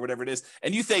 months, a year, whatever it is,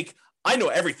 and you think, I know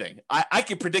everything. I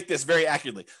can predict this very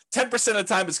accurately. 10% of the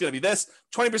time it's going to be this,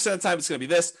 20% of the time it's going to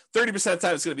be this, 30% of the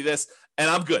time it's going to be this, and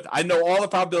I'm good. I know all the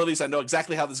probabilities. I know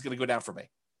exactly how this is going to go down for me.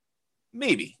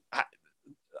 Maybe.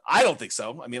 I don't think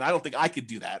so. I mean, I don't think I could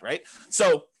do that, right?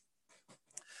 So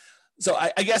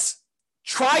I guess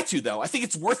try to, though. I think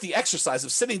it's worth the exercise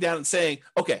of sitting down and saying,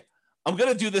 okay, I'm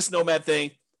going to do this Nomad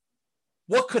thing.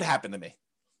 What could happen to me?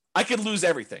 I could lose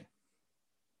everything.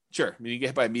 Sure. I mean, you get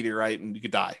hit by a meteorite and you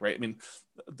could die, right? I mean,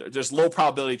 there's low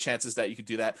probability chances that you could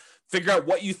do that. Figure out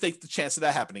what you think the chance of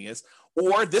that happening is.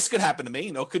 Or this could happen to me,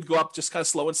 it could go up just kind of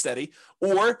slow and steady.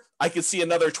 Or I could see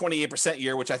another 28%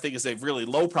 year, which I think is a really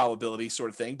low probability sort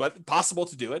of thing, but possible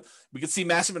to do it. We could see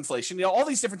massive inflation. All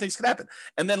these different things could happen.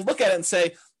 And then look at it and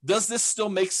say, does this still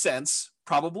make sense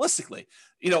probabilistically?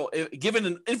 Given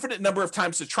an infinite number of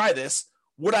times to try this,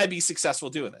 would I be successful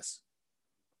doing this?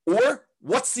 Or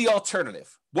what's the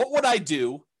alternative? What would I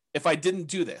do if I didn't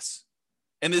do this?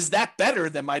 And is that better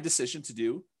than my decision to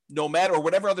do Nomad or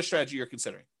whatever other strategy you're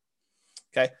considering?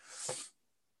 Okay.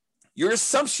 Your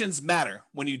assumptions matter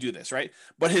when you do this, right?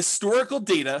 But historical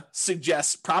data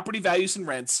suggests property values and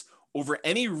rents over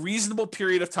any reasonable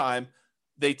period of time,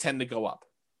 they tend to go up.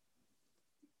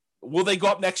 Will they go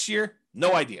up next year?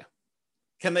 No idea.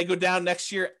 Can they go down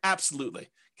next year? Absolutely.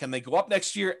 Can they go up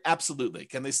next year? Absolutely.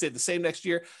 Can they stay the same next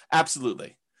year?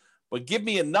 Absolutely. But give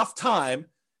me enough time,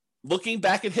 looking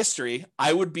back at history,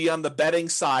 I would be on the betting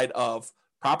side of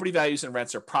Property values and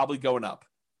rents are probably going up.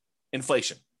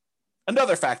 Inflation and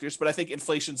other factors, but I think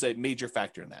inflation's a major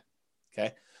factor in that.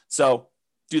 Okay. So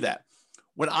do that.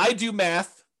 When I do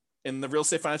math in the real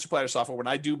estate financial planner software, when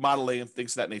I do modeling and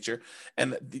things of that nature,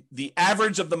 and the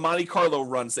average of the Monte Carlo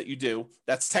runs that you do,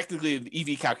 that's technically an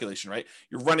EV calculation, right?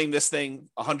 You're running this thing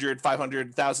 100, 500,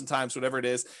 1,000 times, whatever it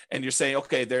is. And you're saying,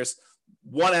 okay, there's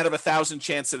 1 out of 1,000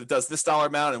 chance that it does this dollar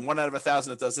amount and 1 out of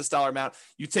 1,000 it does this dollar amount.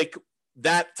 You take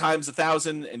that times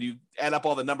 1,000 and you add up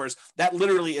all the numbers. That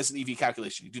literally is an EV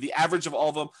calculation. You do the average of all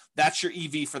of them. That's your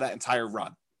EV for that entire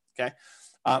run. Okay.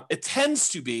 It tends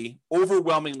to be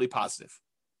overwhelmingly positive.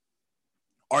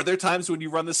 Are there times when you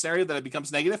run this scenario that it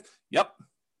becomes negative? Yep,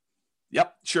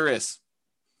 sure is.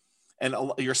 And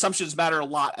your assumptions matter a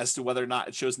lot as to whether or not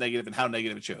it shows negative and how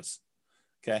negative it shows.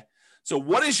 Okay. So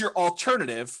what is your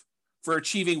alternative for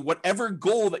achieving whatever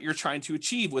goal that you're trying to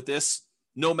achieve with this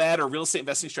nomad or real estate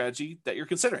investing strategy that you're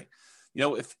considering? You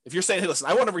know, if you're saying, hey, listen,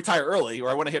 I want to retire early, or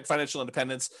I want to hit financial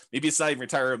independence, maybe it's not even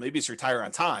retire, maybe it's retire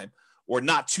on time, or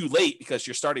not too late because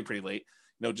you're starting pretty late.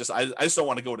 You know, I just don't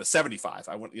want to go to 75.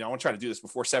 I want to try to do this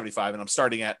before 75, and I'm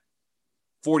starting at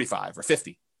 45 or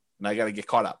 50, and I got to get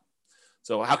caught up.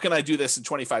 So how can I do this in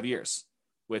 25 years?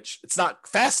 Which it's not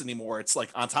fast anymore. It's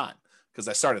like on time because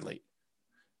I started late,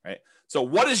 right? So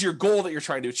what is your goal that you're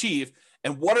trying to achieve?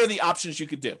 And what are the options you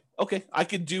could do? Okay, I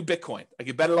could do Bitcoin. I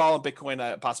could bet it all on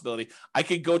Bitcoin possibility. I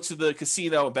could go to the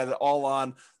casino and bet it all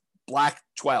on Black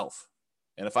 12.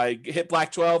 And if I hit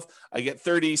Black 12, I get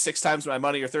 36 times my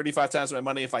money or 35 times my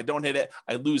money. If I don't hit it,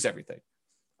 I lose everything.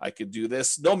 I could do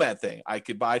this Nomad thing. I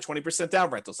could buy 20% down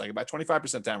rentals. I could buy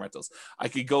 25% down rentals. I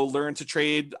could go learn to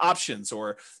trade options,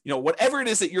 or, whatever it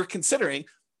is that you're considering.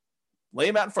 Lay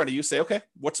them out in front of you. Say, okay,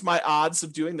 what's my odds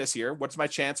of doing this here? What's my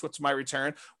chance? What's my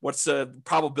return? What's the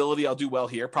probability I'll do well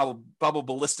here?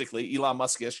 Probabilistically, Elon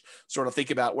Musk-ish, sort of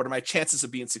think about what are my chances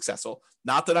of being successful?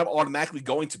 Not that I'm automatically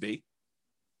going to be,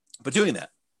 but doing that.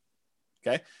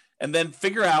 Okay. And then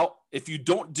figure out, if you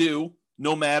don't do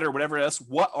Nomad or whatever else,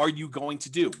 what are you going to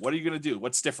do? What are you going to do?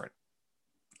 What's different?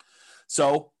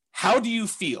 So how do you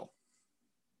feel?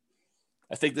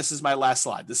 I think this is my last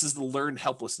slide. This is the learned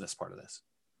helplessness part of this.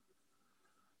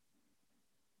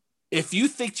 If you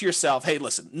think to yourself, hey,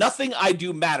 listen, nothing I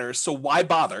do matters, so why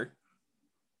bother?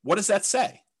 What does that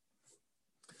say?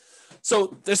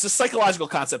 So there's a psychological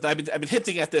concept. I've been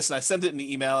hinting at this, and I sent it in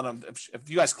the email, and if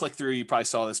you guys click through, you probably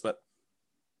saw this, but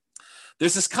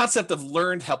there's this concept of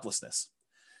learned helplessness.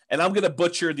 And I'm going to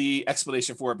butcher the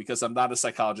explanation for it because I'm not a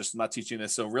psychologist. I'm not teaching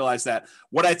this. So realize that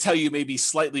what I tell you may be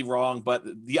slightly wrong, but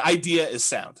the idea is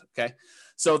sound. Okay.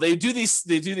 So they do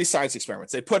these science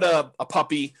experiments. They put a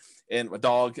puppy and a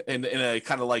dog in a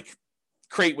kind of like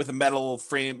crate with a metal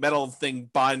thing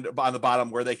bind on the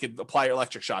bottom where they could apply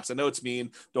electric shocks. I know it's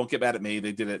mean. Don't get mad at me.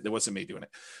 They did it. It wasn't me doing it.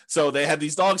 So they had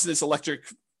these dogs in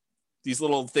these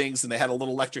little things, and they had a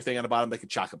little electric thing on the bottom. They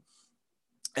could shock them.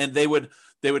 And they would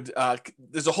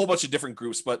there's a whole bunch of different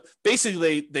groups, but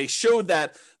basically they showed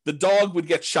that the dog would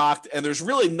get shocked and there's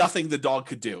really nothing the dog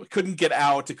could do. It couldn't get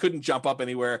out. It couldn't jump up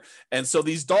anywhere. And so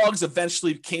these dogs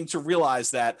eventually came to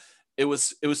realize that it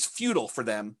was futile for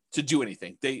them to do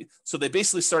anything. So they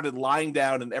basically started lying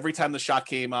down, and every time the shock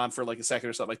came on for like a second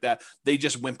or something like that, they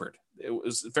just whimpered. It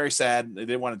was very sad. They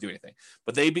didn't want to do anything,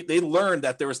 but they learned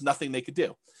that there was nothing they could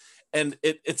do. And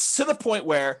it's to the point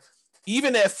where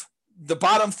even if the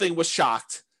bottom thing was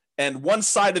shocked and one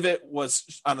side of it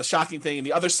was on the shocking thing and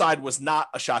the other side was not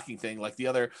a shocking thing, like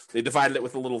they divided it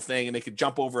with a little thing and they could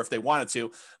jump over if they wanted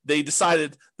to. They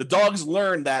decided, the dogs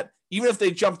learned that even if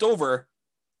they jumped over,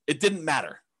 it didn't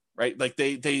matter, right? Like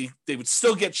they would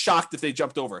still get shocked if they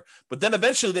jumped over. But then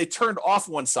eventually they turned off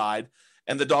one side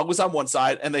and the dog was on one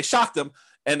side and they shocked them.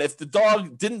 And if the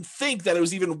dog didn't think that it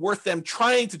was even worth them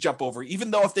trying to jump over,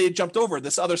 even though if they had jumped over,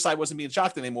 this other side wasn't being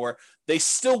shocked anymore, they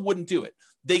still wouldn't do it.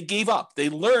 They gave up. They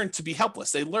learned to be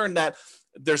helpless. They learned that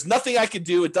there's nothing I could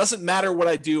do. It doesn't matter what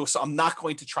I do, so I'm not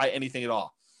going to try anything at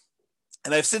all.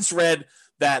 And I've since read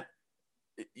that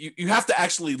you have to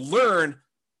actually learn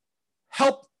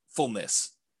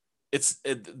helpfulness.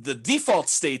 The default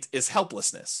state is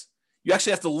helplessness. You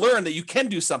actually have to learn that you can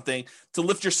do something to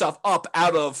lift yourself up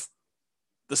out of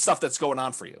the stuff that's going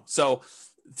on for you. So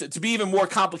to be even more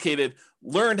complicated,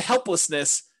 learned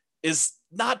helplessness is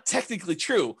not technically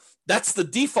true. That's the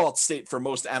default state for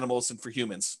most animals and for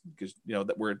humans, because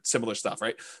that we're similar stuff,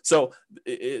 right? So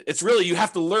it's really, you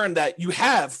have to learn that you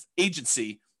have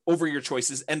agency over your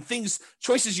choices, and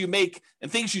choices you make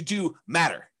and things you do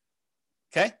matter.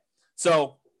 Okay.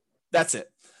 So that's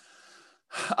it.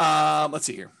 Let's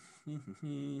see here.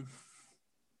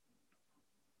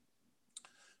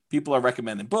 People are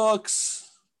recommending books,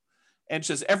 And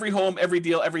says, every home, every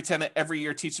deal, every tenant, every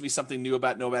year teaches me something new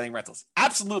about nomading rentals.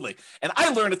 Absolutely. And I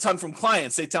learn a ton from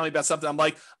clients. They tell me about something. I'm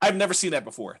like, I've never seen that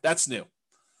before. That's new.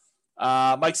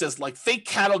 Mike says, like fake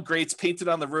cattle grates painted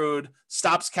on the road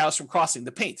stops cows from crossing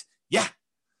the paint.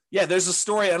 Yeah, there's a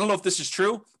story. I don't know if this is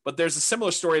true, but there's a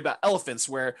similar story about elephants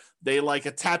where they like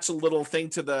attach a little thing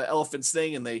to the elephant's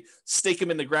thing and they stake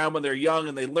them in the ground when they're young,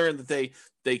 and they learn that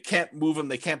they can't move them,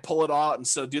 they can't pull it out, and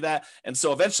so do that. And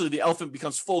so eventually the elephant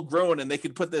becomes full grown, and they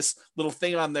can put this little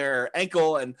thing on their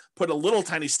ankle and put a little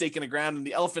tiny stake in the ground, and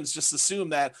the elephants just assume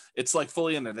that it's like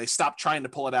fully in there. They stop trying to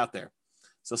pull it out there.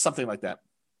 So something like that.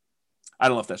 I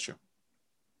don't know if that's true.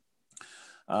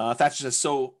 Thatcher says,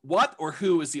 so what or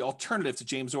who is the alternative to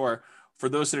James Orr for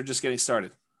those that are just getting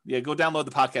started? Yeah, go download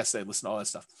the podcast today, listen to all that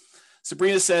stuff.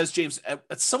 Sabrina says, James,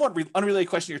 a somewhat unrelated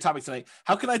question to your topic tonight.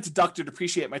 How can I deduct or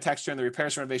depreciate my tax return the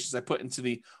repairs and renovations I put into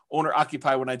the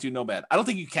owner-occupied when I do Nomad? I don't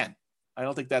think you can. I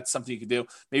don't think that's something you can do.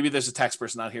 Maybe there's a tax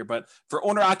person out here, but for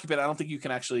owner-occupied, I don't think you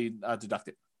can actually deduct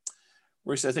it.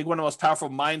 Where he says, I think one of the most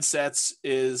powerful mindsets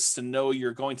is to know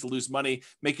you're going to lose money.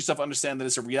 Make yourself understand that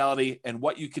it's a reality and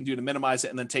what you can do to minimize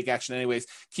it, and then take action anyways.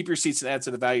 Keep your receipts and add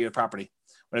to the value of the property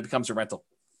when it becomes a rental.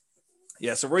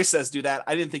 Yeah, so Royce says do that.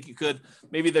 I didn't think you could.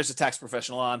 Maybe there's a tax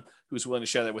professional on who's willing to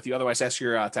share that with you. Otherwise, ask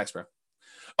your tax pro.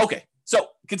 Okay, so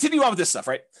continue on with this stuff,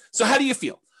 right? So how do you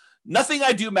feel? Nothing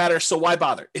I do matters, so why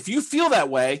bother? If you feel that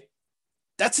way,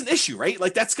 that's an issue, right?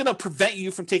 Like that's going to prevent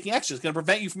you from taking action. It's going to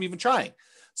prevent you from even trying.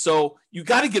 So you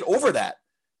got to get over that.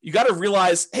 You got to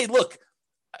realize, hey, look,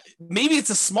 maybe it's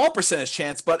a small percentage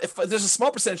chance, but if there's a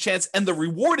small percentage chance and the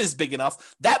reward is big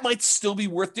enough, that might still be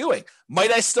worth doing.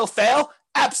 Might I still fail?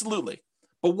 Absolutely.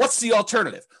 But what's the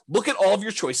alternative? Look at all of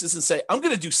your choices and say, I'm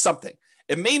going to do something.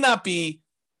 It may not be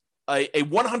a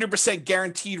 100%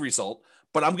 guaranteed result,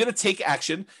 but I'm going to take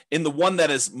action in the one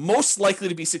that is most likely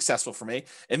to be successful for me.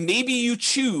 And maybe you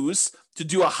choose to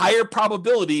do a higher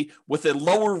probability with a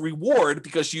lower reward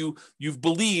because you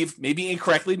believe, maybe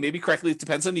incorrectly, maybe correctly, it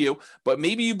depends on you, but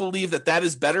maybe you believe that that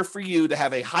is better for you to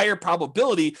have a higher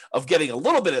probability of getting a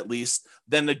little bit at least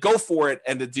than to go for it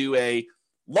and to do a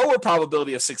lower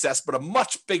probability of success, but a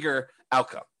much bigger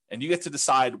outcome. And you get to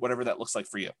decide whatever that looks like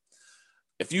for you.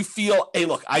 If you feel, hey,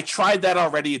 look, I tried that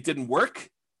already, it didn't work.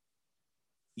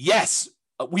 Yes,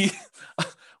 we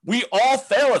all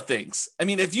fail at things. I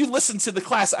mean, if you listen to the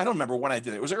class, I don't remember when I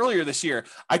did it. It was earlier this year.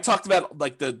 I talked about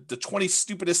like the 20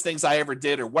 stupidest things I ever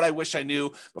did or what I wish I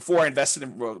knew before I invested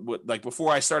in, like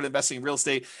before I started investing in real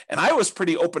estate. And I was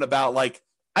pretty open about like,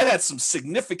 I've had some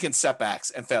significant setbacks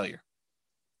and failure.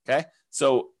 Okay.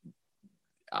 So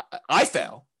I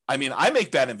fail. I mean, I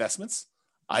make bad investments.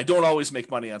 I don't always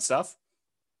make money on stuff.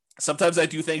 Sometimes I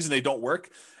do things and they don't work.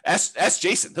 Ask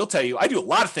Jason. He'll tell you I do a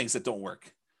lot of things that don't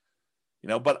work,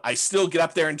 but I still get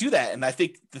up there and do that. And I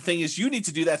think the thing is you need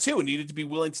to do that too. And you need to be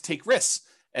willing to take risks.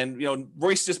 And,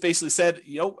 Royce just basically said,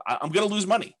 I'm going to lose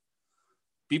money.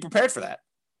 Be prepared for that.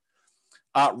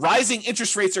 Rising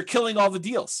interest rates are killing all the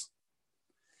deals.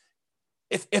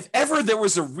 If ever there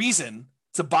was a reason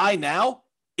to buy now,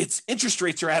 it's interest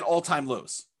rates are at all-time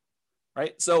lows.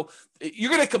 Right. So you're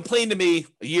going to complain to me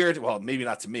a year, well, maybe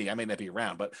not to me, I may not be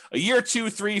around, but a year, 2,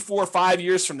 3, 4, 5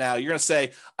 years from now, you're going to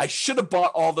say, I should have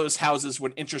bought all those houses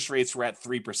when interest rates were at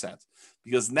 3%,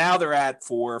 because now they're at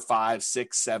 4, 5,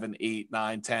 6, 7, 8,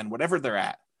 9, 10, whatever they're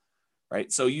at. Right.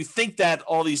 So you think that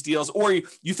all these deals, or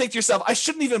you think to yourself, I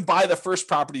shouldn't even buy the first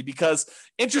property because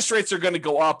interest rates are going to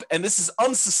go up. And this is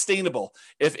unsustainable.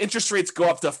 If interest rates go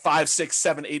up to 5, 6,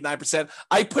 7, 8, 9%,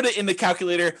 I put it in the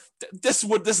calculator. This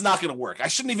is not going to work. I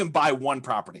shouldn't even buy one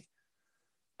property.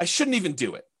 I shouldn't even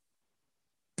do it.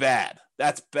 Bad.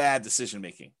 That's bad decision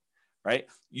making. Right.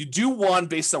 You do one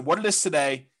based on what it is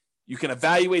today. You can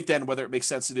evaluate then whether it makes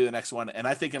sense to do the next one. And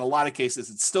I think in a lot of cases,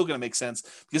 it's still going to make sense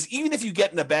because even if you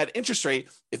get in a bad interest rate,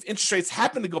 if interest rates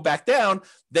happen to go back down,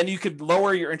 then you could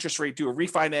lower your interest rate, do a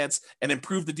refinance and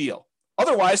improve the deal.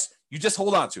 Otherwise, you just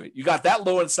hold on to it. You got that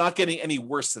low and it's not getting any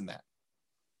worse than that.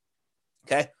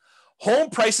 Okay. Home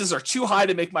prices are too high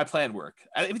to make my plan work.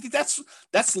 I think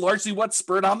that's largely what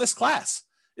spurred on this class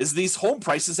is these home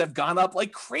prices have gone up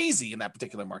like crazy in that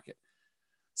particular market.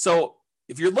 So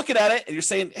if you're looking at it and you're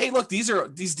saying, hey, look,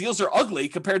 these deals are ugly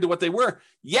compared to what they were.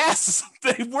 Yes,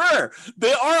 they were.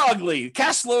 They are ugly.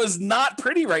 Cash flow is not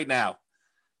pretty right now.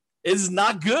 It is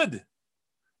not good.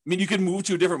 I mean, you can move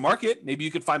to a different market. Maybe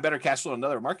you could find better cash flow in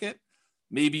another market.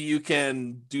 Maybe you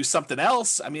can do something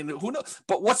else. I mean, who knows?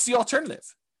 But what's the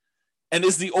alternative? And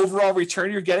is the overall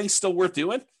return you're getting still worth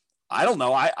doing? I don't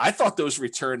know. I thought those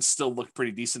returns still looked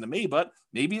pretty decent to me, but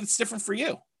maybe it's different for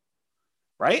you,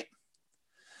 right?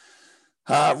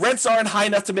 Rents aren't high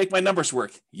enough to make my numbers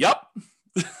work. Yep.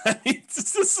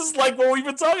 This is like what we've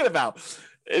been talking about.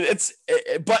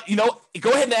 But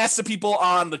go ahead and ask the people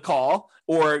on the call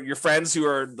or your friends who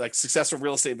are like successful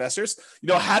real estate investors.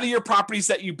 How do your properties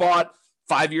that you bought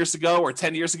 5 years ago or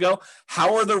 10 years ago,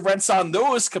 how are the rents on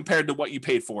those compared to what you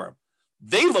paid for them?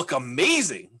 They look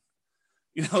amazing.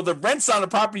 The rents on a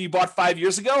property you bought 5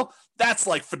 years ago, that's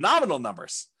like phenomenal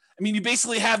numbers. I mean, you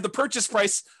basically have the purchase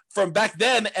price from back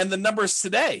then and the numbers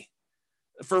today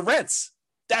for rents.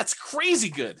 That's crazy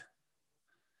good,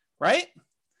 right?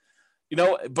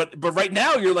 But right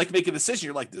now you're like making a decision.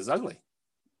 You're like, this is ugly.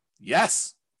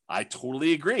 Yes, I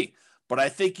totally agree. But I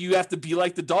think you have to be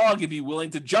like the dog and be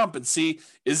willing to jump and see,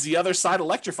 is the other side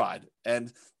electrified?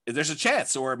 And if there's a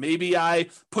chance, or maybe I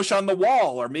push on the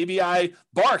wall, or maybe I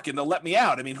bark and they'll let me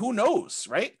out. I mean, who knows,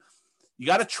 right? You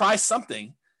got to try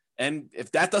something. And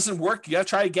if that doesn't work, you got to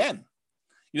try again.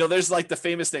 There's like the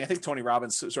famous thing. I think Tony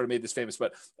Robbins sort of made this famous,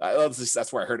 but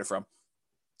that's where I heard it from.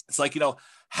 It's like,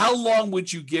 how long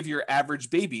would you give your average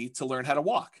baby to learn how to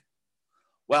walk?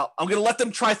 Well, I'm going to let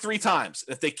them try 3 times.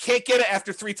 If they can't get it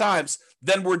after 3 times,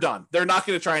 then we're done. They're not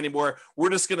going to try anymore. We're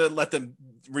just going to let them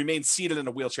remain seated in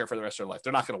a wheelchair for the rest of their life.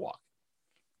 They're not going to walk.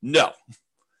 No.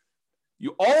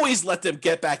 You always let them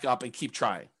get back up and keep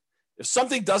trying. If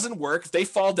something doesn't work, if they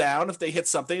fall down, if they hit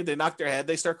something, they knock their head,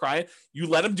 they start crying, you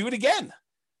let them do it again.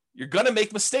 You're going to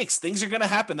make mistakes. Things are going to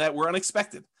happen that were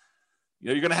unexpected.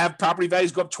 You're going to have property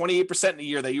values go up 28% in a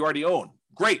year that you already own.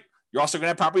 Great. You're also going to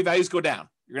have property values go down.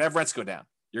 You're going to have rents go down.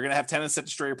 You're going to have tenants that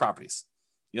destroy your properties.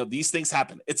 These things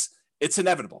happen. It's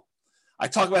inevitable. I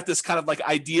talk about this kind of like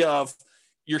idea of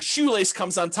your shoelace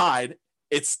comes untied.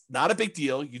 It's not a big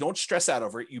deal. You don't stress out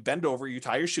over it. You bend over, you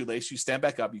tie your shoelace, you stand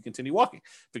back up, you continue walking.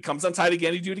 If it comes untied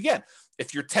again, you do it again.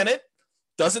 If your tenant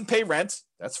doesn't pay rent,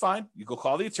 that's fine. You go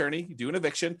call the attorney, you do an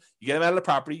eviction, you get them out of the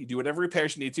property, you do whatever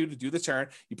repairs you need to do the turn,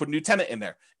 you put a new tenant in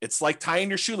there. It's like tying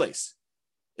your shoelace.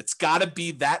 It's got to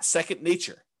be that second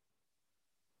nature.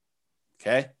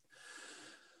 Okay?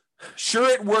 Sure,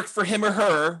 it worked for him or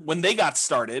her when they got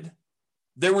started.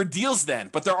 There were deals then,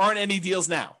 but there aren't any deals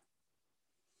now.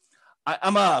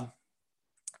 I'm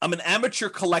an amateur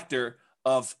collector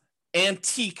of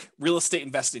antique real estate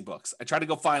investing books. I try to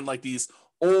go find like these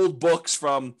old books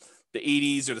from the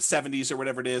 80s or the 70s or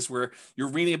whatever it is, where you're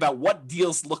reading about what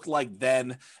deals looked like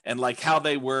then and like how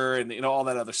they were and all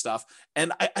that other stuff.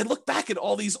 And I look back at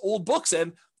all these old books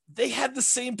and they had the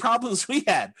same problems we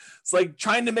had. It's like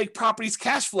trying to make properties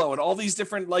cash flow and all these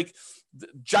different like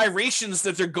gyrations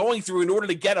that they're going through in order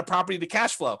to get a property to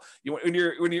cash flow. When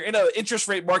you're in an interest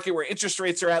rate market where interest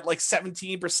rates are at like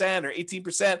 17% or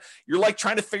 18%, you're like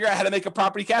trying to figure out how to make a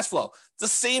property cash flow. It's the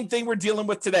same thing we're dealing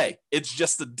with today. It's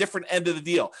just the different end of the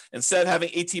deal. Instead of having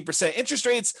 18% interest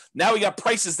rates, now we got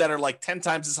prices that are like 10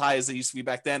 times as high as they used to be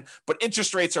back then, but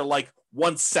interest rates are like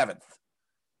 1/7.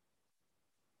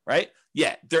 Right?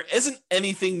 Yeah, there isn't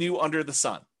anything new under the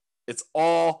sun. It's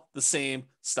all the same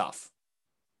stuff.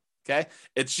 Okay?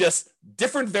 It's just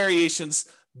different variations,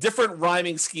 different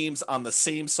rhyming schemes on the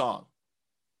same song.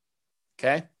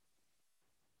 Okay?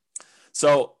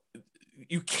 So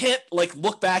you can't like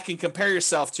look back and compare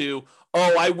yourself to,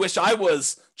 oh, I wish I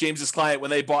was James's client when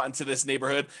they bought into this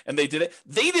neighborhood and they did it.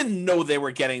 They didn't know they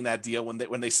were getting that deal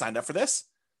when they signed up for this.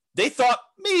 They thought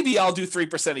maybe I'll do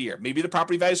 3% a year. Maybe the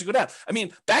property values would go down. I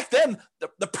mean, back then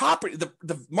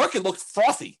the market looked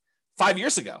frothy 5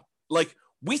 years ago. Like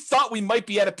we thought we might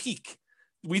be at a peak.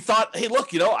 We thought, hey, look,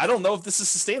 I don't know if this is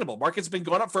sustainable. Market's been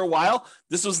going up for a while.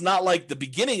 This was not like the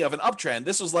beginning of an uptrend.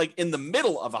 This was like in the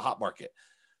middle of a hot market.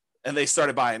 And they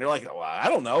started buying. They're like, well, I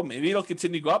don't know. Maybe it'll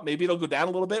continue to go up. Maybe it'll go down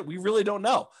a little bit. We really don't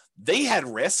know. They had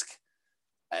risk.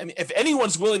 I mean, if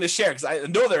anyone's willing to share, because I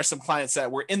know there are some clients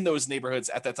that were in those neighborhoods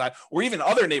at that time, or even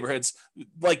other neighborhoods,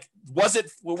 like,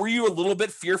 were you a little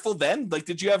bit fearful then? Like,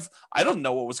 did you have, I don't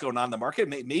know what was going on in the market.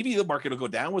 Maybe the market will go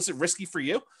down. Was it risky for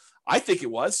you? I think it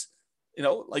was.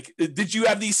 Like, did you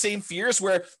have these same fears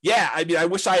where, yeah, I mean, I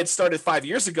wish I had started 5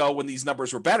 years ago when these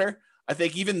numbers were better. I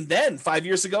think even then, 5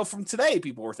 years ago from today,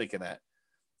 people were thinking that.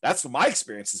 That's what my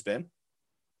experience has been.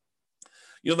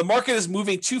 The market is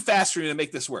moving too fast for me to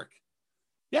make this work.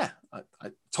 Yeah,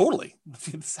 I totally.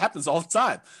 This happens all the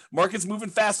time. Market's moving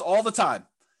fast all the time,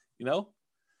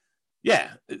 Yeah.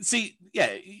 See,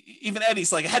 yeah, even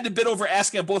Eddie's like, I had to bid over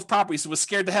asking on both properties, so was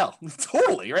scared to hell.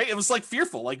 Totally, right? It was like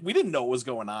fearful. Like we didn't know what was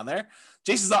going on there.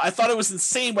 Jason's, I thought it was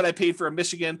insane what I paid for a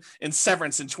Michigan in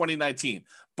Severance in 2019.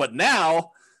 But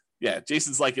now, yeah,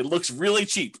 Jason's like, it looks really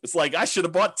cheap. It's like, I should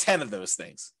have bought 10 of those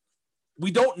things.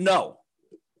 We don't know.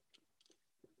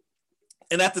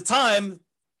 And at the time,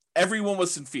 everyone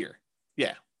was in fear.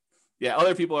 Yeah. Yeah.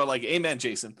 Other people are like, amen,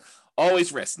 Jason.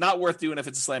 Always risk. Not worth doing if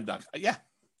it's a slam dunk. Yeah.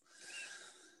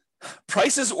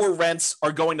 prices or rents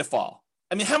are going to fall.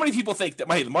 I mean, how many people think that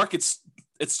the market's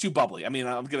it's too bubbly? I mean,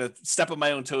 I'm going to step on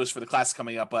my own toes for the class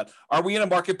coming up, but are we in a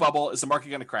market bubble? Is the market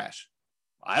going to crash?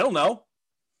 I don't know.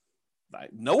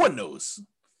 No one knows.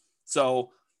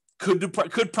 So could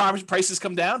prices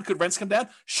come down? Could rents come down?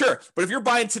 Sure. But if you're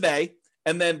buying today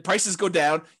and then prices go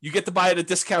down, you get to buy at a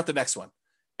discount the next one.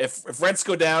 If rents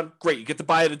go down, great. You get to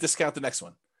buy at a discount the next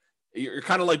one. You're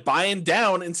kind of like buying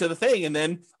down into the thing, and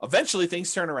then eventually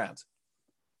things turn around.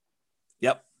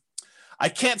 Yep. I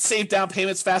can't save down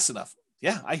payments fast enough.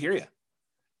 Yeah, I hear you.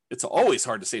 It's always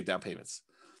hard to save down payments.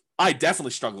 I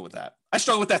definitely struggle with that. I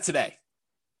struggle with that today.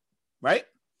 Right?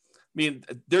 I mean,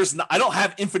 I don't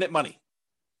have infinite money.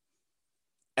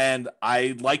 And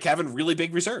I like having really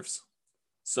big reserves.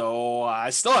 So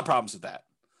I still have problems with that.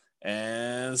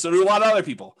 And so do a lot of other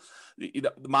people. You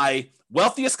know, my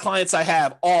wealthiest clients I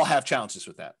have all have challenges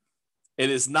with that. It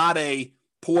is not a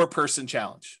poor person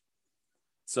challenge.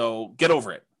 So get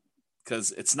over it,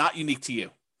 because it's not unique to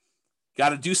you. Got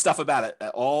to do stuff about it.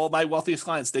 All my wealthiest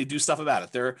clients, they do stuff about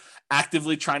it. They're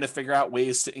actively trying to figure out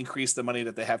ways to increase the money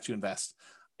that they have to invest.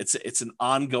 It's an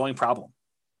ongoing problem.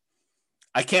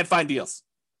 I can't find deals.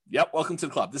 Yep, welcome to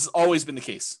the club. This has always been the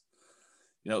case.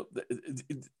 You know,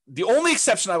 the only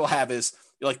exception I will have is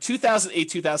like 2008,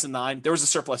 2009, there was a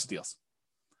surplus of deals.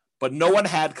 But no one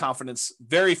had confidence.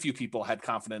 Very few people had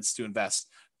confidence to invest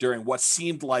during what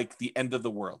seemed like the end of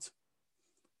the world.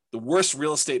 The worst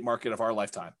real estate market of our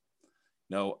lifetime.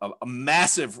 You know, a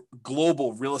massive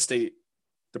global real estate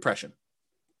depression.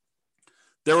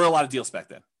 There were a lot of deals back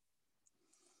then.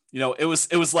 You know, it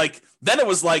was like,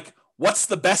 what's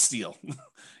the best deal?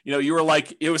 You know, you were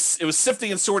like, it was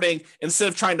sifting and sorting instead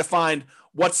of trying to find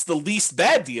what's the least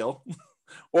bad deal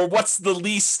or what's the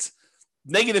least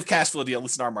negative cash flow deal, at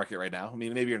least in our market right now. I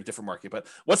mean, maybe you're in a different market, but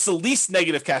what's the least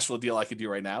negative cash flow deal I could do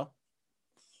right now?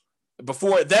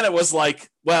 Before then it was like,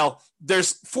 well,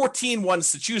 there's 14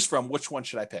 ones to choose from. Which one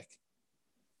should I pick?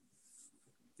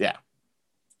 Yeah.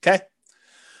 Okay.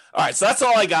 All right. So that's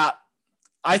all I got.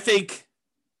 I think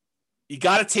you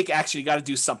got to take action. You got to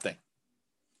do something.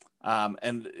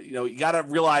 And you know, you got to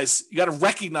realize, you got to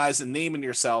recognize and name in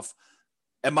yourself,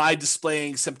 am I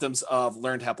displaying symptoms of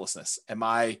learned helplessness? Am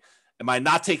I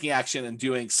not taking action and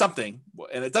doing something?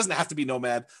 And it doesn't have to be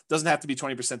Nomad, doesn't have to be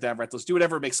 20% down rentals. Do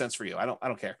whatever makes sense for you. I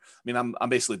don't care. I mean, I'm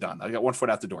basically done. I got 1 foot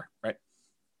out the door, right?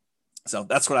 So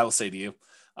that's what I will say to you.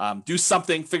 Do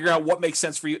something, figure out what makes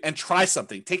sense for you, and try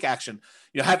something. Take action.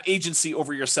 You know, have agency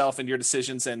over yourself and your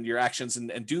decisions and your actions,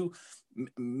 and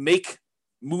make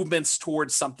movements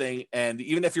towards something. And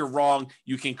even if you're wrong,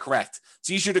 you can correct.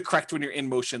 It's easier to correct when you're in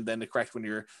motion than to correct when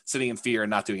you're sitting in fear and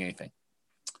not doing anything.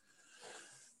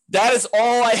 That is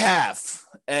all I have.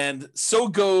 And so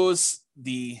goes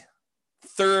the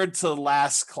third to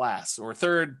last class, or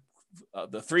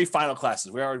the 3 final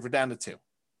classes. We're down to 2.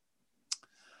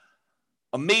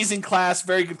 Amazing class,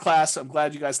 very good class. I'm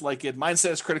glad you guys like it.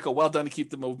 Mindset is critical. Well done to keep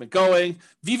the movement going.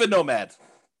 Viva Nomad.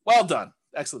 Well done.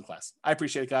 Excellent class. I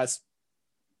appreciate it, guys.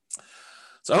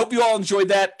 So I hope you all enjoyed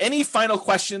that. Any final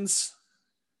questions?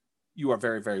 You are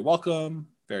very, very welcome.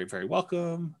 Very, very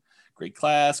welcome. Great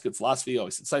class. Good philosophy.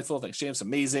 Always insightful. Thanks, James.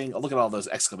 Amazing. Look at all those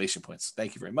exclamation points.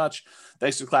 Thank you very much.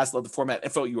 Thanks for the class. Love the format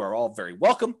info. You are all very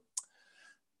welcome.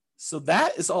 So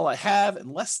that is all I have,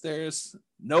 unless there's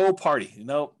no party.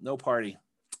 No party.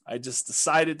 I just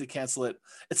decided to cancel it.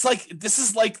 It's like, this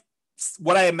is like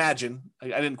what I imagine. I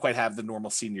didn't quite have the normal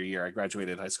senior year. I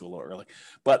graduated high school a little early,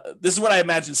 but this is what I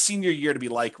imagine senior year to be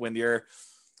like when you're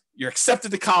accepted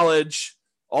to college.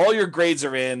 All your grades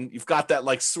are in. You've got that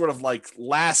like sort of like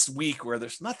last week where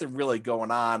there's nothing really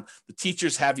going on. The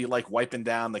teachers have you like wiping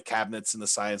down the cabinets in the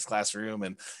science classroom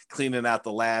and cleaning out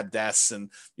the lab desks.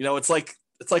 And, you know, it's like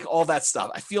all that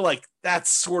stuff. I feel like that's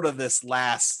sort of this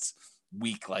last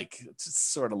week. Like it's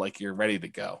sort of like you're ready to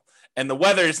go. And the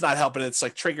weather is not helping. It's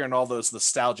like triggering all those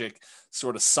nostalgic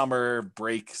sort of summer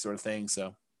break sort of thing.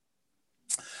 So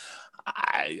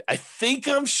I think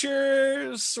I'm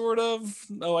sure sort of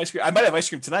no ice cream. I might have ice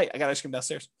cream tonight. I got ice cream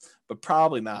downstairs, but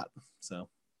probably not. So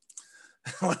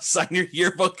I want to sign your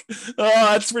yearbook.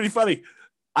 Oh, that's pretty funny.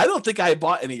 I don't think I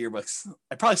bought any yearbooks.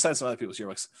 I probably signed some other people's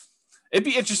yearbooks. It'd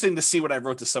be interesting to see what I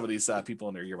wrote to some of these people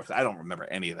in their yearbooks. I don't remember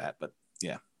any of that, but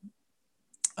yeah.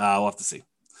 We'll have to see.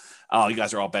 Oh, you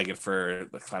guys are all begging for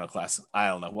the final class. I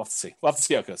don't know. We'll have to see. We'll have to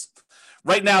see how it goes.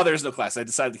 Right now, there's no class. I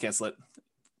decided to cancel it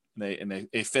in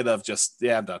a fit of just,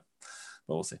 yeah, I'm done.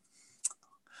 But we'll see.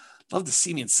 Love to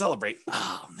see me and celebrate.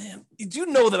 Oh, man. You do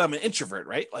know that I'm an introvert,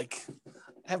 right? Like,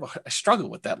 I struggle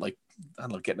with that. Like, I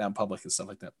don't know, getting out in public and stuff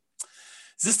like that.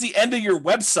 Is this the end of your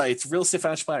website, Real Estate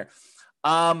Financial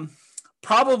Planner?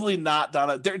 Probably not,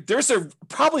 Donna. There's a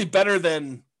probably better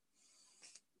than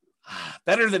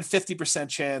 50%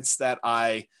 chance that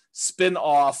I spin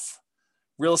off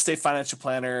Real Estate Financial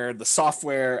Planner, the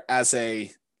software, as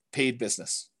a paid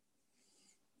business.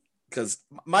 Because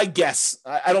my guess,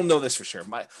 I don't know this for sure.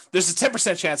 There's a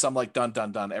 10% chance I'm like,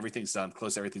 done. Everything's done.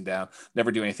 Close everything down.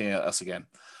 Never do anything else again.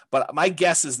 But my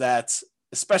guess is that,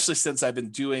 especially since I've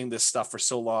been doing this stuff for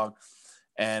so long,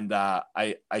 and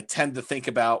I tend to think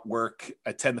about work.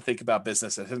 I tend to think about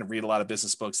business. I tend to read a lot of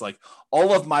business books. Like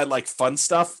all of my like fun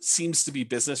stuff seems to be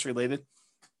business related.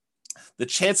 The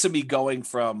chance of me going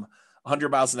from 100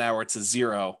 miles an hour to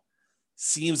 0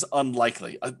 seems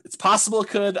unlikely. It's possible it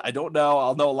could. I don't know.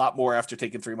 I'll know a lot more after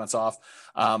taking 3 months off.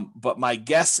 But my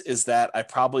guess is that I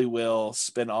probably will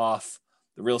spin off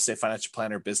the Real Estate Financial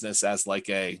Planner business as like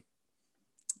a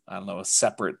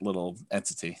separate little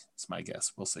entity. It's my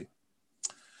guess. We'll see.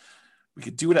 We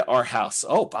could do it at our house.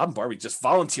 Oh, Bob and Barbie just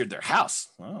volunteered their house.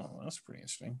 Oh, that's pretty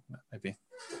interesting. Maybe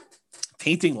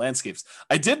painting landscapes.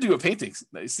 I did do a painting.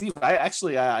 See,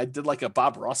 I did like a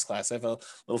Bob Ross class. I have a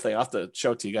little thing. I'll have to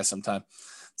show it to you guys sometime.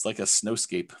 It's like a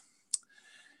snowscape.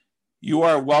 You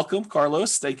are welcome,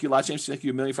 Carlos. Thank you a lot, James. Thank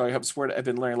you a million for all your help and support. I've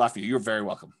been learning a lot from you. You're very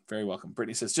welcome. Very welcome.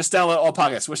 Brittany says, just download all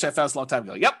podcasts. Wish I found this a long time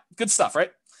ago. Yep. Good stuff,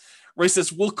 right? Ray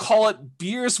says, we'll call it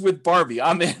Beers with Barbie.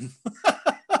 I'm in.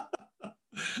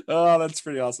 Oh, that's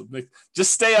pretty awesome. Nick,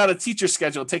 just stay on a teacher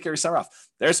schedule. Take your summer off.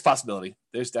 There's a possibility.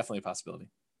 There's definitely a possibility.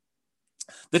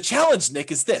 The challenge,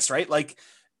 Nick, is this, right? Like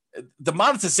the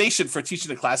monetization for teaching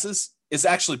the classes is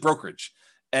actually brokerage.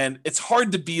 And it's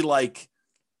hard to be like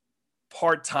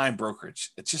part-time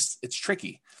brokerage. It's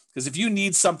tricky. Because if you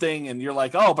need something and you're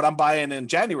like, oh, but I'm buying in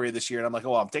January this year. And I'm like,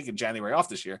 oh, I'm taking January off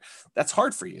this year. That's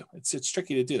hard for you. It's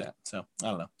tricky to do that. So I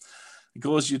don't know. The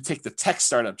goal is you take the tech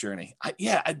startup journey.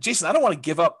 Jason, I don't want to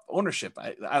give up ownership.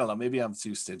 I don't know. Maybe I'm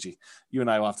too stingy. You and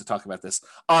I will have to talk about this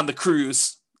on the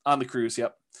cruise.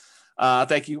 Yep.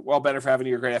 Thank you. Well, better for having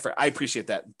your great effort. I appreciate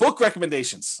that. Book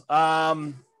recommendations.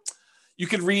 You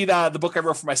can read the book I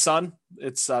wrote for my son.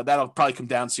 It's that'll probably come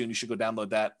down soon. You should go download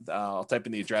that. I'll type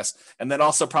in the address. And then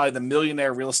also probably The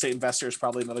Millionaire Real Estate Investor is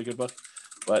probably another good book.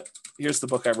 But here's the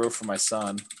book I wrote for my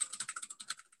son.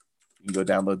 You can go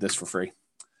download this for free.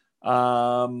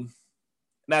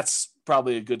 That's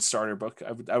probably a good starter book.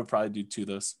 I would probably do 2 of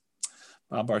those.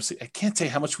 Barcy, I can't tell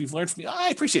you how much we've learned from you. I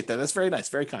appreciate that. That's very nice.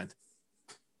 Very kind.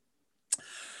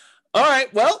 All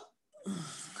right. Well,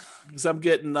 because I'm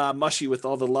getting mushy with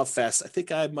all the love fest, I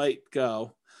think I might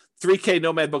go. 3K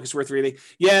Nomad book is worth reading.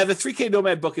 Yeah, the 3K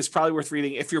Nomad book is probably worth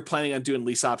reading if you're planning on doing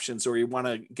lease options or you want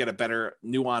to get a better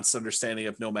nuanced understanding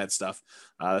of Nomad stuff.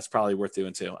 That's probably worth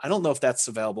doing too. I don't know if that's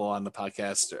available on the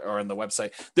podcast or on the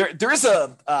website. There is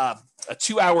a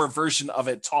 2-hour version of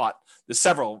it taught. There's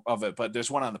several of it, but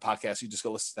there's one on the podcast. You just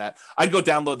go listen to that. I'd go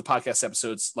download the podcast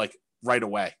episodes like right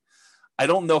away. I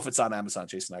don't know if it's on Amazon,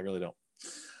 Jason. I really don't.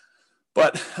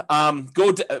 But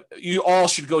you all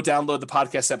should go download the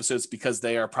podcast episodes because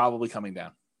they are probably coming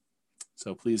down.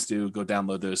 So please do go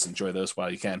download those, enjoy those while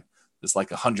you can. There's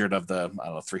like 100 of the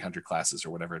 300 classes or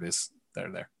whatever it is that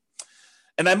are there.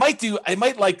 And I might do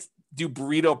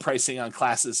burrito pricing on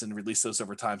classes and release those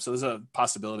over time. So there's a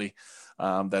possibility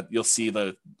that you'll see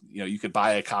you could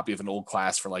buy a copy of an old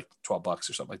class for like $12 or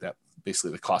something like that.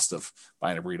 Basically the cost of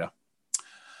buying a burrito.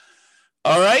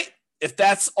 All right. If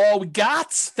that's all we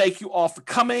got, thank you all for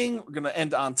coming. We're going to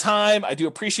end on time. I do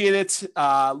appreciate it.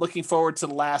 Looking forward to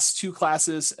the last 2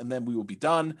 classes, and then we will be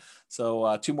done.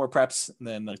 So 2 more preps, and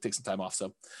then take some time off.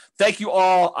 So thank you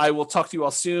all. I will talk to you all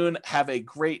soon. Have a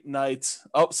great night.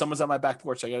 Oh, someone's on my back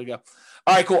porch. I got to go.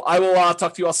 All right, cool. I will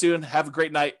talk to you all soon. Have a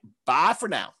great night. Bye for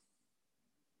now.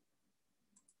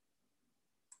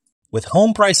 With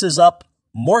home prices up,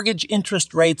 mortgage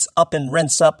interest rates up and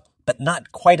rents up, but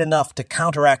not quite enough to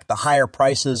counteract the higher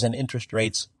prices and interest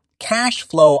rates, cash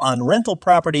flow on rental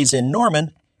properties in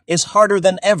Norman is harder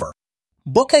than ever.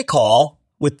 Book a call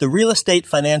with the Real Estate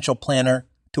Financial Planner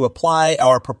to apply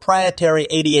our proprietary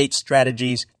 88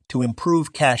 strategies to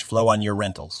improve cash flow on your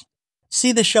rentals.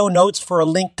 See the show notes for a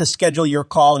link to schedule your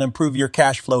call and improve your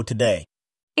cash flow today.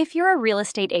 If you're a real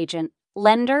estate agent,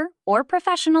 lender, or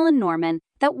professional in Norman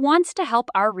that wants to help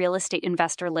our real estate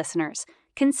investor listeners,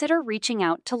 consider reaching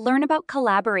out to learn about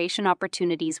collaboration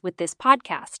opportunities with this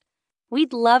podcast.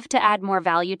 We'd love to add more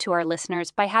value to our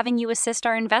listeners by having you assist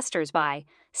our investors buy,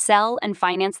 sell, and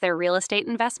finance their real estate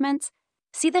investments.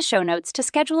 See the show notes to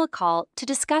schedule a call to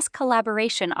discuss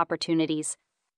collaboration opportunities.